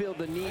to feel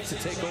the need to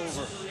take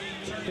over.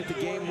 Hit the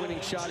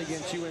game-winning shot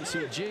against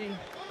UNCG.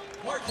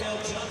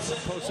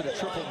 Posted a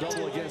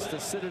triple-double against the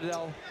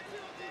Citadel.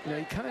 You know,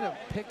 he kind of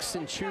picks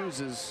and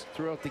chooses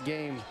throughout the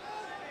game.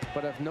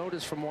 But I've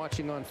noticed from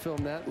watching on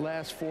film that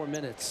last 4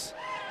 minutes,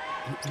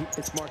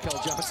 it's Markel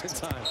Johnson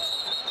time.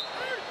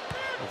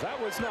 Well,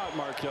 that was not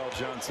Markel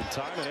Johnson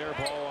time. An air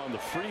ball on the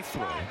free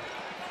throw.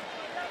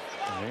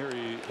 And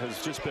Harry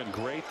has just been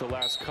great the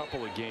last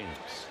couple of games.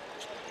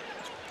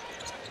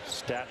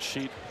 Stat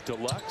sheet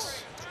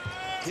deluxe.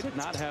 He did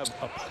not have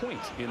a point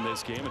in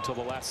this game until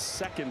the last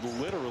second,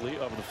 literally,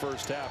 of the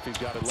first half. He's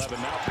got 11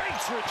 now.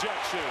 Bates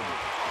rejection.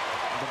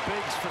 The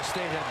bigs for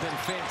State have been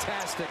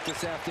fantastic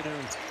this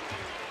afternoon.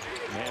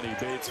 Manny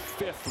Bates'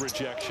 5th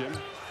rejection.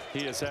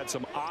 He has had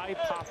some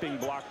eye-popping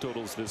block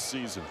totals this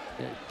season.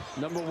 Yeah,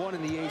 #1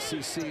 in the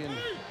ACC in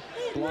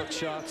block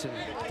shots, and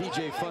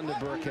DJ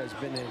Funderburk has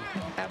been an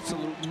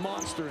absolute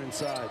monster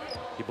inside.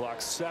 He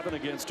blocked 7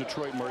 against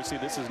Detroit Mercy.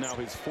 This is now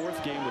his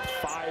 4th game with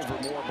 5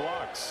 or more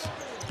blocks.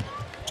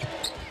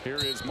 Here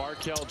is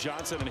Markel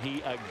Johnson, and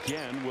he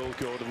again will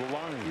go to the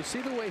line. You see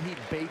the way he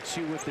baits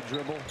you with the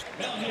dribble?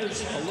 A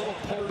little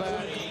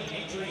pullback,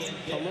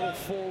 a little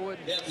forward,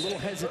 a little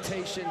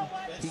hesitation.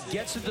 He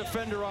gets the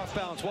defender off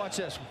balance. Watch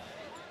this.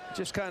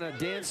 Just kind of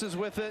dances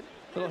with it,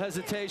 little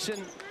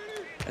hesitation,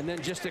 and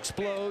then just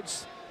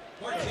explodes.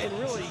 And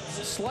really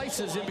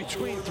slices in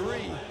between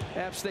 3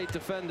 App State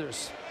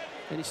defenders,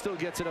 and he still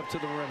gets it up to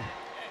the rim.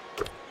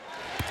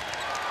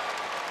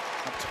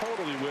 I'm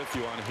totally with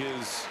you on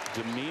his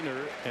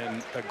demeanor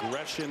and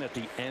aggression at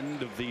the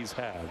end of these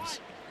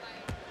halves.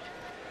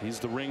 He's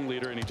the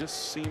ringleader, and he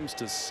just seems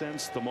to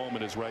sense the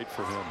moment is right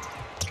for him.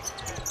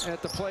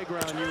 At the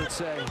playground, you would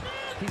say,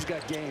 he's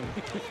got game.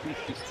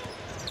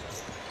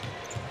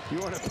 You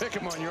want to pick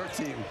him on your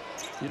team.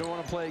 You don't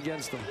want to play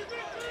against him.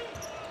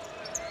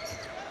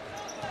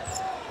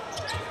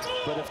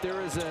 But if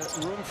there is a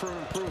room for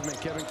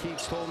improvement, Kevin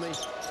Keats told me,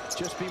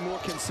 just be more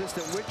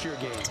consistent with your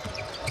game.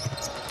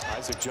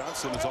 Isaac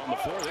Johnson is on the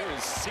floor. There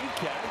is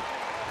Seacat.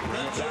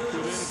 Back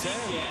within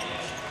 10.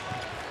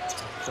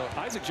 So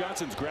Isaac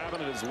Johnson's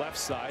grabbing at his left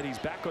side. He's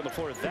back on the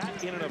floor.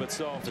 That in and of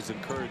itself is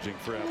encouraging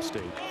for App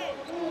State.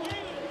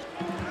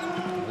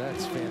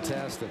 That's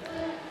fantastic.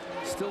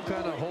 Still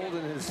kind of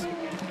holding his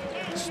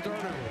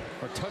sternum,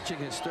 or touching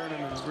his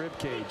sternum and rib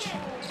cage.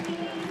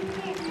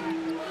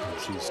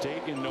 NC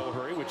State in no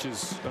hurry, which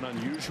is an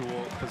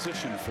unusual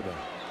position for them.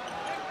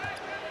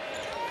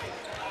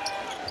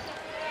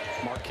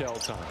 Markel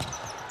time.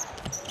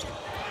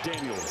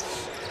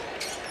 Daniels.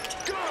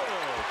 Good!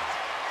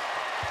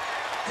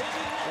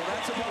 Well,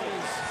 that's about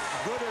as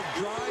good a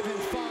drive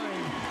and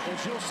find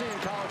as you'll see in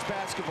college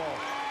basketball.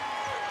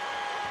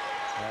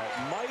 That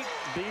might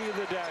be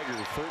the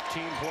dagger.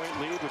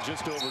 13-point lead with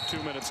just over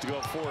 2 minutes to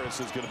go.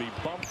 Forrest is going to be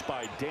bumped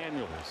by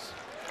Daniels.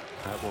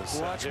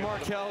 Watch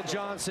Markel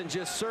Johnson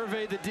just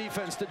survey the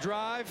defense to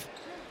drive.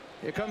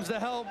 Here comes the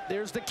help.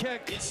 There's the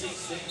kick.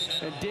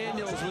 And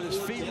Daniels with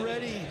his feet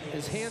ready,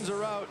 his hands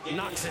are out,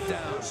 knocks it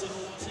down.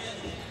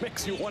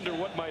 Makes you wonder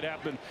what might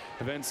happen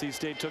if NC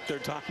State took their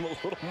time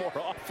a little more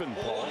often,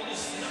 Paul.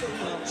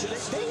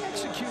 They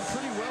execute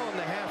pretty well in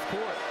the half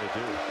court. They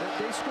do.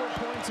 They score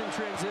points in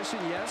transition,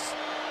 yes.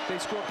 They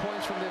score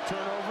points from their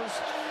turnovers.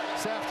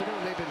 This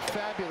afternoon, they've been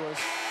fabulous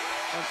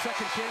on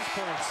second chance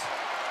points.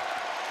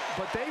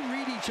 But they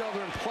read each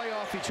other and play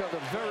off each other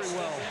very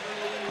well.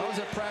 I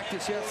was at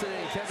practice yesterday,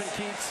 and Kevin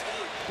Keats,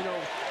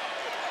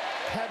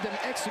 had them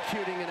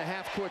executing in a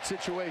half-court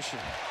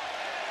situation.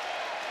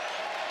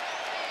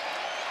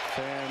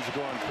 Fans are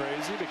going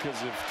crazy because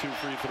if 2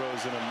 free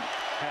throws in a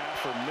half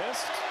are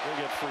missed, they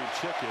get free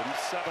chicken.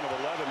 7 of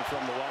 11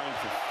 from the line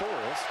for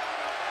Forrest.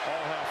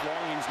 All half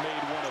long, he's made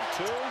 1 of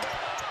 2.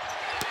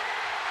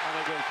 And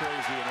they go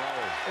crazy in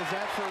Raleigh. Is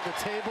that for the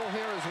table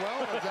here as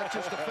well, or is that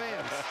just the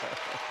fans?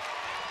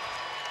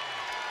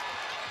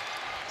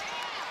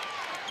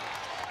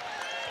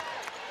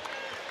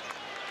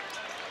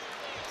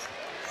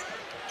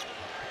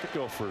 Could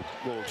go for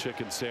a little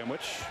chicken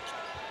sandwich,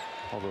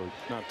 although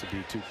not to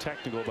be too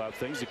technical about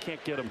things. You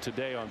can't get them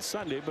today on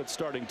Sunday, but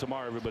starting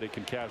tomorrow, everybody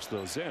can cash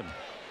those in.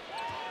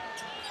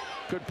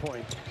 Good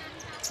point.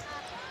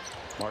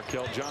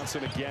 Markel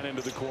Johnson again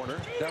into the corner.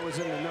 That was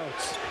in the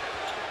notes.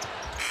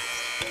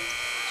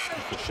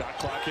 The shot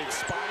clock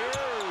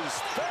expires.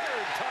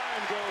 Third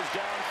time goes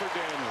down for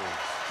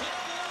Daniels.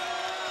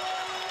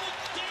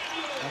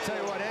 I'll tell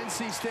you what,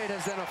 NC State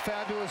has done a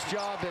fabulous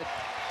job at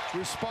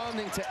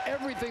responding to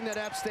everything that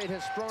App State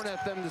has thrown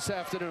at them this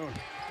afternoon.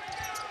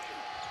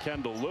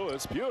 Kendall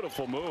Lewis,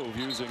 beautiful move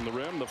using the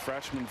rim. The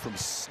freshman from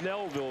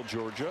Snellville,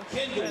 Georgia.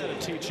 And a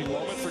teaching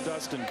moment for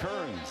Dustin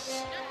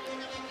Kearns.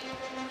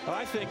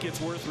 I think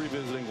it's worth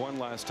revisiting one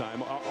last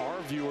time.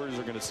 Our viewers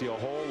are going to see a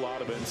whole lot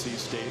of NC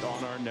State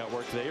on our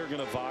network. They are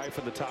going to vie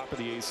for the top of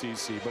the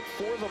ACC. But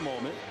for the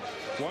moment,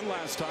 one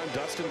last time,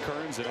 Dustin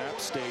Kearns and App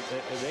State,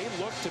 they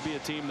look to be a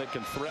team that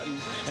can threaten.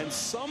 And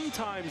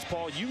sometimes,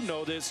 Paul, you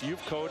know this.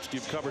 You've coached.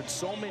 You've covered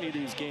so many of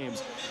these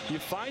games. You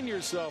find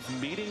yourself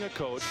meeting a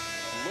coach,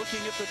 looking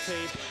at the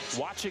tape,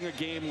 watching a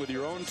game with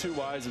your own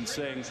 2 eyes and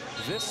saying,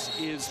 this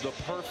is the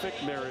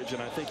perfect marriage.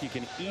 And I think you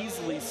can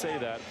easily say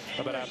that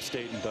about App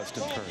State and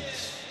Dustin Kearns.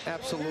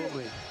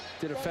 Absolutely.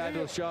 Did a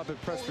fabulous job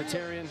at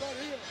Presbyterian,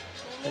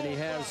 and he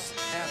has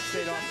App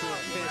State off to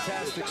a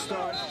fantastic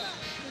start.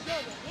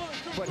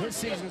 But his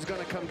season's going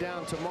to come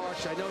down to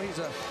March. I know he's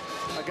a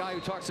guy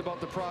who talks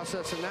about the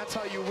process, and that's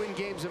how you win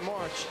games in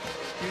March.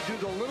 You do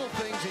the little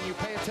things and you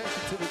pay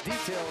attention to the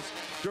details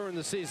during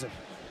the season.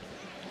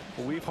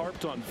 Well, we've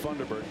harped on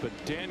Funderburk, but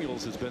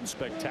Daniels has been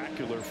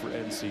spectacular for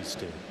NC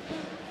State.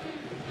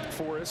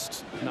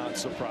 Forrest, not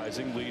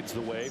surprising, leads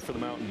the way for the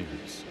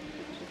Mountaineers.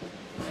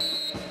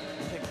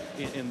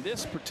 In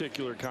this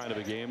particular kind of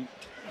a game,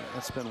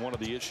 that's been one of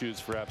the issues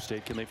for App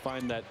State. Can they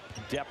find that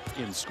depth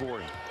in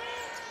scoring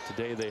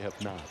Today they have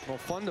not. Well,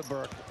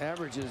 Funderburk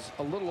averages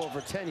a little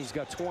over 10. He's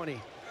got 20.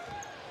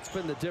 It's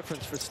been the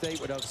difference for State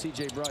without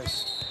C.J.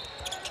 Bryce.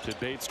 Did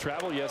Bates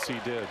travel? Yes, he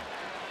did.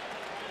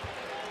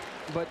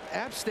 But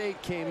App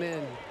State came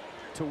in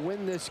to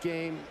win this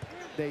game.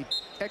 They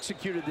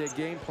executed their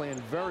game plan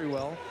very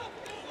well.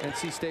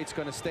 NC State's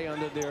going to stay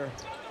under their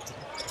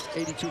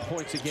 82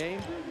 points a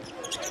game.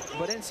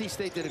 But NC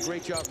State did a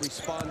great job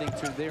responding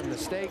to their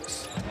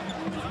mistakes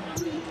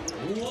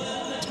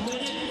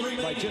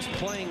by just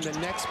playing the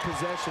next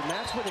possession.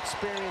 That's what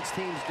experienced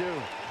teams do.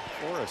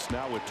 Forrest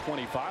now with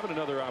 25 and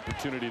another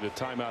opportunity to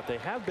timeout. They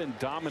have been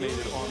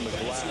dominated on the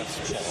glass,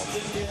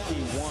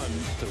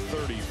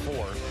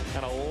 51-34,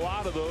 and a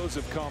lot of those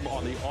have come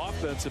on the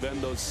offensive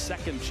end, those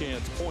second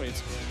chance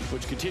points,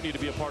 which continue to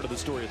be a part of the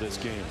story of this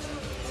game.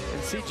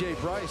 And C.J.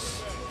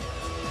 Bryce,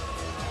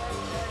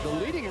 the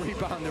leading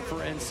rebounder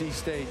for NC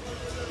State,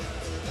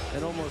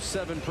 and almost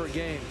 7 per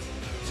game.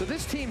 So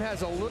this team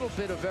has a little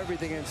bit of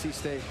everything. NC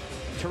State,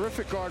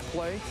 terrific guard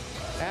play,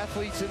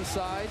 athletes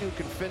inside who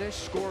can finish,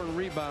 score, and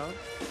rebound.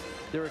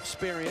 They're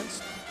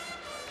experienced.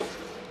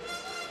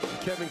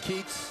 Kevin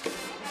Keats,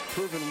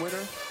 proven winner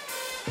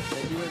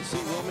at UNC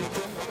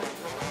Wilmington,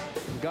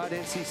 got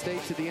NC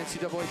State to the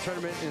NCAA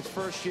tournament in his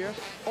first year,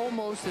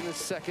 almost in his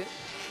second.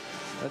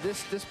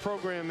 This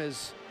program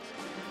is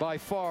by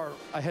far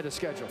ahead of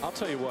schedule. I'll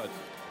tell you what,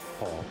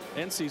 Paul,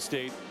 NC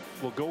State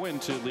will go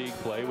into league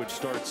play, which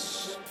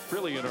starts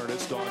really in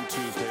earnest on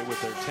Tuesday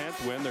with their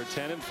 10th win. They're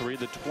 10-3,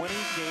 the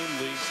 20-game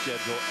league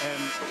schedule,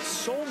 and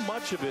so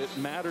much of it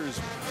matters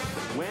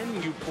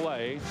when you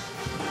play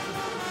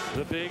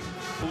the big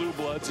blue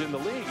bloods in the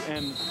league.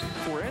 And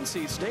for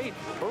NC State,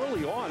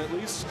 early on, at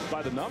least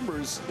by the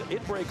numbers,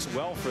 it breaks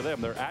well for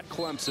them. They're at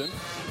Clemson,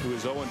 who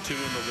is 0-2 in the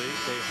league.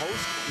 They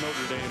host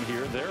Notre Dame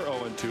here. They're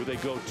 0-2. They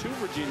go to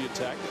Virginia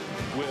Tech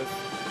with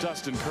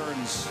Dustin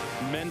Kern's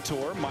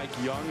mentor, Mike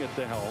Young, at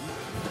the helm.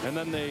 And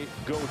then they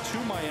go to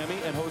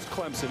Miami and host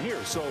Clemson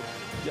here. So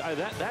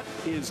that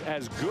is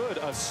as good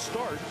a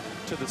start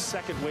to the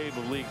second wave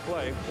of league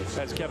play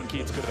as Kevin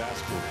Keats could have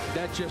asked for.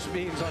 That just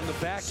means on the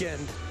back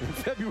end in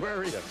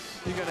February,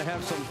 you're going to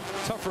have some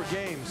tougher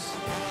games.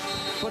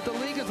 But the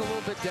league is a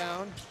little bit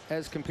down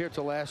as compared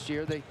to last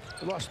year. They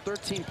lost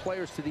 13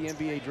 players to the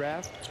NBA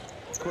draft.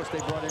 Of course, they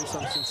brought in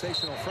some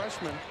sensational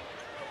freshmen.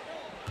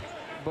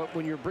 But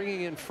when you're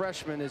bringing in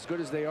freshmen as good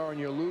as they are and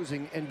you're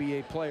losing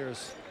NBA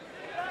players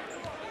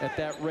at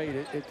that rate,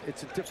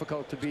 it's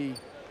difficult to be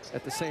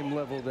at the same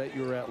level that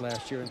you were at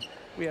last year. And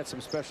we had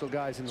some special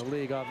guys in the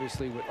league,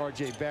 obviously, with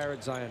R.J.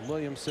 Barrett, Zion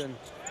Williamson.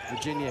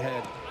 Virginia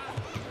had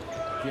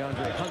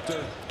DeAndre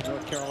Hunter.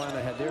 North Carolina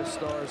had their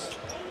stars,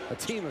 a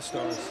team of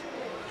stars.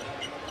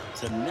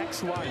 The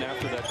next line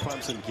after that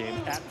Clemson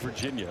game at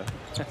Virginia,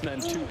 and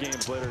then 2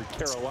 games later,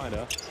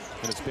 Carolina,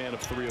 in a span of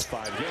 3 of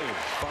 5 games.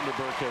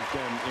 Funderburk has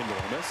been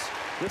enormous.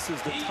 This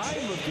is the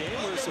time of game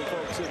where some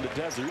folks in the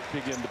desert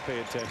begin to pay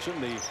attention.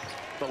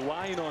 The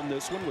line on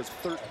this one was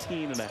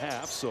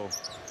 13.5, so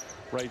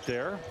right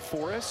there.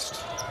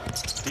 Forrest,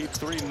 deep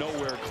 3,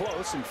 nowhere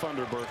close, and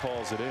Funderburk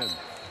hauls it in.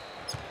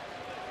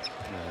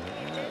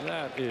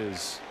 That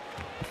is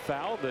a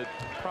foul that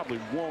probably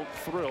won't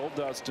thrill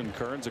Dustin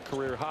Kern's, a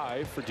career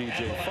high for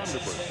DJ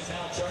Funderburk.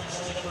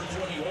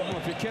 Well,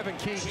 if you're Kevin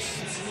Keats,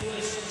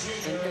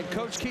 and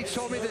Coach Keats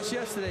told me this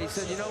yesterday, he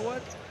said, you know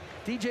what?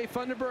 DJ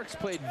Funderburk's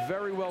played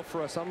very well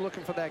for us. I'm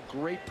looking for that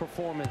great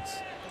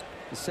performance.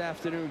 This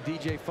afternoon,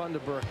 DJ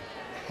Funderburk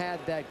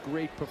had that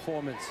great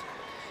performance.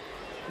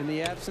 In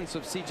the absence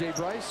of C.J.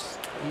 Bryce,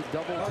 he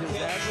doubled his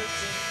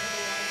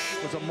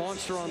average, was a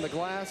monster on the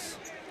glass,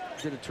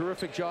 did a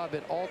terrific job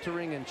at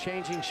altering and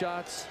changing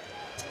shots.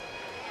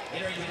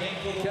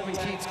 Kevin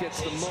Keats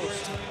gets the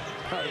most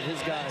out of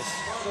his guys.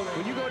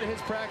 When you go to his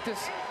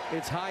practice,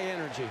 it's high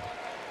energy.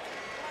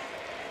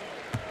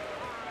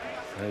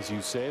 As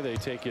you say, they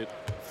take it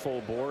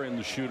full bore in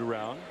the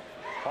shoot-around.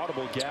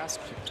 Audible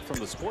gasp from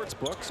the sports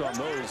books on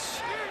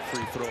those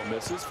free throw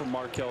misses from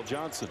Markel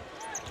Johnson.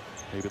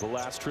 Maybe the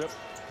last trip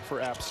for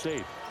App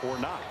State, or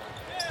not.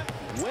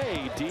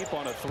 Way deep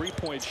on a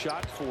 3-point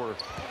shot for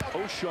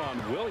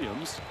O'Shawn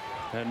Williams,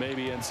 and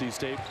maybe NC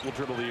State will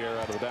dribble the air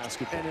out of the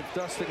basketball. And if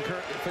Dustin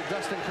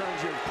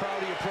Kern's, you're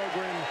proud of your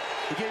program,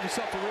 you gave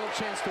yourself a real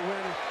chance to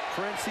win.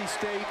 For NC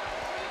State,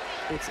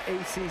 it's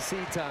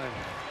ACC time.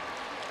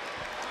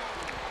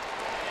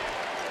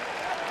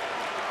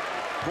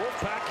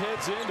 Wolfpack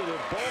heads into the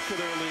bulk of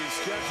their league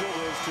schedule.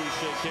 Those two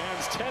shake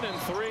hands.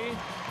 10-3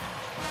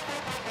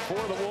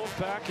 for the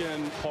Wolfpack.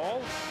 And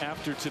Paul,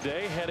 after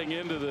today, heading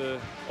into the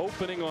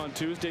opening on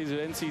Tuesdays at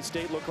NC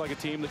State, look like a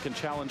team that can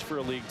challenge for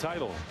a league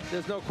title.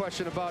 There's no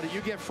question about it. You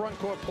get front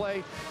court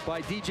play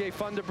by DJ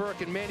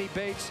Funderburk and Manny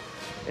Bates.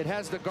 It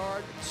has the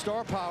guard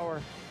star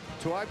power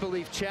to, I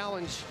believe,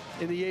 challenge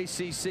in the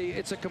ACC.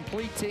 It's a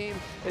complete team.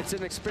 It's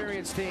an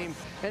experienced team.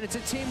 And it's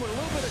a team with a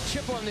little bit of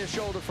chip on their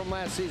shoulder from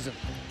last season.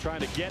 Trying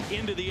to get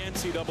into the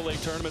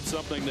NCAA tournament,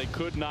 something they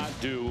could not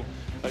do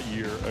a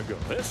year ago.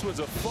 This was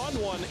a fun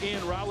one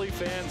in Raleigh,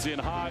 fans in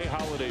high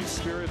holiday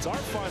spirits. Our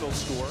final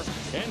score,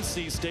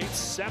 NC State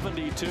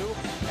 72,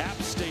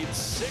 App State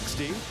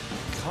 60.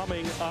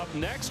 Coming up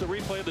next, a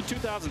replay of the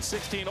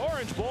 2016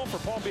 Orange Bowl for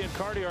Paul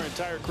Biancardi, our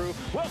entire crew.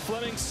 Will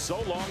Fleming,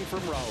 so long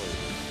from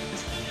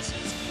Raleigh.